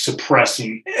 just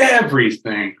suppressing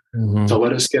everything to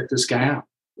let us get this guy out.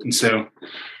 And so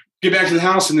get back to the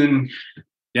house. And then,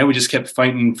 we just kept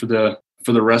fighting for the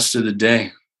rest of the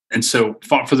day. And so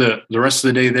fought for the rest of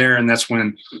the day there. And that's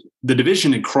when the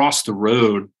division had crossed the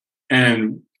road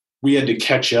and we had to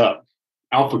catch up.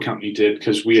 Alpha Company did,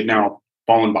 because we had now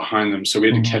fallen behind them. So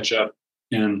we had to catch up.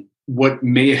 And what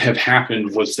may have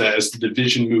happened was that as the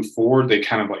division moved forward, they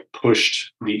kind of like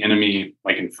pushed the enemy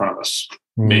like in front of us,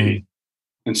 maybe.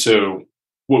 And so,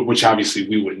 which obviously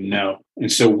we wouldn't know.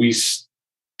 And so we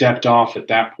stepped off at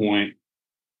that point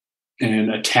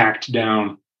and attacked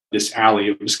down this alley.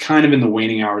 It was kind of in the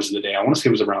waning hours of the day. I want to say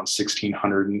it was around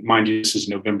 1600. And mind you, this is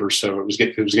November, so it was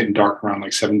getting dark around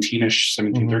like 17-ish,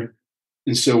 1730.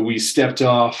 And so we stepped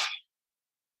off,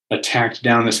 attacked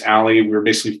down this alley. We were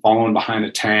basically following behind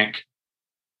a tank.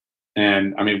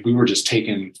 And I mean, we were just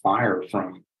taking fire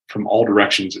from all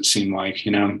directions, it seemed like,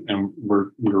 and we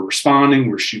were responding,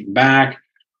 we're shooting back.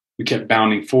 We kept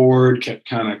bounding forward, kept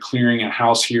kind of clearing a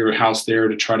house here, a house there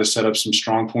to try to set up some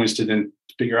strong points to then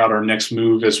figure out our next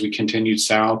move as we continued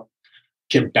south,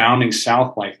 kept bounding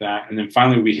south like that. And then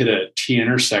finally we hit a T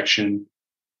intersection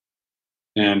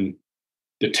and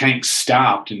the tank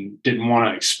stopped and didn't want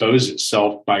to expose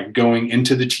itself by going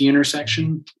into the T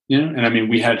intersection. And I mean,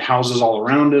 we had houses all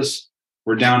around us.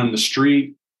 We're down in the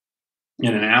street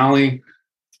in an alley,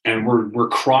 and we're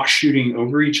cross shooting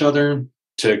over each other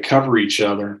to cover each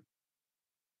other.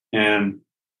 And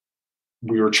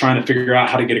we were trying to figure out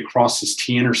how to get across this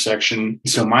T intersection.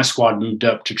 So my squad moved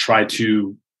up to try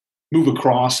to move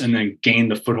across and then gain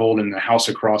the foothold in the house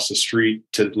across the street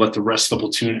to let the rest of the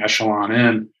platoon echelon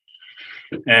in.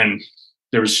 And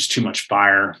there was just too much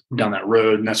fire down that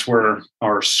road. And that's where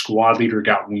our squad leader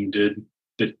got wounded.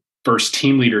 The first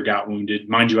team leader got wounded.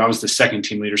 Mind you, I was the second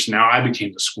team leader. So now I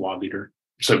became the squad leader.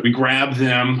 So we grabbed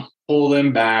them, pull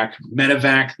them back,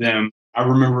 medevac them. I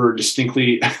remember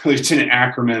distinctly Lieutenant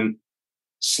Ackerman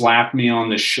slapped me on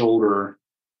the shoulder.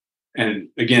 And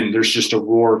again, there's just a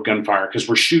roar of gunfire because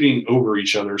we're shooting over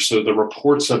each other. So the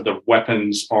reports of the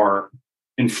weapons are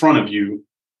in front of you,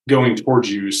 going towards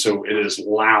you. So it is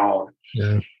loud.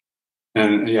 Yeah.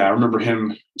 And I remember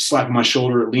him slapping my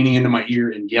shoulder, leaning into my ear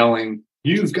and yelling,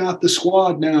 "You've got the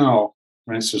squad now."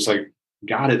 Right. So it's like,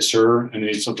 "Got it, sir." And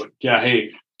he's like, "Yeah,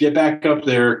 hey, get back up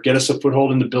there, get us a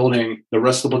foothold in the building. The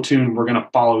rest of the platoon, we're going to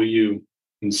follow you."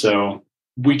 And so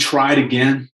we tried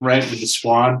again, right, with the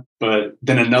squad, but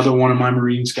then another one of my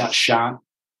Marines got shot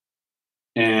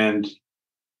and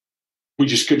we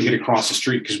just couldn't get across the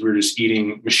street because we were just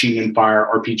eating machine gun fire,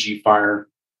 RPG fire.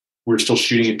 We were still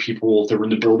shooting at people that were in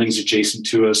the buildings adjacent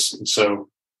to us. And so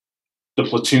the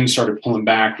platoon started pulling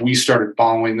back. We started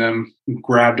following them,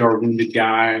 grabbed our wounded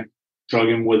guy, drug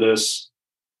him with us,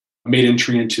 made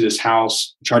entry into this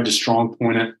house, tried to strong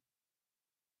point it.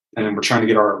 And then we're trying to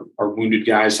get our wounded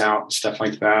guys out and stuff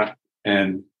like that.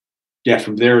 And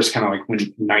from there, it's kind of like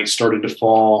when night started to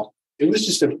fall. It was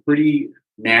just a pretty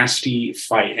nasty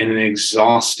fight and an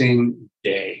exhausting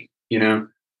day,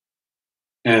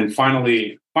 And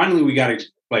finally we got to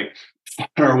like find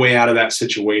our way out of that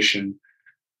situation,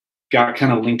 got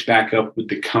kind of linked back up with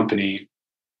the company.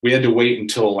 We had to wait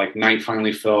until like night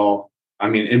finally fell. I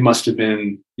mean, it must have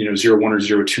been, 01 or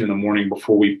 02 in the morning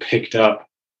before we picked up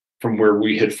from where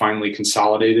we had finally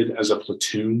consolidated as a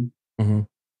platoon and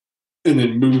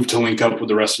then moved to link up with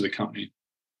the rest of the company.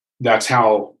 That's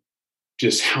how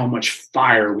much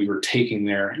fire we were taking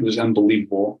there. It was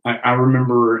unbelievable. I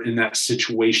remember in that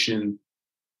situation,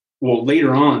 well,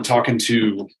 later on talking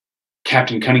to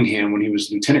Captain Cunningham when he was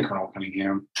Lieutenant Colonel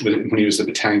Cunningham, when he was the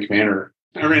battalion commander.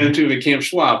 I ran into him at Camp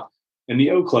Schwab in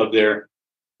the O Club there.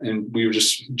 And we were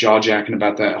just jaw-jacking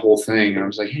about that whole thing. And I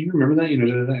was like, "Hey, you remember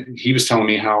that?" He was telling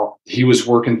me how he was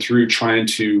working through trying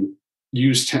to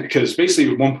use, because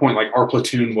basically at one point, like our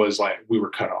platoon was like, we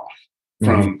were cut off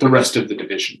from the rest of the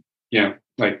division.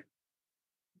 Like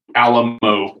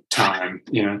Alamo time,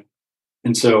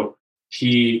 And so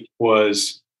he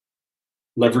was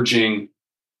going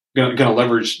to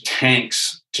leverage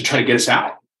tanks to try to get us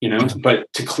out.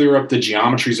 but to clear up the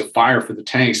geometries of fire for the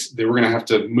tanks, they were going to have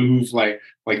to move like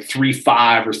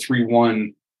 3-5 or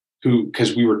 3-1,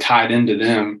 because we were tied into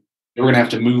them. They were going to have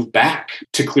to move back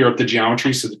to clear up the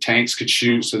geometry so the tanks could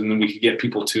shoot, so then we could get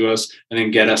people to us and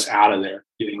then get us out of there.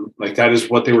 Like that is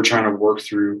what they were trying to work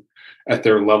through at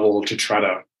their level to try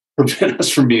to prevent us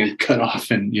from being cut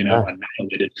off and,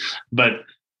 annihilated. But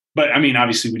I mean,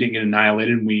 obviously we didn't get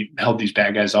annihilated, and we held these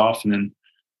bad guys off, and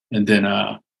then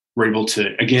we're able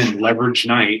to, again, leverage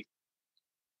night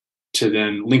to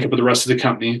then link up with the rest of the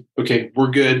company. Okay,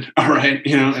 we're good. All right.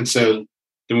 And so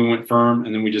then we went firm,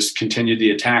 and then we just continued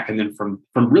the attack. And then from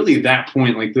really that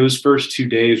point, like those first 2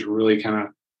 days were really kind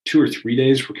of 2 or 3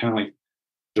 days were kind of like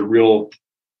the real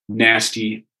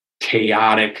nasty,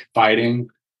 chaotic fighting.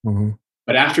 Mm-hmm.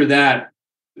 But after that,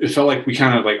 it felt like we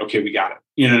kind of like, okay, we got it.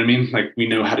 You know what I mean? Like we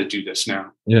know how to do this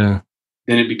now. Yeah.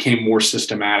 Then it became more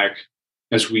systematic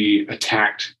as we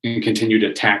attacked and continued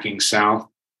attacking south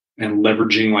and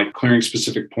leveraging like clearing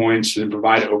specific points and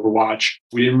provide overwatch.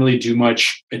 We didn't really do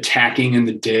much attacking in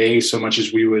the day so much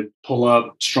as we would pull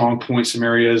up strong point some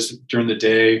areas during the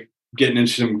day, getting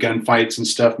into some gunfights and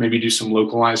stuff, maybe do some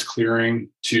localized clearing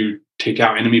to take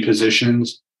out enemy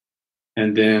positions.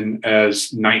 And then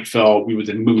as night fell, we would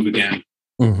then move again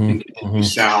and continue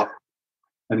south,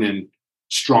 and then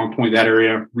strong point that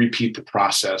area, repeat the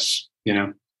process,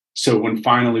 So when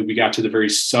finally we got to the very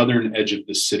southern edge of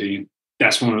the city,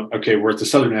 that's when, okay, we're at the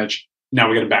southern edge. Now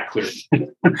we got to back clear.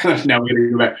 Now we got to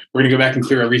go back. We're going to go back and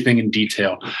clear everything in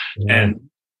detail. Yeah. And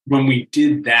when we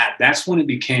did that, that's when it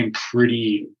became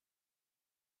pretty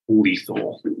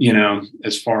lethal,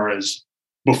 as far as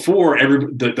before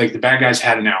the bad guys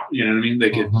had an out, you know what I mean? They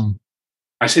could,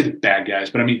 I say the bad guys,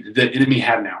 but I mean, the enemy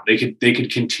had an out. They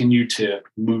could continue to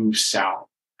move south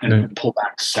and pull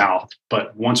back south.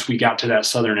 But once we got to that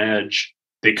southern edge,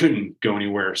 they couldn't go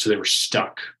anywhere. So they were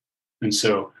stuck. And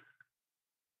so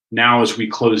now as we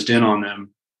closed in on them,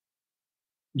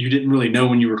 you didn't really know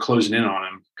when you were closing in on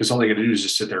them, because all they got to do is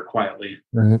just sit there quietly.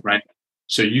 Right.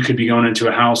 So you could be going into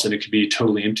a house and it could be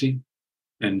totally empty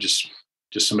and just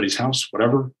somebody's house,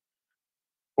 whatever.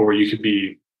 Or you could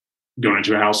be going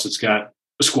into a house that's got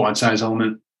a squad size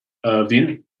element of the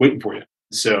enemy waiting for you.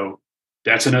 So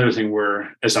that's another thing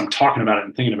where, as I'm talking about it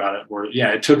and thinking about it, where,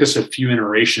 it took us a few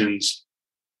iterations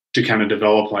to kind of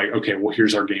develop like, okay, well,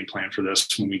 here's our game plan for this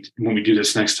when we do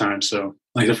this next time. So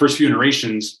like the first few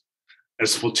iterations,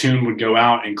 as the platoon would go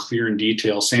out and clear in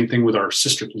detail, same thing with our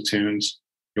sister platoons,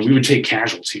 we would take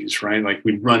casualties, right? Like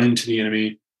we'd run into the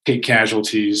enemy, take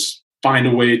casualties, find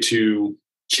a way to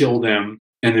kill them,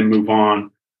 and then move on.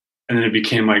 And then it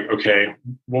became like, okay,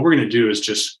 what we're going to do is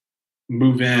just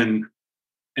move in.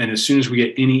 And as soon as we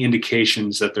get any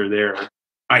indications that they're there,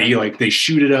 i.e. like they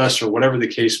shoot at us or whatever the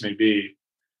case may be,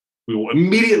 we will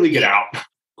immediately get out,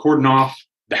 cordon off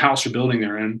the house or building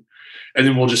they're in, and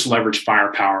then we'll just leverage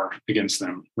firepower against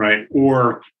them, right?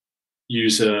 Or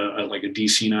use a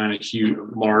DC-9, a huge,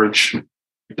 large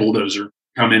bulldozer,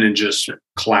 come in and just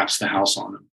collapse the house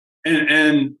on them.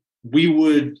 And we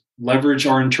would leverage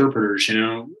our interpreters,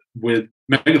 with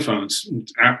megaphones,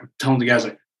 telling the guys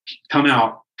like, come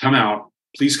out,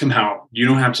 please come out. You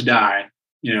don't have to die,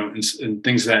 and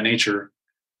things of that nature,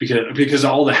 because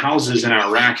all the houses in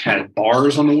Iraq had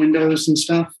bars on the windows and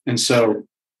stuff. And so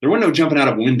there wasn't no jumping out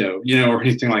of a window, or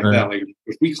anything like that. Like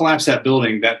if we collapsed that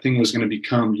building, that thing was going to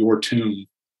become your tomb.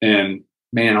 And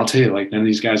man, I'll tell you, like none of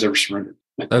these guys ever surrendered.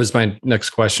 That was my next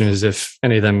question, is if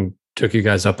any of them took you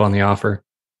guys up on the offer.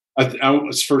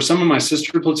 For some of my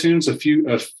sister platoons,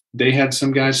 they had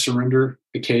some guys surrender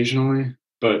occasionally,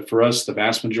 but for us, the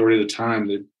vast majority of the time,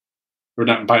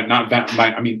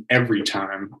 every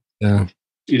time,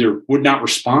 either would not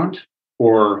respond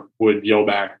or would yell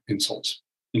back insults.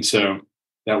 And so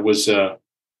that was the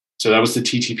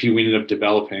TTP we ended up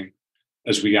developing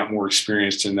as we got more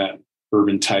experienced in that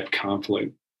urban type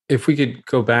conflict. If we could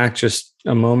go back just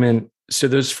a moment. So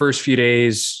those first few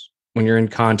days when you're in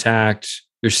contact,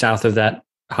 you're south of that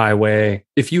highway.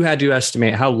 If you had to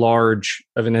estimate how large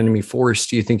of an enemy force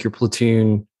do you think your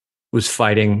platoon was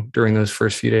fighting during those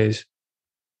first few days?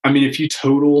 I mean, if you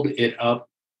totaled it up,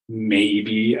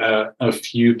 maybe a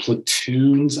few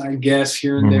platoons, I guess,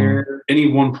 here and there.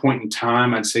 Any one point in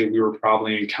time, I'd say we were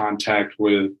probably in contact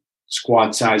with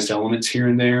squad-sized elements here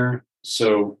and there.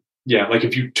 So yeah, like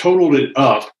if you totaled it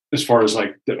up as far as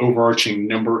like the overarching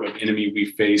number of enemy we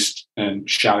faced and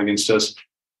shot against us,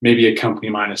 maybe a company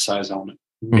minus size element,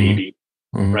 maybe,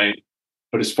 right?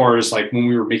 But as far as like when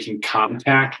we were making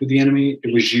contact with the enemy,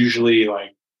 it was usually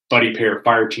like buddy pair,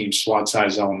 fire team, squad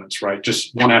size elements, right?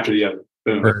 Just one after the other.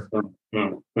 Boom, boom,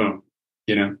 boom,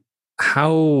 boom.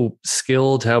 How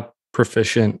skilled, how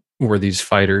proficient were these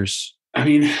fighters? I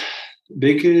mean,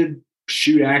 they could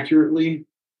shoot accurately.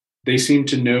 They seemed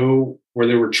to know where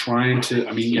they were trying to.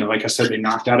 I mean, like I said, they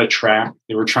knocked out a track.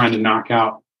 They were trying to knock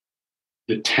out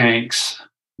the tanks.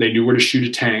 They knew where to shoot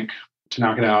a tank to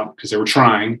knock it out because they were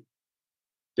trying.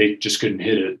 They just couldn't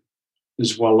hit it.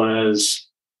 As well as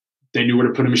they knew where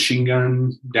to put a machine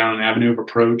gun down an avenue of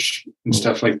approach and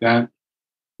stuff like that.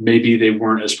 Maybe they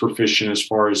weren't as proficient as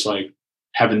far as like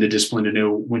having the discipline to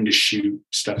know when to shoot,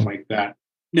 stuff like that.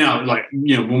 Now, like,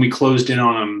 when we closed in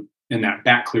on them in that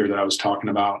back clear that I was talking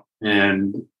about,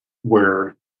 and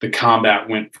where the combat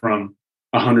went from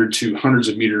 100 to hundreds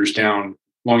of meters down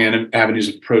long avenues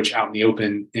of approach out in the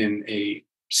open in a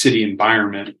city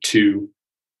environment, to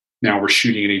now we're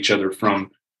shooting at each other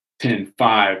from 10,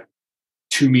 5,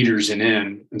 2 meters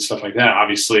and stuff like that.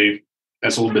 Obviously,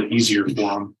 that's a little bit easier for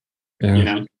them,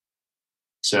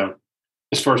 So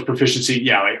as far as proficiency,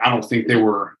 like, I don't think they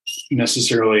were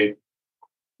necessarily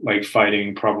like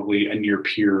fighting probably a near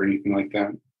peer or anything like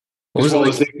that. As well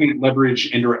as they can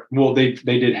leverage indirect. Well, they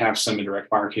did have some indirect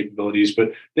fire capabilities,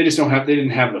 but they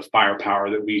didn't have the firepower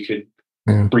that we could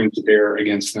bring to bear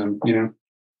against them. What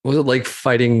was it like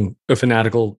fighting a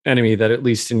fanatical enemy that, at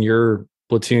least in your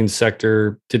platoon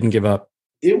sector, didn't give up?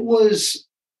 It was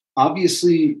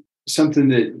obviously something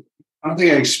that I don't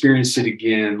think I experienced it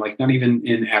again. Like, not even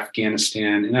in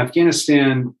Afghanistan. In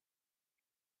Afghanistan,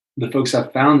 the folks I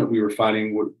found that we were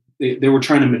fighting they were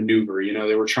trying to maneuver.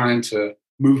 They were trying to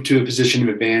move to a position of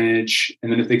advantage,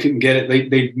 and then if they couldn't get it,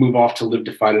 they'd move off to live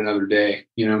to fight another day.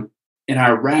 In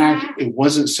Iraq, it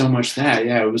wasn't so much that.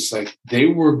 Yeah, it was like they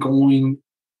were going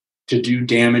to do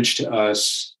damage to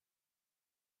us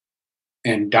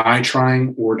and die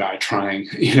trying or die trying.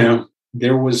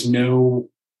 There was no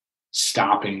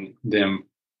stopping them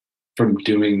from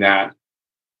doing that.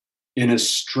 In a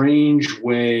strange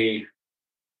way,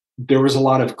 there was a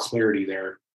lot of clarity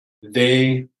there.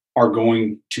 They are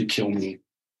going to kill me.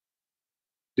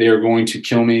 They are going to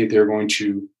kill me. They're going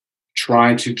to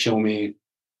try to kill me.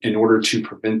 In order to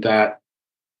prevent that,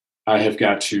 I have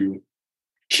got to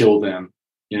kill them,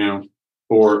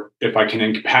 or if I can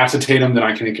incapacitate them, then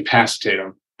I can incapacitate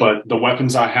them. But the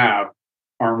weapons I have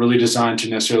aren't really designed to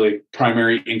necessarily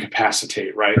primary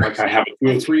incapacitate, right? Like, I have a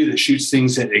 303 that shoots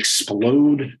things that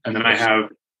explode, and then I have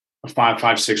a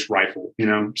 5.56 rifle,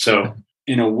 So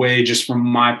in a way, just from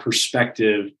my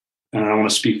perspective, and I don't want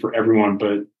to speak for everyone,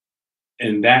 but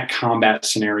in that combat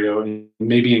scenario, and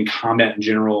maybe in combat in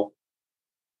general,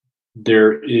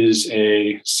 there is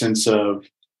a sense of,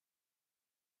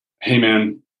 hey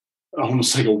man,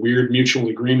 almost like a weird mutual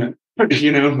agreement,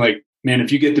 like, man,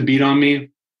 if you get the beat on me,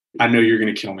 I know you're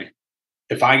going to kill me.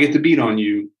 If I get the beat on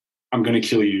you, I'm going to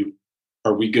kill you.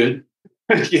 Are we good?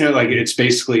 Like,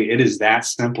 it is that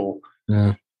simple.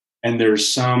 Yeah. And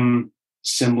there's some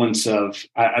semblance of,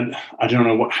 I don't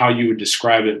know how you would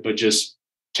describe it, but just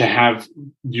to have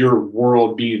your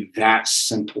world be that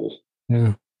simple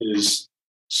is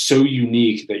so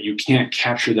unique that you can't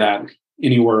capture that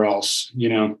anywhere else.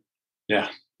 Yeah,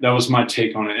 that was my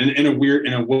take on it. And in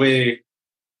a way,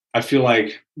 I feel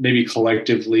like maybe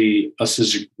collectively, us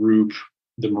as a group,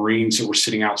 the Marines that were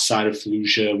sitting outside of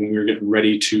Fallujah when we were getting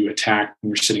ready to attack, when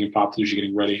we were sitting in Fallujah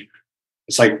getting ready,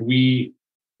 it's like we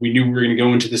knew we were going to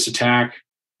go into this attack.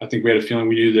 I think we had a feeling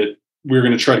we knew that we were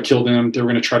going to try to kill them. They were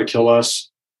going to try to kill us.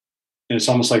 And it's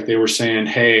almost like they were saying,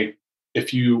 hey,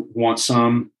 if you want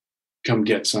some, come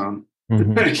get some,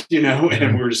 and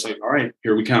we were just like, all right,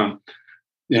 here we come.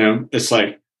 It's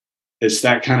like, it's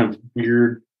that kind of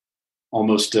weird,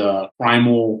 almost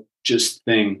primal just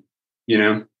thing,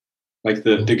 like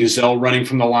the gazelle running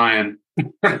from the lion.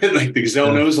 Like, the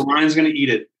gazelle knows the lion's going to eat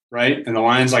it, right? And the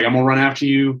lion's like, I'm going to run after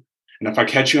you. And if I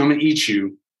catch you, I'm going to eat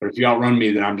you. But if you outrun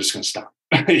me, then I'm just going to stop.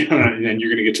 And you're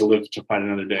going to get to live to fight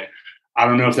another day. I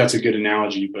don't know if that's a good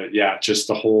analogy, but yeah, just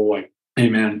the whole like, hey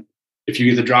man, if you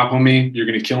get the drop on me, you're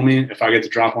going to kill me. If I get the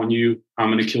drop on you,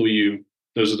 I'm going to kill you.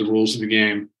 Those are the rules of the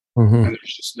game. And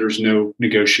there's no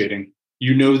negotiating.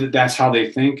 That's how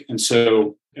they think. And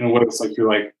so in a way, it's like, you're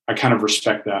like, I kind of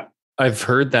respect that. I've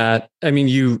heard that. I mean,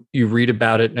 you read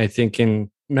about it, and I think in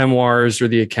memoirs or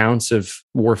the accounts of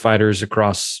warfighters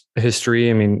across history,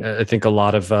 I mean, I think a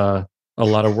lot of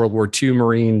World War II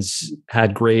Marines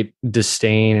had great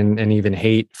disdain and even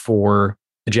hate for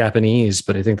the Japanese,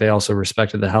 but I think they also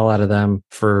respected the hell out of them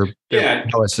for their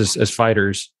prowess as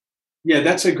fighters. Yeah,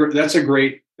 that's a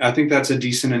great. I think that's a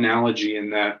decent analogy, in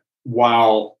that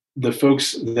while the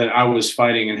folks that I was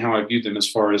fighting and how I viewed them, as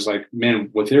far as like, man,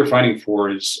 what they're fighting for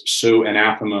is so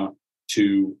anathema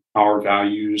to our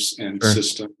values and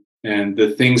system, and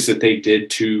the things that they did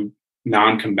to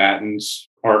non-combatants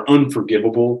are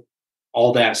unforgivable.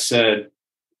 all that said,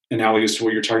 analogous to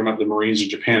what you're talking about, the Marines in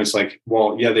Japan, it's like,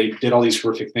 well, yeah, they did all these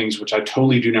horrific things, which I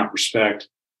totally do not respect.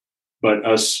 But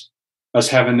us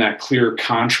having that clear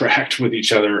contract with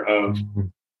each other of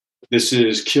this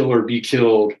is kill or be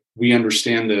killed. We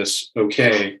understand this.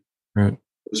 Okay. Right.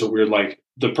 So we're like,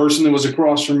 the person that was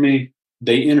across from me,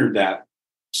 they entered that.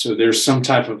 So there's some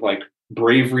type of like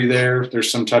bravery there.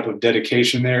 There's some type of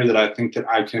dedication there that I think that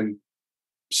I can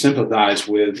sympathize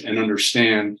with and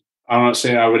understand. I don't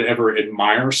say I would ever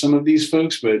admire some of these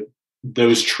folks, but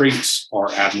those traits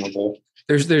are admirable.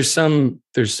 There's some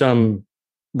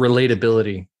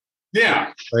relatability.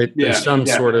 Yeah. Right. Yeah. There's some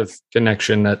sort of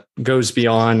connection that goes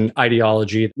beyond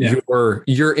ideology. Yeah.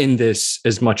 You're in this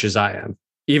as much as I am.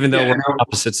 Even though we're on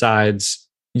opposite sides,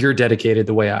 you're dedicated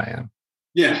the way I am.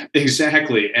 Yeah,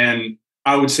 exactly. And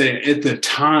I would say at the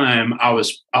time I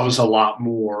was a lot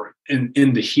more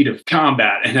in the heat of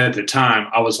combat. And at the time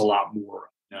I was a lot more,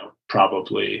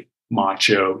 probably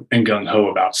macho and gung-ho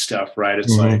about stuff, right?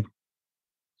 It's like,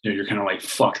 you're kind of like,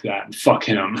 fuck that and fuck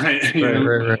him, right?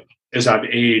 Right. As I've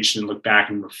aged and looked back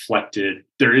and reflected,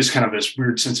 there is kind of this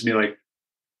weird sense of me like,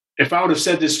 if I would have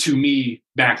said this to me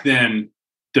back then,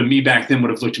 the me back then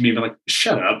would have looked at me and been like,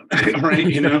 shut up,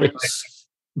 right?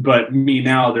 But me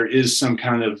now, there is some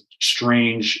kind of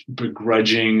strange,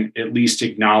 begrudging, at least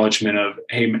acknowledgement of,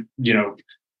 hey,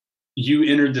 you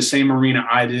entered the same arena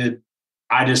I did.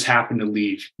 I just happened to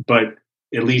leave, but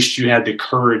at least you had the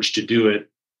courage to do it.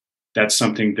 That's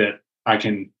something that I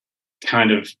can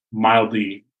kind of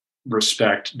mildly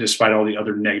respect, despite all the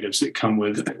other negatives that come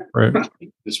with it. Right.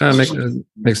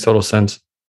 Makes total sense.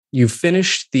 You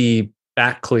finished the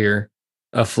back clear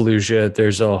of Fallujah.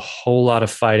 There's a whole lot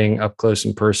of fighting up close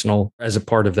and personal as a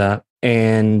part of that.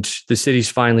 And the city's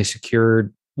finally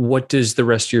secured. What does the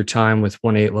rest of your time with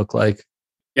 1-8 look like?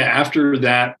 Yeah, after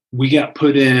that, we got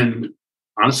put in,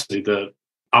 honestly, the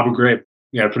Abu Ghraib.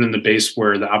 We got put in the base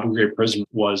where the Abu Ghraib prison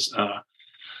was.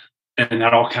 And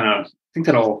that all I think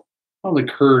that all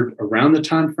occurred around the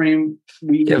time frame.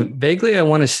 Vaguely, I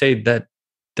want to say that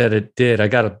it did. I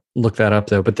got to look that up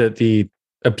though. But the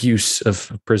abuse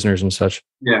of prisoners and such.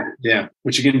 Yeah.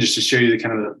 Which again, just to show you the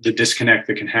kind of the disconnect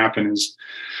that can happen is,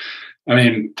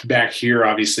 back here,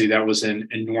 obviously that was an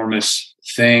enormous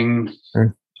thing.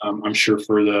 Sure. I'm sure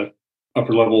for the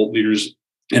upper level leaders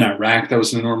in Iraq, that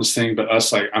was an enormous thing. But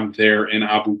us, like, I'm there in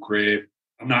Abu Ghraib.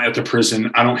 I'm not at the prison.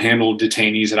 I don't handle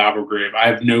detainees at Abu Ghraib. I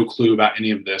have no clue about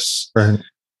any of this. Right.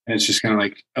 And it's just kind of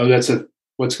like, oh,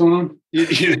 what's going on?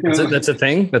 That's a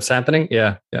thing that's happening.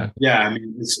 Yeah. Yeah.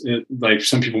 It's like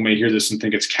some people may hear this and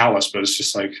think it's callous, but it's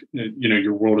just like,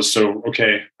 your world is so,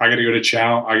 okay, I got to go to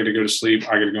chow. I got to go to sleep.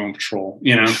 I got to go on patrol,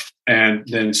 and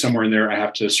then somewhere in there, I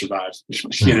have to survive,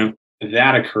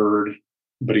 that occurred.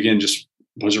 But again, just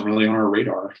wasn't really on our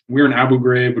radar. We were in Abu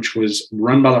Ghraib, which was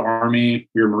run by the Army.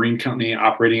 We were a Marine company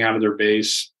operating out of their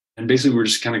base. And basically, we were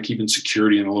just kind of keeping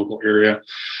security in the local area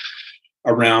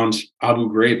around Abu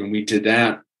Ghraib. And we did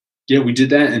that. Yeah, we did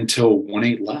that until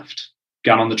 1-8 left.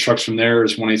 Got on the trucks from there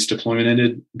as 1-8's deployment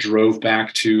ended, drove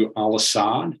back to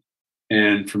Al-Assad.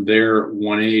 And from there,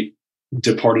 1-8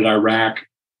 departed Iraq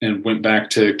and went back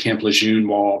to Camp Lejeune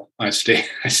while I stayed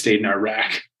in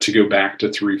Iraq to go back to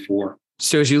 3-4.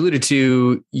 So as you alluded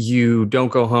to, you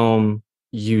don't go home,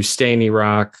 you stay in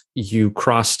Iraq, you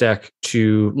cross-deck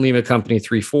to Lima Company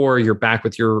 3-4, you're back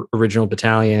with your original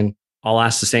battalion. I'll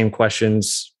ask the same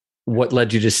questions. What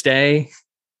led you to stay?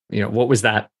 What was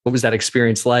that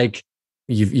experience like?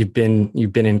 You've been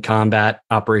in combat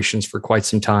operations for quite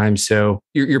some time. So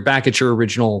you're back at your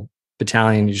original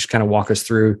battalion. You just kind of walk us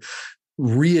through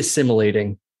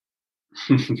reassimilating.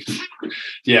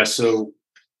 Yeah. So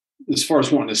as far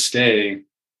as wanting to stay,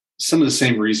 some of the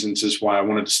same reasons is why I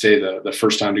wanted to stay the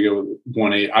first time to go with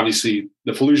 1-8. Obviously,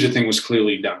 the Fallujah thing was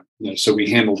clearly done. So we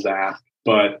handled that.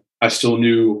 But I still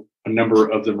knew a number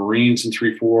of the Marines in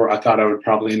 3-4. I thought I would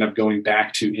probably end up going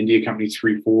back to India Company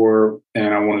 3-4.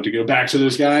 And I wanted to go back to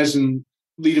those guys and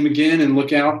lead them again and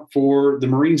look out for the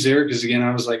Marines there. Because again,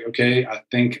 I was like, okay, I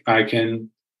think I can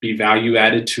be value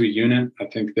added to a unit. I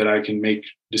think that I can make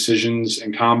decisions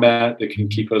in combat that can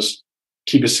keep us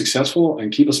successful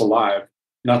and keep us alive.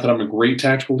 Not that I'm a great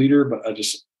tactical leader, but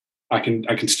I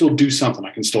can still do something.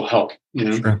 I can still help,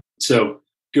 Sure. So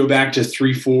go back to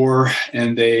 3-4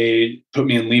 and they put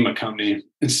me in Lima Company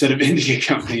instead of India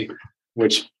Company,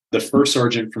 which the first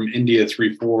sergeant from India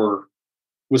 3-4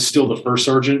 was still the first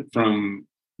sergeant from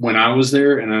when I was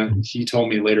there. And he told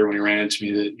me later when he ran into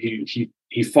me that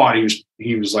he fought.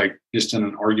 He was like just in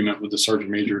an argument with the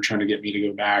sergeant major trying to get me to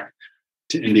go back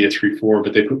to India 3-4,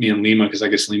 but they put me in Lima because I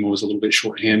guess Lima was a little bit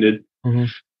shorthanded. Mm-hmm.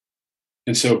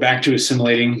 And so back to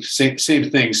assimilating, same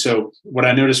thing. So what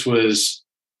I noticed was,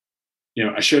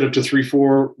 I showed up to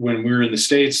 3-4 when we were in the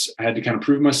States. I had to kind of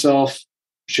prove myself.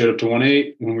 Showed up to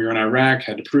 1-8 when we were in Iraq.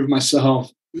 Had to prove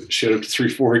myself. Showed up to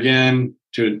 3-4 again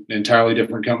to an entirely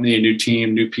different company, a new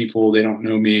team, new people. They don't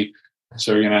know me,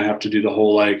 so you're gonna have to do the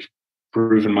whole like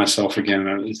proving myself again.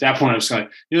 And at that point, I was like,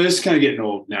 this is kind of getting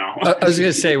old now. I was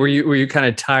gonna say, were you kind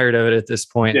of tired of it at this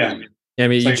point? Yeah. I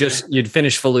mean, you'd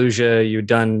finished Fallujah, you'd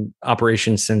done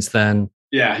operations since then.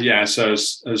 Yeah. So I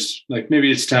was like,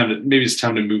 maybe it's time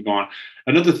to move on.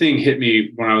 Another thing hit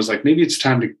me when I was like, maybe it's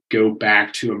time to go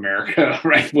back to America,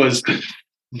 right? Was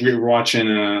we were watching,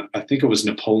 I think it was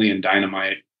Napoleon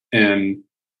Dynamite, and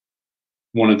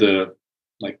one of the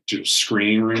like just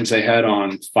screening rooms they had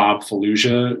on FOB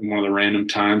Fallujah, one of the random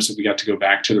times that we got to go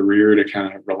back to the rear to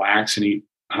kind of relax and eat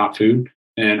hot food.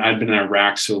 And I'd been in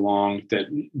Iraq so long that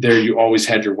there you always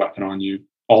had your weapon on you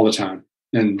all the time.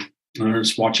 And I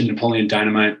was watching Napoleon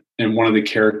Dynamite, and one of the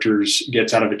characters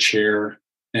gets out of a chair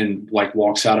and like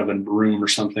walks out of a room or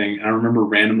something. And I remember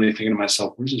randomly thinking to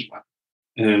myself, where's his weapon?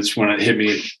 And it's when it hit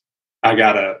me, I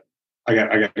gotta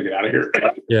get out of here.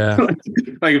 Yeah.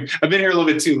 Like I've been here a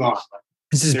little bit too long.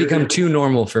 This has become too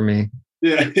normal for me.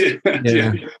 Yeah.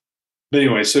 But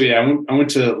anyway, so yeah, I went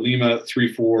to Lima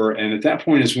 3-4, and at that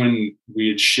point is when we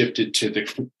had shifted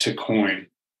to COIN,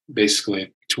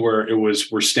 basically, to where it was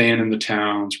we're staying in the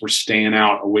towns, we're staying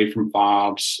out away from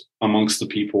FOBs, amongst the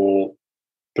people,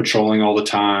 patrolling all the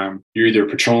time. You're either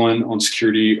patrolling on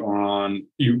security or on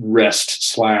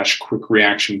rest/quick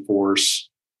reaction force,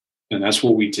 and that's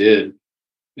what we did.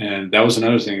 And that was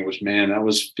another thing. It was, that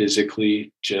was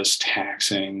physically just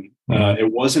taxing.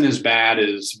 It wasn't as bad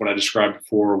as what I described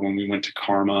before when we went to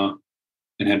Karma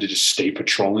and had to just stay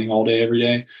patrolling all day, every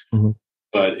day. Mm-hmm.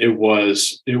 But it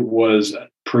was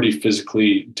pretty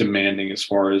physically demanding as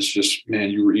far as just,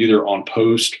 you were either on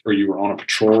post or you were on a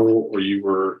patrol or you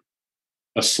were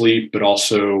asleep, but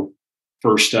also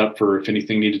first up for if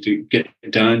anything needed to get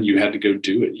done, you had to go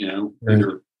do it, Right.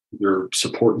 Either you're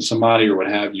supporting somebody or what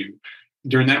have you.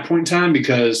 During that point in time,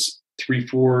 because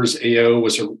 3-4's AO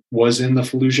was in the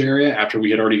Fallujah area after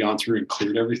we had already gone through and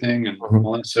cleared everything and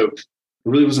all that. So it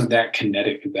really wasn't that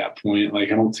kinetic at that point.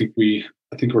 Like, I think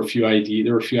there were a few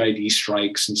ID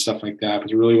strikes and stuff like that, but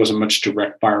there really wasn't much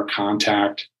direct fire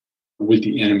contact with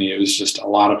the enemy. It was just a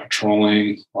lot of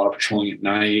patrolling at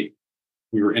night.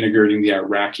 We were integrating the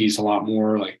Iraqis a lot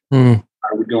more. Like I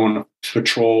would go on a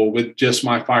patrol with just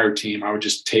my fire team. I would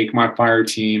just take my fire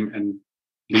team and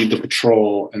lead the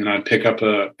patrol, and then I'd pick up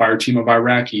a fire team of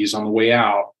Iraqis on the way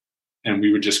out, and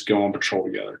we would just go on patrol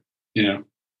together,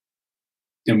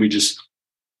 And we just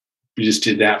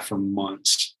did that for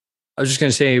months. I was just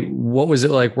going to say, what was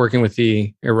it like working with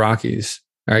the Iraqis?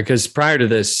 All right, because prior to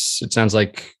this, it sounds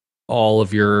like all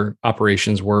of your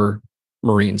operations were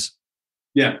Marines.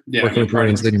 Yeah. Working with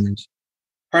Marines, leading Marines.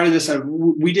 Prior to this,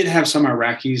 we did have some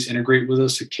Iraqis integrate with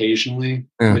us occasionally,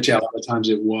 but a lot of times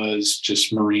it was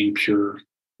just Marine pure.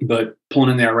 But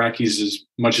pulling in the Iraqis as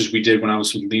much as we did when I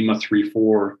was with Lima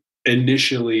 3-4,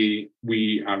 initially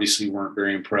we obviously weren't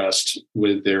very impressed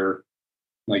with their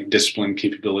like discipline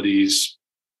capabilities,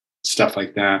 stuff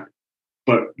like that.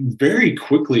 But very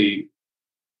quickly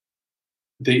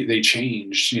they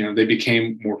changed. They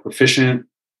became more proficient.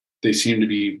 They seemed to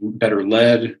be better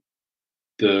led.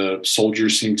 The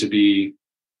soldiers seemed to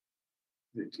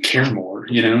care more.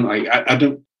 I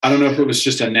don't know if it was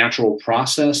just a natural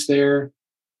process there.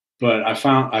 But I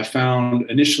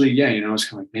found initially, I was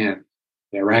kind of like, man,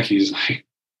 the Iraqis, like,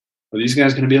 are these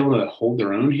guys going to be able to hold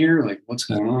their own here? Like, what's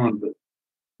going on? But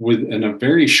in a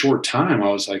very short time, I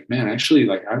was like, man, actually,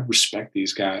 like, I respect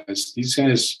these guys. These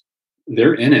guys,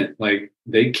 they're in it. Like,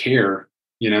 they care,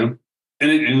 And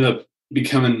it ended up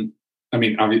becoming, I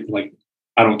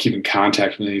don't keep in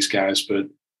contact with these guys, but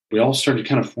we all started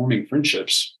kind of forming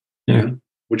friendships,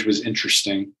 which was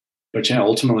interesting. But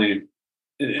ultimately,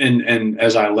 and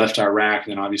as I left Iraq,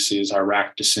 then obviously as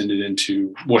Iraq descended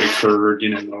into what occurred,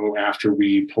 after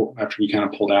we kind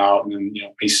of pulled out, and then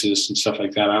ISIS and stuff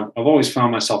like that, I've always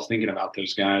found myself thinking about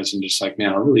those guys and just like,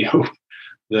 man, I really hope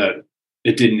that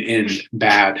it didn't end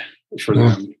bad for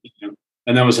them.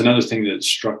 And that was another thing that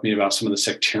struck me about some of the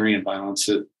sectarian violence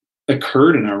that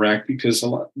occurred in Iraq, because a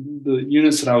lot the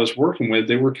units that I was working with,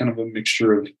 they were kind of a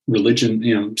mixture of religion,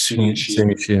 Sunni and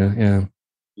Shia. Yeah.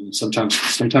 And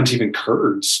sometimes even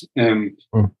Kurds, and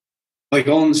like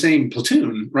all in the same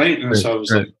platoon, right? And so I was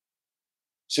like,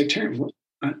 sectarian.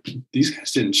 These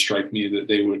guys didn't strike me that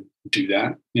they would do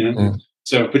that,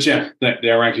 So, but the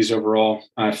Iraqis overall,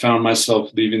 I found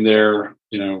myself leaving there,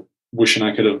 wishing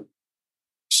I could have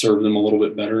served them a little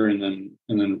bit better, and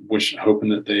then hoping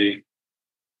that they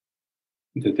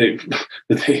that they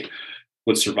that they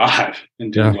would survive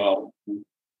and do well.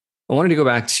 I wanted to go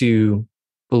back to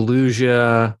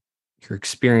Fallujah, your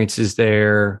experiences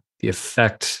there, the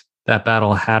effect that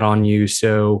battle had on you.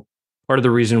 So part of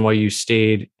the reason why you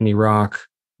stayed in Iraq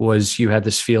was you had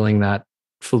this feeling that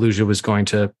Fallujah was going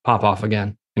to pop off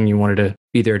again and you wanted to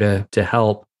be there to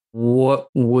help. What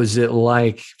was it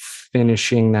like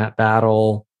finishing that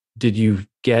battle? Did you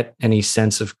get any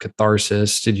sense of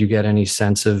catharsis? Did you get any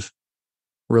sense of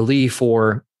relief,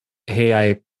 or,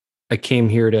 hey, I came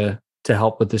here to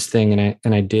help with this thing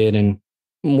and I did? And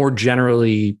more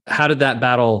generally, how did that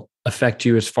battle affect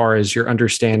you as far as your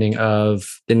understanding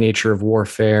of the nature of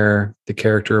warfare, the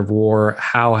character of war?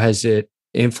 How has it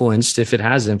influenced, if it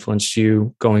has influenced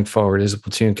you going forward as a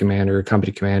platoon commander, a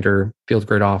company commander, field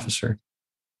grade officer?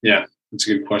 Yeah, that's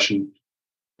a good question.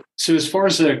 So as far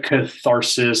as a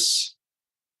catharsis,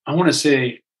 I want to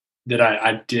say that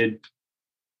I did.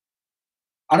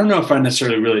 I don't know if I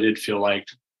necessarily really did feel like,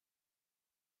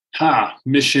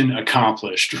 mission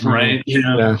accomplished, right? You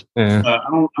know,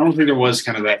 I don't think there was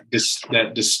kind of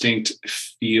that distinct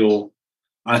feel.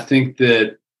 I think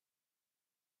that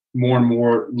more and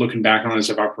more looking back on it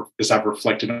as I've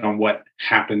reflected on what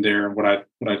happened there and what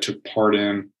I took part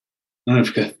in. I don't know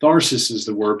if catharsis is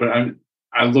the word, but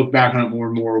I look back on it more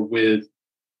and more with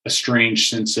a strange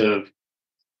sense of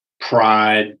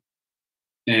pride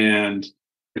and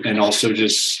also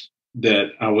just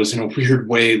that I was in a weird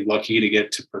way lucky to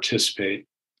get to participate.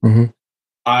 Mm-hmm.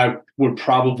 I would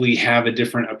probably have a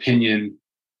different opinion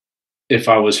if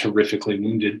I was horrifically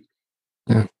wounded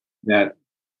in that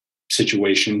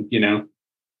situation, you know,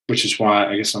 which is why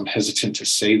I guess I'm hesitant to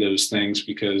say those things,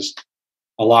 because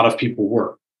a lot of people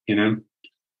were, you know.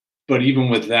 But even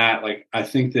with that, like, I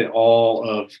think that all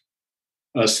of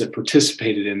us that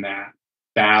participated in that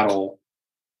battle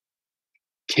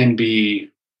can be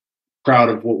proud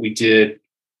of what we did,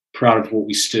 proud of what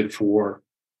we stood for,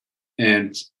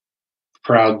 and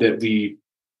proud that we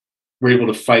were able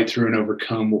to fight through and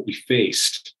overcome what we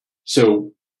faced.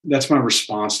 So that's my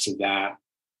response to that.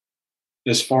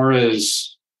 As far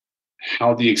as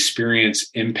how the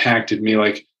experience impacted me,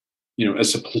 like, you know,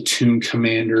 as a platoon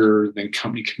commander, then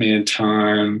company command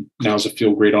time, now as a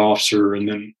field grade officer, and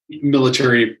then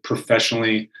military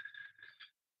professionally,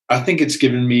 I think it's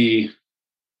given me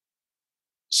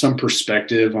some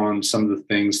perspective on some of the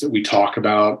things that we talk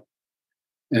about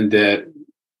and that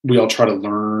we all try to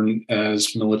learn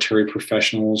as military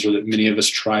professionals, or that many of us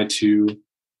try to.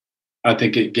 I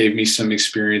think it gave me some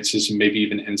experiences and maybe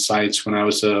even insights when I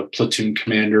was a platoon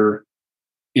commander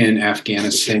in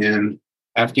Afghanistan.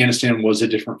 Afghanistan was a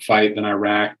different fight than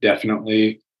Iraq,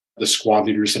 definitely. The squad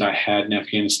leaders that I had in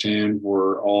Afghanistan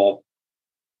were all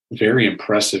very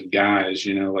impressive guys,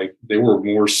 you know, like they were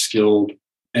more skilled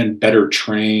and better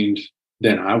trained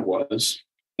than I was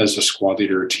as a squad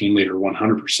leader or team leader,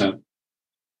 100%,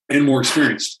 and more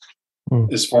experienced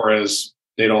as far as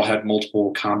they'd all had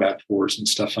multiple combat tours and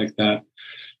stuff like that.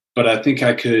 But I think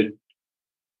I could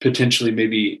potentially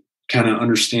maybe kind of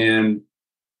understand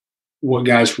what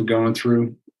guys were going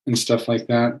through and stuff like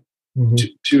that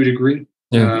to a degree.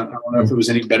 I don't know if it was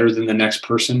any better than the next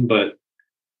person, but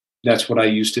that's what I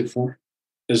used it for.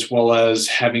 As well as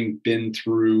having been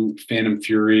through Phantom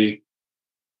Fury,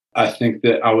 I think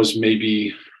that I was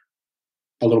maybe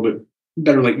a little bit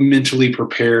better, like mentally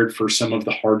prepared for some of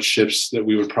the hardships that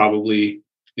we would probably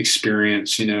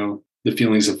experience, you know, the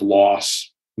feelings of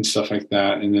loss and stuff like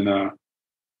that. And then,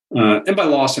 and by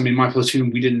loss, I mean, my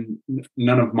platoon,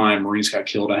 none of my Marines got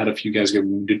killed. I had a few guys get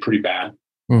wounded pretty bad.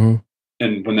 Mm-hmm.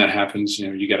 And when that happens, you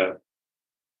know,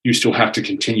 you still have to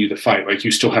continue the fight. Like, you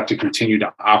still have to continue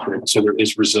to operate. So there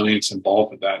is resilience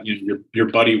involved with that. You know, your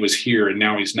buddy was here and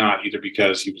now he's not, either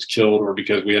because he was killed or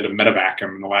because we had to medevac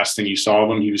him. And the last thing you saw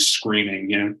of him, he was screaming,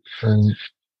 you know? Mm-hmm.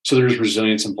 So there's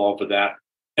resilience involved with that.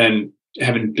 And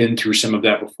having been through some of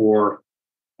that before,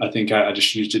 I think I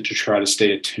just used it to try to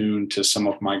stay attuned to some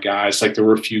of my guys. Like, there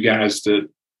were a few guys that,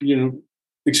 you know,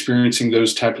 experiencing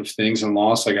those type of things and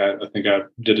loss. Like, I think I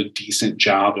did a decent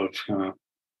job of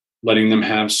letting them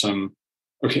have some,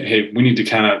 okay, hey, we need to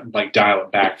kind of like dial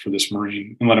it back for this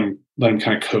Marine and let him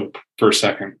kind of cope for a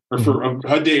second or for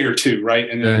a day or two, right?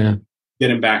 And then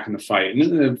get him back in the fight.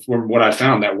 And then from what I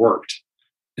found, that worked.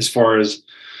 As far as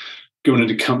going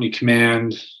into company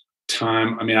command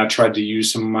time, I mean, I tried to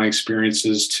use some of my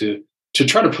experiences to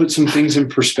try to put some things in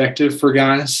perspective for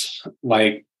guys.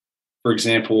 Like, for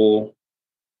example,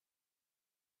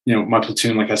 you know, my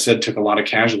platoon, like I said, took a lot of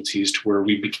casualties to where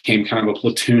we became kind of a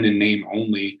platoon in name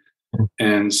only.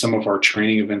 And some of our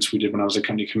training events we did when I was a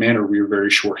company commander, we were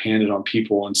very shorthanded on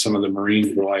people. And some of the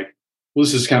Marines were like, well,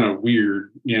 this is kind of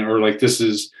weird, or like this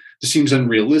seems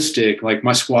unrealistic. Like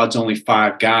my squad's only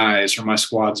 5 guys, or my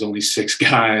squad's only 6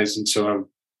 guys. And so I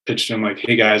pitched him like,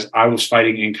 hey guys, I was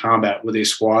fighting in combat with a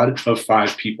squad of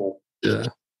 5 people. Yeah.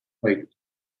 Like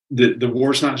the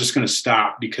war's not just going to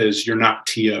stop because you're not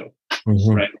TO,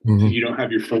 right? You don't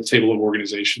have your full table of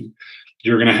organization.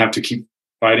 You're going to have to keep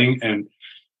fighting and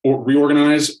or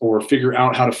reorganize or figure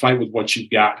out how to fight with what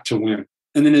you've got to win.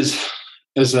 And then as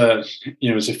a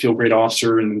field grade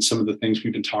officer, and then some of the things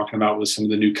we've been talking about with some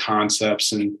of the new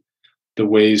concepts and the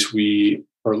ways we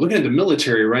are looking at the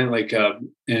military, right? Like,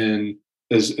 and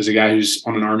as a guy who's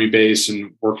on an Army base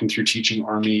and working through teaching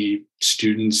Army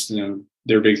students,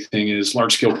 their big thing is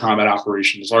large scale combat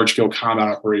operations.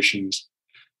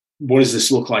 What does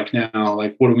this look like now?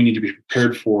 Like, what do we need to be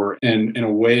prepared for? And in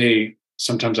a way,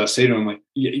 sometimes I say to them, like,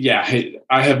 yeah, hey,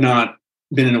 I have not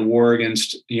been in a war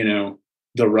against,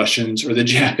 the Russians or the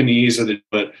Japanese,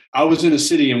 but I was in a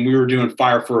city and we were doing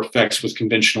fire for effects with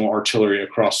conventional artillery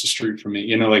across the street from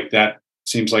me. Like that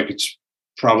seems like it's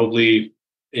probably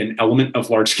an element of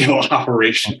large scale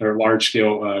operation or large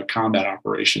scale combat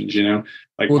operations.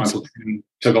 Like my platoon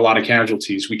took a lot of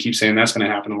casualties. We keep saying that's going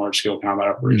to happen in large scale combat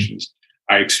operations.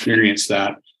 I experienced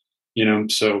that,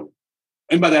 so,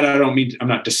 and by that, I'm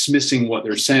not dismissing what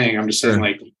they're saying. I'm just saying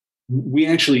like, we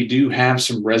actually do have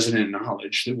some resonant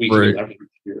knowledge that we can leverage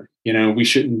here.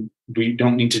 We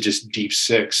don't need to just deep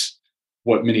six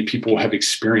what many people have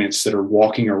experienced that are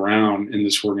walking around in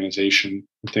this organization.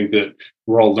 I think that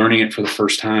we're all learning it for the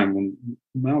first time when,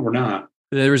 well, we're not.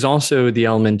 There was also the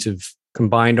element of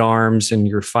combined arms, and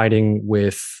you're fighting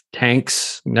with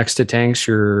tanks. Next to tanks,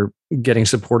 you're getting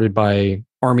supported by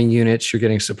Army units. You're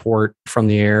getting support from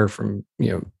the air, from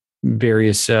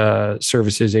various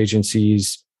services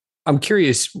agencies. I'm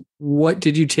curious, what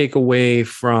did you take away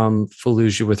from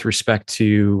Fallujah with respect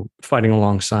to fighting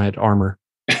alongside armor?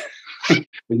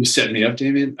 You set me up,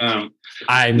 Damien.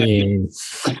 I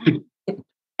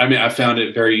found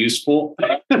it very useful.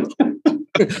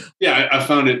 Yeah, I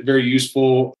found it very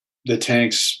useful. The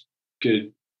tanks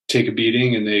could take a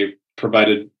beating, and they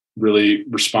provided really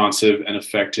responsive and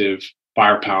effective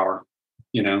firepower.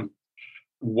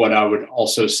 What I would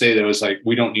also say, though, is like,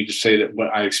 we don't need to say that what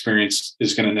I experienced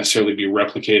is going to necessarily be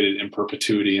replicated in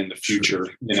perpetuity in the future.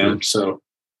 So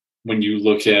when you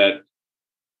look at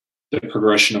the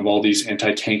progression of all these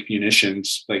anti-tank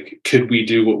munitions, like, could we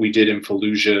do what we did in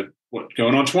Fallujah,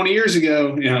 going on 20 years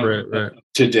ago,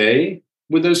 today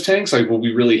with those tanks? Like, will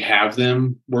we really have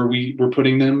them where we were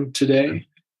putting them today?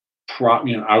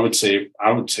 I would say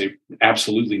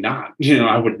absolutely not.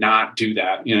 I would not do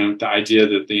that. The idea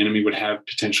that the enemy would have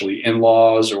potentially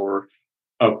in-laws or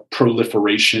a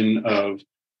proliferation of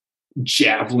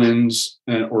javelins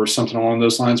or something along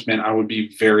those lines, man, I would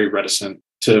be very reticent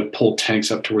to pull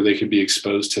tanks up to where they could be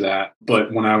exposed to that.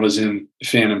 But when I was in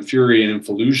Phantom Fury and in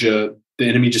Fallujah, the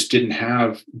enemy just didn't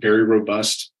have very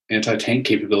robust anti-tank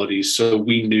capabilities. So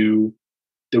we knew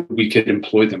that we could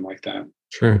employ them like that.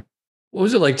 Sure. What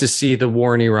was it like to see the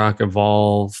war in Iraq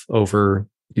evolve over,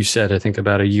 you said, I think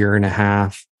about a year and a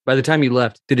half? By the time you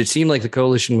left, did it seem like the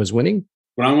coalition was winning?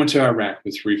 When I went to Iraq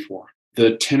with 3-4,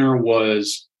 the tenor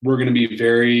was, we're going to be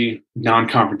very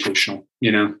non-confrontational.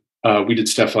 We did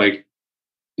stuff like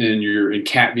in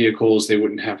CAT vehicles, they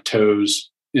wouldn't have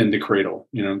tows in the cradle.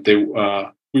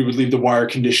 We would leave the wire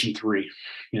condition 3.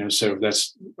 So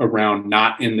that's a round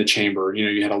not in the chamber.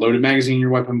 You had a loaded magazine in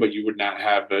your weapon, but you would not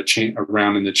have a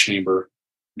round in the chamber.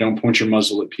 Don't point your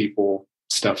muzzle at people,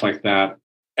 stuff like that.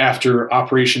 After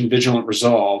Operation Vigilant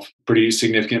Resolve, pretty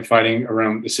significant fighting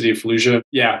around the city of Fallujah.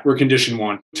 Yeah, we're condition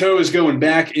 1. Toe is going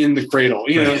back in the cradle,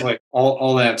 like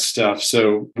all that stuff.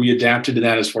 So we adapted to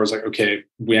that as far as like, okay,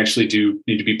 we actually do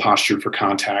need to be postured for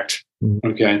contact.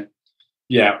 Okay.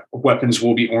 Yeah, weapons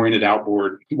will be oriented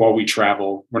outboard while we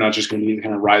travel. We're not just going to be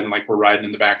kind of riding like we're riding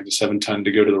in the back of the 7-ton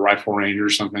to go to the rifle range or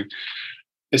something.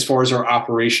 As far as our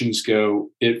operations go,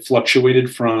 it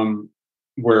fluctuated from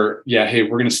where, hey,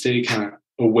 we're going to stay kind of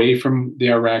away from the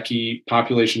Iraqi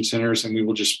population centers, and we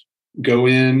will just go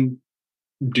in,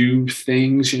 do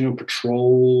things,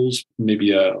 patrols,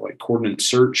 maybe a like coordinate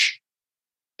search,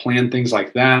 plan things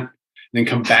like that, and then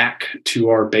come back to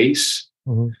our base.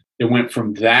 It went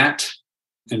from that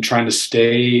and trying to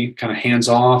stay kind of hands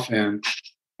off and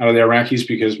out of the Iraqis,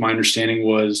 because my understanding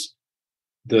was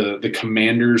the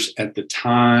commanders at the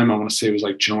time, I want to say it was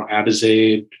like General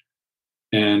Abizaid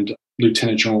and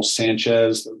Lieutenant General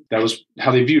Sanchez. That was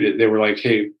how they viewed it. They were like,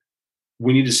 hey,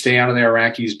 we need to stay out of the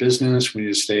Iraqis' business. We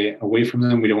need to stay away from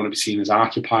them. We don't want to be seen as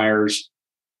occupiers,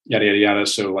 yada, yada, yada.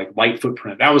 So like light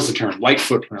footprint, that was the term, light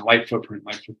footprint.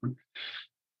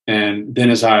 And then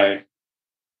as I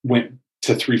went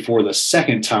to 3-4 the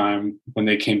second time when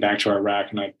they came back to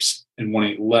Iraq and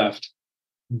 1-8 left,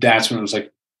 that's when it was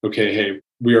like, okay, hey,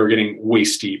 we are getting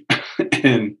waist deep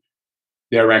in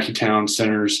the Iraqi town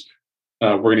centers.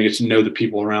 We're going to get to know the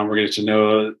people around. We're going to get to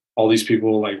know all these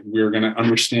people. Like, we're going to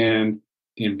understand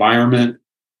the environment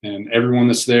and everyone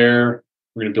that's there.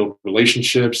 We're going to build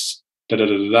relationships,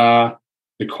 the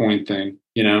coin thing,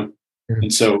 you know? Mm-hmm.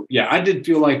 And so, yeah, I did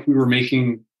feel like we were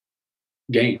making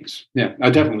gains. Yeah,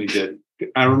 I definitely did.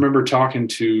 I remember talking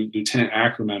to Lieutenant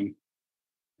Ackerman.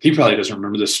 He probably doesn't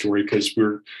remember this story because we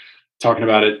were talking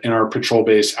about it in our patrol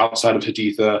base outside of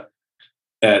Haditha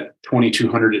at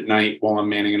 2200 at night while I'm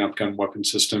manning an upgun weapon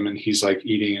system. And he's like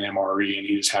eating an MRE and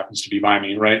he just happens to be by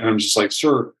me. Right. And I'm just like,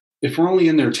 sir, if we're only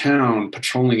in their town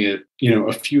patrolling it, you know,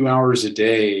 a few hours a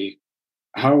day,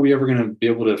 how are we ever going to be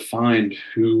able to find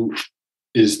who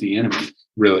is the enemy,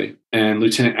 really? And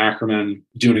Lieutenant Ackerman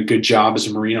doing a good job as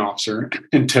a Marine officer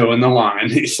and toeing the line.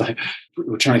 He's like,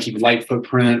 we're trying to keep light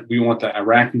footprint. We want the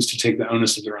Iraqis to take the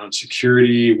onus of their own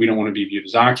security. We don't want to be viewed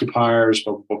as occupiers,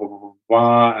 blah, blah, blah, blah, blah,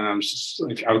 blah. And I'm just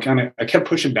like, I kept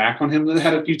pushing back on him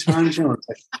that a few times. You know,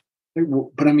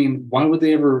 like, but I mean, why would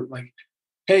they ever like,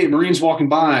 hey, Marines walking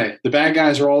by, the bad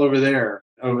guys are all over there.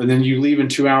 Oh, and then you leave in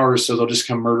 2 hours, so they'll just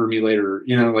come murder me later.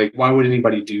 You know, like, why would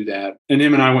anybody do that? And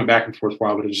him and I went back and forth a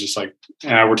while, but it was just like,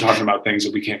 we're talking about things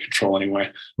that we can't control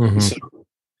anyway. Mm-hmm. So,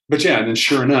 but yeah, and then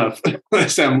sure enough,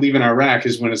 as I'm leaving Iraq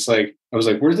is when it's like, I was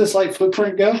like, where'd this light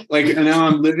footprint go? Like, and now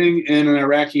I'm living in an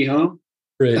Iraqi home.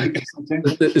 Right. Like,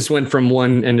 this went from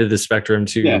one end of the spectrum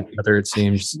to the other, it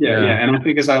seems. Yeah. And I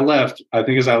think as I left,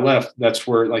 that's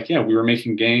where, like, yeah, we were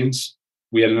making gains.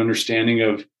 We had an understanding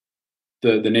of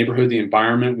the neighborhood, the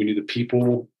environment. We knew the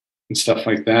people and stuff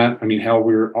like that. I mean, hell,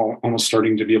 we were almost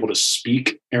starting to be able to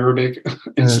speak Arabic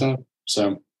and stuff.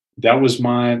 So that was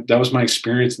my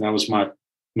experience, and that was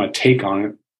my take on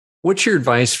it. What's your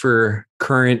advice for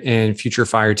current and future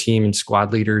fire team and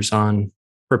squad leaders on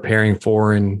preparing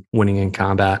for and winning in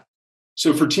combat?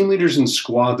 So for team leaders and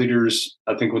squad leaders,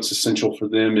 I think what's essential for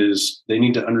them is they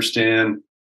need to understand,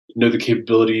 know the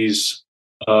capabilities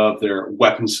of their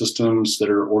weapon systems that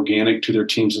are organic to their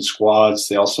teams and squads.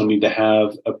 They also need to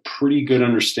have a pretty good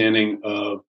understanding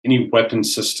of any weapon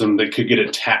system that could get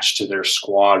attached to their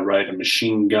squad, right? A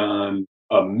machine gun,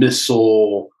 a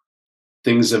missile,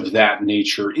 things of that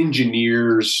nature,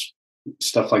 engineers,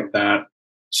 stuff like that.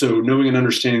 So knowing and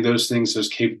understanding those things, those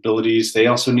capabilities, they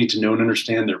also need to know and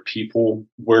understand their people.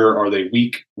 Where are they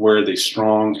weak? Where are they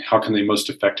strong? How can they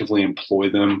most effectively employ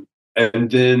them?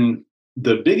 And then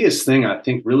the biggest thing I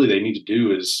think really they need to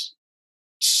do is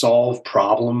solve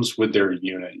problems with their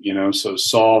unit, you know, so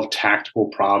solve tactical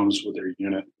problems with their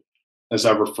unit. As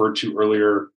I referred to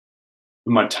earlier,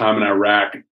 in my time in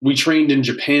Iraq, we trained in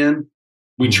Japan.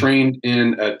 We trained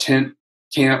in a tent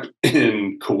camp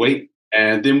in Kuwait.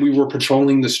 And then we were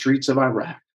patrolling the streets of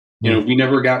Iraq. You know, we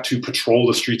never got to patrol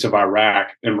the streets of Iraq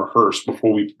and rehearse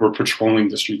before we were patrolling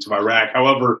the streets of Iraq.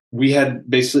 However, we had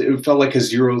basically, it felt like a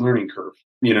zero learning curve,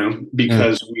 you know,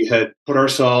 because we had put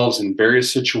ourselves in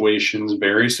various situations,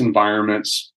 various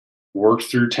environments, worked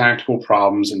through tactical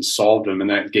problems and solved them. And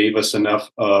that gave us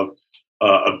enough of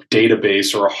a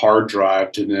database or a hard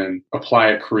drive to then apply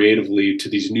it creatively to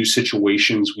these new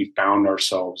situations we found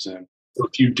ourselves in. So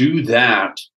if you do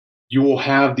that, you will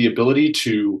have the ability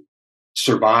to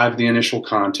survive the initial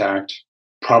contact,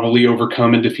 probably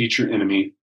overcome and defeat your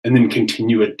enemy, and then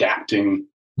continue adapting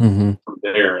from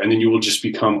there. And then you will just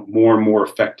become more and more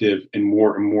effective and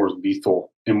more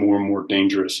lethal and more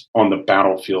dangerous on the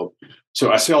battlefield.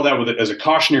 So I say all that with it as a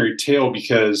cautionary tale,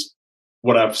 because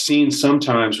what I've seen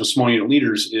sometimes with small unit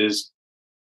leaders is,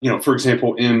 you know, for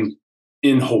example, in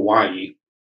Hawaii,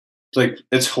 like,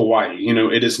 it's Hawaii, you know,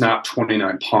 it is not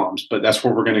 29 Palms, but that's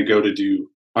where we're going to go to do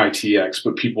ITX.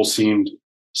 But people seemed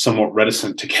somewhat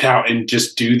reticent to get out and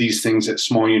just do these things at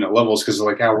small unit levels because they're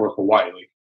like, we're Hawaii. Like,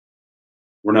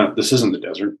 we're not, this isn't the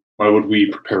desert. Why would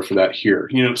we prepare for that here?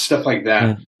 You know, stuff like that.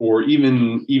 Yeah. Or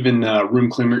even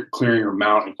room clearing or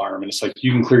mount environment. It's like,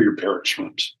 you can clear your barracks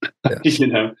rooms. Yeah. You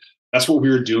know, that's what we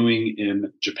were doing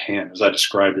in Japan, as I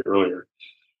described it earlier.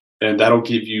 And that'll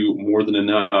give you more than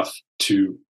enough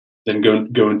to then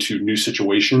go into new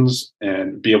situations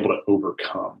and be able to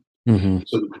overcome.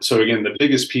 So again, the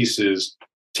biggest piece is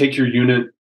take your unit,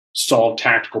 solve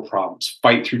tactical problems,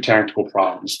 fight through tactical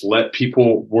problems, let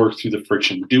people work through the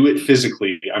friction, do it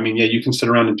physically. I mean, yeah, you can sit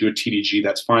around and do a TDG.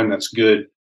 That's fine. That's good.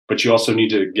 But you also need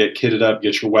to get kitted up,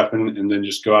 get your weapon, and then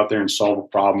just go out there and solve a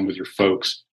problem with your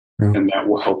folks. Yeah. And that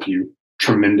will help you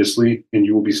tremendously, and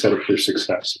you will be set up for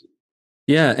success.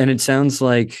 Yeah. And it sounds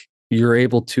like you're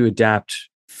able to adapt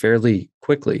fairly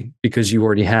quickly because you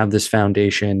already have this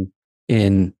foundation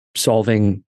in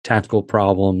solving tactical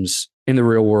problems in the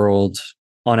real world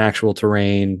on actual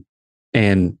terrain,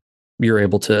 and you're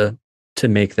able to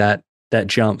make that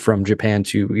jump from Japan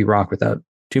to Iraq without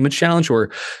too much challenge?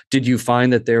 Or did you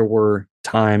find that there were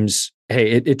times,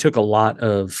 hey, it took a lot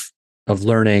of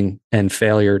learning and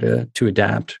failure to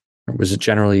adapt? Or was it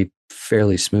generally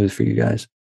fairly smooth for you guys?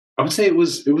 I would say it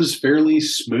was fairly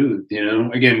smooth.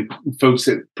 Again, folks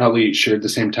that probably shared the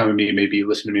same time with me maybe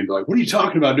listen to me and be like, "What are you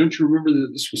talking about? Don't you remember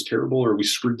that this was terrible or we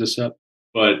screwed this up?"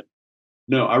 But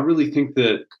no, I really think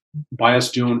that by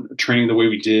us doing training the way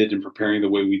we did and preparing the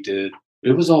way we did,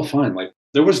 it was all fine. Like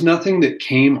there was nothing that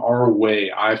came our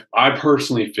way. I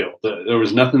personally feel that there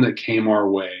was nothing that came our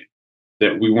way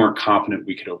that we weren't confident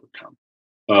we could overcome.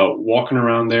 Walking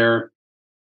around there,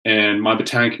 and my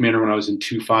battalion commander when I was in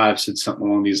 2-5 said something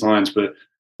along these lines. But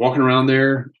walking around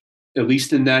there, at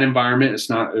least in that environment,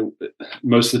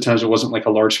 most of the times it wasn't like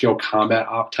a large scale combat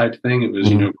op type thing. It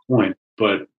was, point.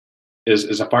 But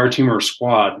as a fire team or a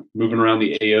squad moving around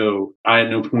the AO, I at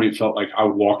no point felt like I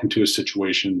would walk into a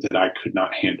situation that I could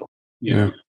not handle.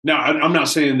 Know? Now, I'm not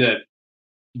saying that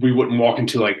we wouldn't walk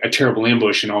into like a terrible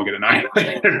ambush and all get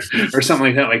annihilated or something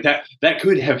like that. Like that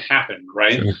could have happened,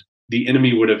 right? Sure. The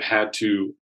enemy would have had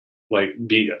to like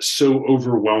be so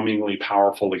overwhelmingly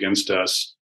powerful against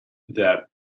us that,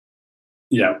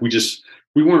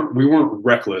 we weren't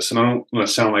reckless. And I don't want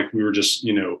to sound like we were just,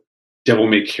 devil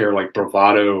may care, like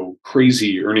bravado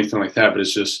crazy or anything like that. But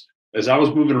it's just, as I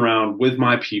was moving around with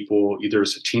my people, either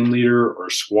as a team leader or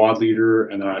squad leader,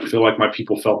 and I feel like my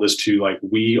people felt this too, like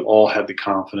we all had the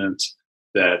confidence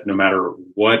that no matter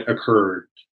what occurred,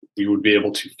 we would be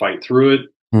able to fight through it,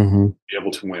 be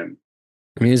able to win.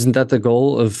 I mean, isn't that the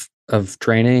goal of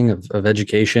training, of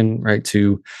education, right?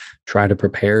 To try to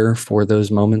prepare for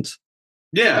those moments.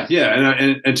 Yeah.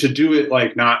 And to do it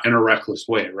like not in a reckless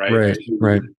way, right?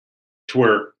 Right. To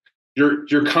where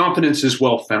your confidence is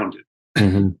well founded.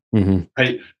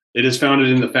 Right? It is founded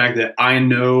in the fact that I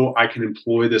know I can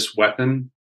employ this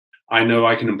weapon. I know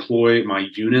I can employ my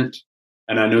unit,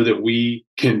 and I know that we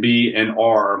can be and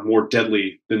are more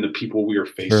deadly than the people we are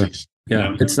facing. Sure.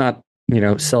 Yeah. It's not,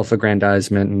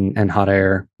 self-aggrandizement and hot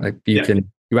air. Like you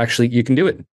can do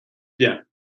it. Yeah.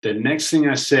 The next thing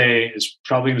I say is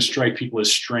probably going to strike people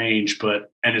as strange,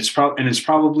 and it's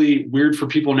probably weird for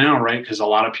people now, right? Because a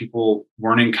lot of people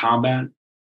weren't in combat.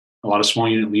 A lot of small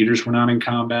unit leaders were not in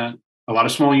combat. A lot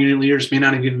of small unit leaders may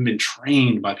not have even been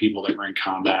trained by people that were in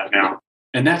combat now.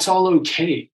 And that's all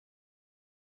okay.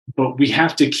 But we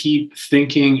have to keep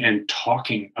thinking and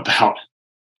talking about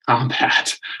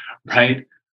combat, right?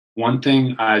 One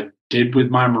thing I did with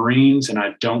my Marines, and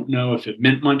I don't know if it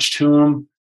meant much to them.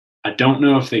 I don't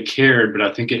know if they cared, but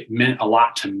I think it meant a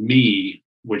lot to me,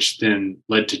 which then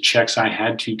led to checks I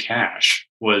had to cash,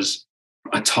 was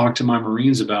I talked to my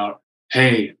Marines about,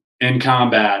 hey, in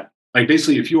combat, like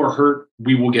basically if you are hurt,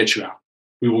 we will get you out.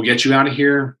 We will get you out of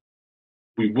here.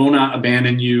 We will not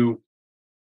abandon you.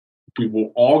 We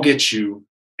will all get you.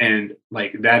 And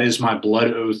like, that is my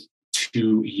blood oath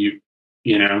to you,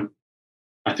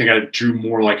 I think I drew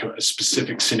more like a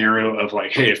specific scenario of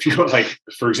like, hey, if you're like,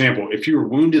 for example, if you were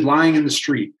wounded lying in the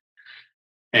street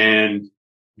and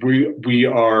we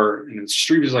are, and the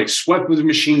street is like swept with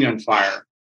machine gun fire,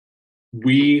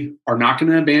 we are not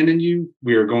going to abandon you.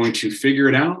 We are going to figure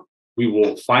it out. We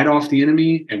will fight off the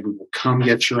enemy and we will come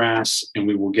get your ass and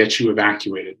we will get you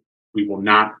evacuated. We will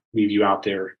not leave you out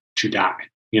there to die,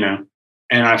 And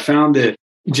I found that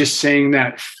just saying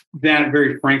that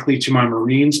very frankly to my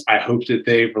Marines, I hope that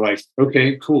they were like,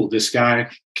 okay, cool. This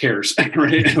guy cares,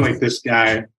 right? Like this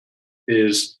guy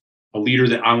is a leader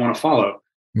that I want to follow.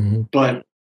 But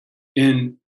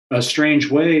in a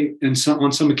strange way, on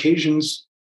some occasions,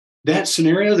 that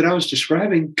scenario that I was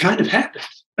describing kind of happened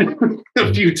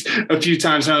a few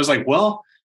times. And I was like, well,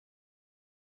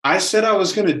 I said I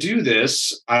was going to do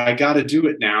this. I got to do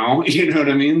it now. You know what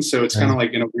I mean? So it's kind of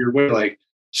like in a weird way, like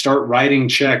start writing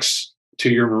checks to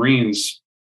your Marines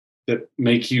that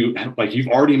make you like you've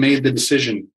already made the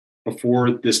decision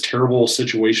before this terrible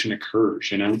situation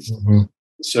occurs,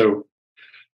 So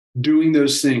doing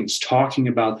those things, talking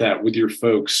about that with your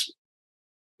folks,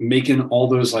 making all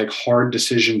those like hard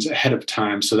decisions ahead of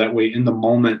time. So that way in the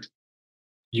moment,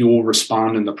 you will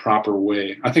respond in the proper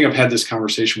way. I think I've had this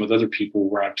conversation with other people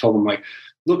where I've told them like,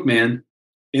 look, man,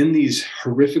 in these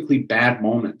horrifically bad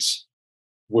moments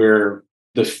where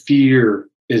the fear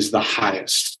is the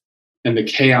highest and the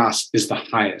chaos is the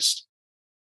highest,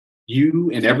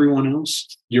 you and everyone else,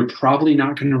 you're probably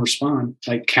not going to respond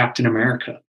like Captain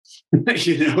America.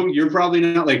 You're probably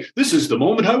not like, this is the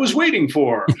moment I was waiting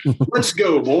for. Let's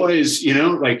go, boys.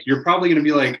 Like you're probably going to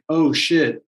be like, oh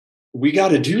shit, we got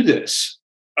to do this.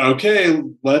 Okay,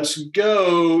 let's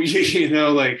go.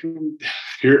 Like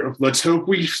here, let's hope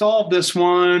we solve this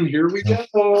one. Here we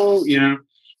go.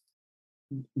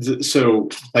 So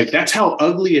like that's how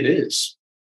ugly it is.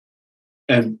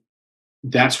 And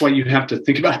that's why you have to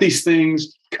think about these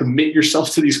things, commit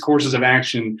yourself to these courses of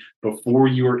action before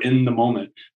you are in the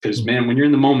moment. Because man, when you're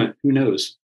in the moment, who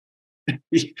knows?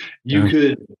 You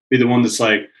could be the one that's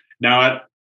like, no,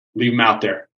 leave them out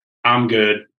there. I'm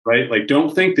good. Right? Like,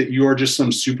 don't think that you are just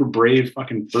some super brave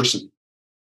fucking person.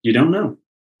 You don't know.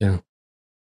 Yeah.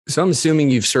 So I'm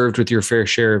assuming you've served with your fair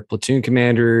share of platoon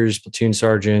commanders, platoon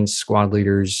sergeants, squad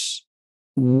leaders.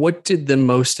 What did the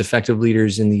most effective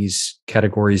leaders in these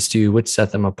categories do? What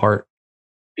set them apart?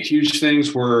 Huge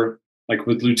things were like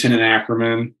with Lieutenant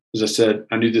Ackerman. As I said,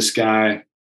 I knew this guy.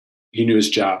 He knew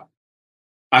his job.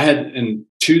 I had, and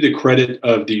to the credit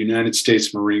of the United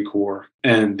States Marine Corps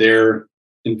and their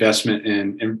investment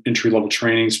in entry-level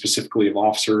training, specifically of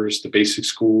officers, the basic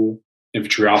school,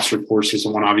 infantry officer course is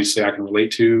the one obviously I can relate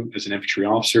to as an infantry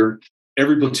officer.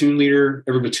 Every platoon leader,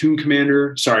 every platoon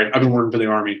commander, sorry, I've been working for the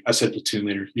Army. I said platoon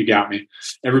leader, you got me.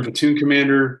 Every platoon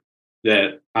commander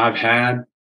that I've had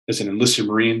as an enlisted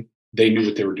Marine, they knew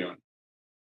what they were doing.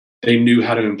 They knew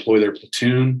how to employ their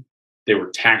platoon. They were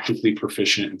tactically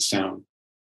proficient and sound.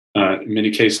 In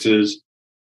many cases,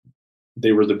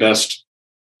 they were the best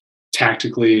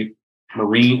tactically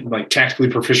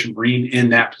proficient Marine in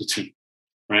that platoon,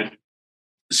 right?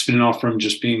 Spinning off from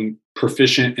just being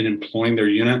proficient in employing their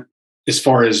unit as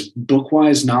far as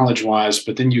book-wise, knowledge-wise,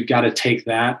 but then you've got to take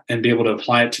that and be able to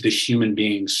apply it to the human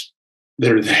beings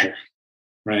that are there,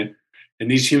 right? And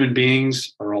these human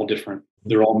beings are all different.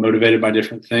 They're all motivated by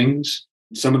different things.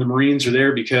 Some of the Marines are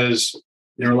there because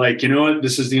they're like, you know what,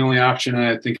 this is the only option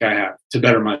I think I have to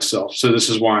better myself. So this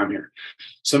is why I'm here.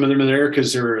 Some of them are there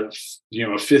because they're,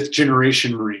 a fifth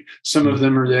generation Marine. Some of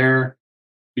them are there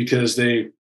because they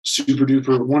super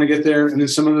duper want to get there. And then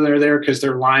some of them are there because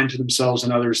they're lying to themselves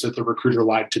and others that the recruiter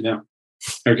lied to them.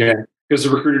 Okay. Because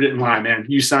the recruiter didn't lie, man.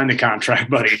 You signed the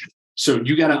contract, buddy. So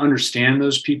you got to understand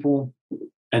those people.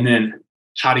 And then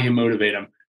how do you motivate them?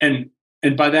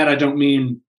 And by that, I don't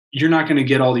mean you're not going to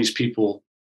get all these people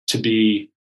to be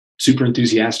super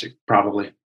enthusiastic,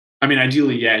 probably. I mean,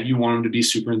 ideally, yeah, you want them to be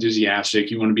super enthusiastic.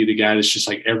 You want to be the guy that's just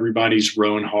like everybody's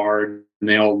rowing hard and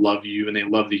they all love you and they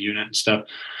love the unit and stuff.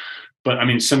 But I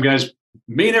mean, some guys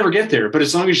may never get there, but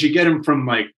as long as you get them from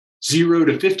like 0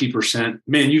 to 50%,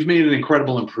 man, you've made an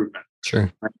incredible improvement.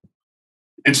 Sure. Right?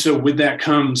 And so with that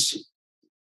comes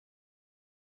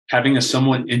having a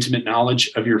somewhat intimate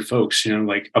knowledge of your folks,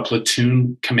 like a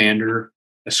platoon commander,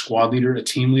 a squad leader, a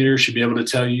team leader should be able to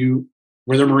tell you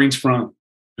where their Marines from,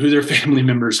 who their family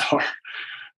members are,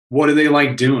 what do they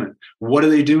like doing, what are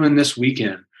they doing this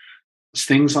weekend,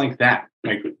 things like that.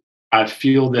 Like, I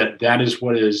feel that is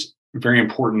what is very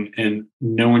important in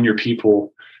knowing your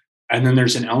people. And then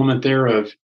there's an element there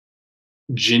of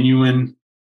genuine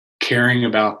caring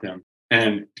about them,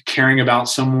 and caring about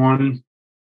someone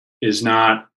is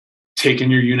not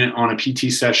taking your unit on a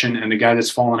PT session and the guy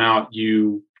that's fallen out,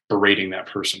 you berating that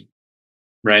person,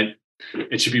 right?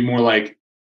 It should be more like,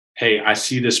 hey, I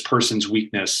see this person's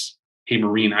weakness. Hey,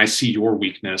 Marine, I see your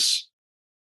weakness.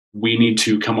 We need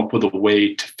to come up with a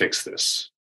way to fix this,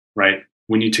 right?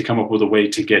 We need to come up with a way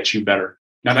to get you better.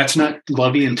 Now, that's not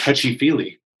lovey and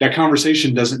touchy-feely. That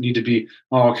conversation doesn't need to be,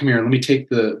 oh, come here, let me take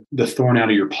the thorn out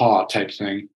of your paw type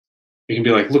thing. It can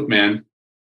be like, look, man,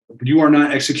 you are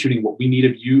not executing what we need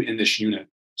of you in this unit.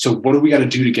 So what do we got to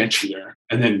do to get you there?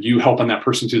 And then you helping that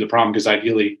person through the problem, because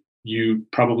ideally you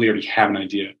probably already have an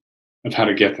idea of how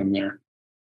to get them there.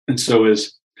 And so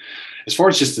as far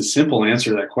as just a simple answer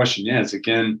to that question, yeah, it's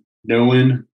again,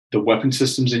 knowing the weapon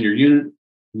systems in your unit,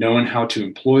 knowing how to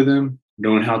employ them,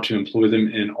 knowing how to employ them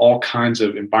in all kinds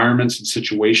of environments and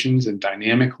situations and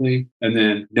dynamically, and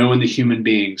then knowing the human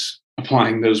beings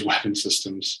applying those weapon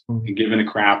systems and giving a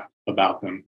crap about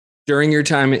them. During your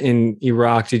time in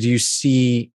Iraq, did you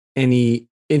see any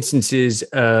instances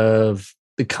of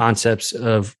the concepts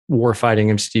of warfighting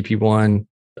MCDP-1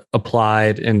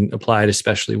 applied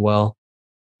especially well?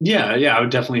 Yeah, I would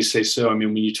definitely say so. I mean,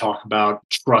 when you talk about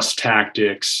trust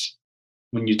tactics,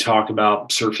 when you talk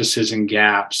about surfaces and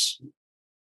gaps,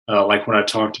 like when I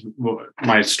talked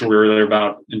my story earlier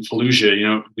about in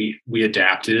Fallujah, we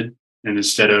adapted, and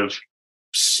instead of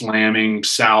slamming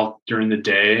south during the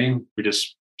day, we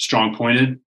just strong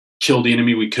pointed, killed the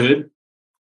enemy we could,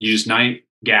 used night,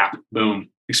 gap, boom,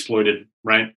 exploited,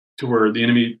 right? To where the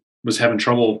enemy was having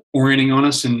trouble orienting on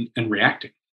us and reacting.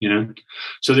 you know?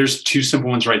 So there's two simple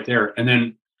ones right there. And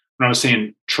then when I was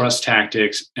saying trust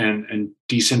tactics and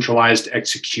decentralized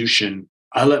execution,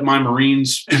 I let my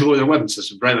Marines employ their weapon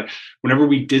systems, right? Like whenever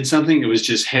we did something, it was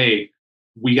just, hey,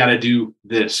 we got to do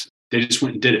this. They just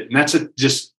went and did it. And that's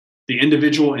just the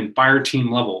individual and fire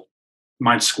team level.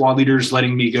 My squad leaders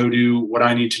letting me go do what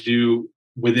I need to do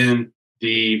within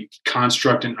the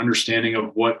construct and understanding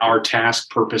of what our task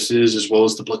purpose is, as well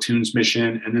as the platoon's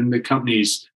mission, and then the company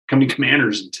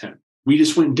commander's intent. We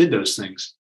just went and did those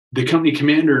things. The company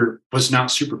commander was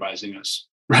not supervising us.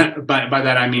 Right? By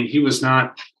that, I mean, he was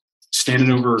not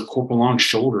standing over Corporal Long's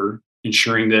shoulder,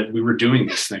 ensuring that we were doing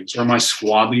these things, or my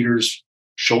squad leader's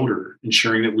shoulder,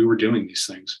 ensuring that we were doing these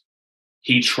things.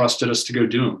 He trusted us to go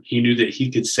do them. He knew that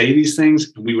he could say these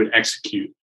things and we would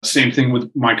execute. Same thing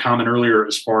with my comment earlier,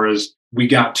 as far as we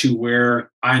got to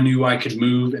where I knew I could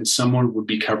move and someone would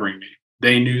be covering me.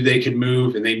 They knew they could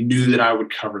move and they knew that I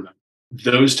would cover them.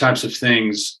 Those types of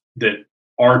things that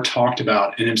are talked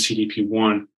about in MCDP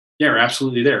 1, yeah, are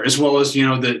absolutely there, as well as,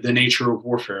 the nature of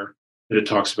warfare that it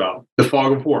talks about. The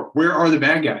fog of war. Where are the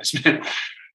bad guys, man?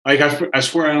 Like I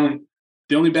swear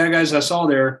the only bad guys I saw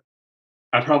there,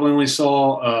 I probably only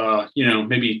saw,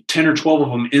 maybe 10 or 12 of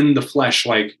them in the flesh,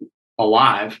 like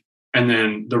alive, and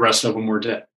then the rest of them were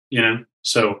dead,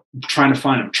 So trying to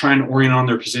find them, trying to orient on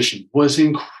their position was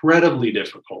incredibly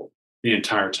difficult the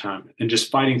entire time. And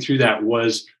just fighting through that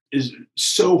is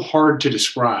so hard to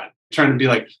describe. Trying to be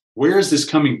like, where is this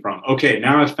coming from? Okay,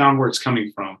 now I've found where it's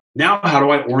coming from. Now, how do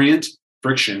I orient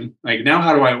friction? Like, now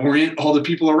how do I orient all the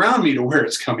people around me to where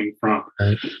it's coming from?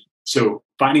 Right. So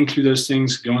fighting through those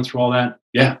things, going through all that,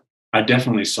 yeah, I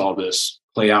definitely saw this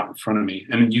play out in front of me.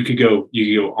 And you could go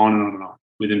on and on and on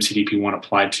with MCDP 1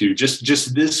 applied to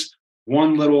just this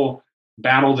one little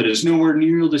battle that is nowhere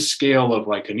near the scale of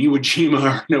like an Iwo Jima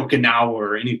or an Okinawa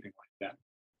or anything like that.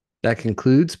 That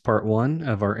concludes part 1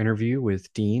 of our interview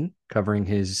with Dean, covering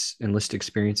his enlist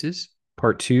experiences.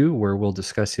 Part 2, where we'll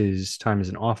discuss his time as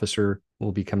an officer,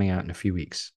 will be coming out in a few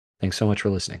weeks. Thanks so much for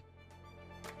listening.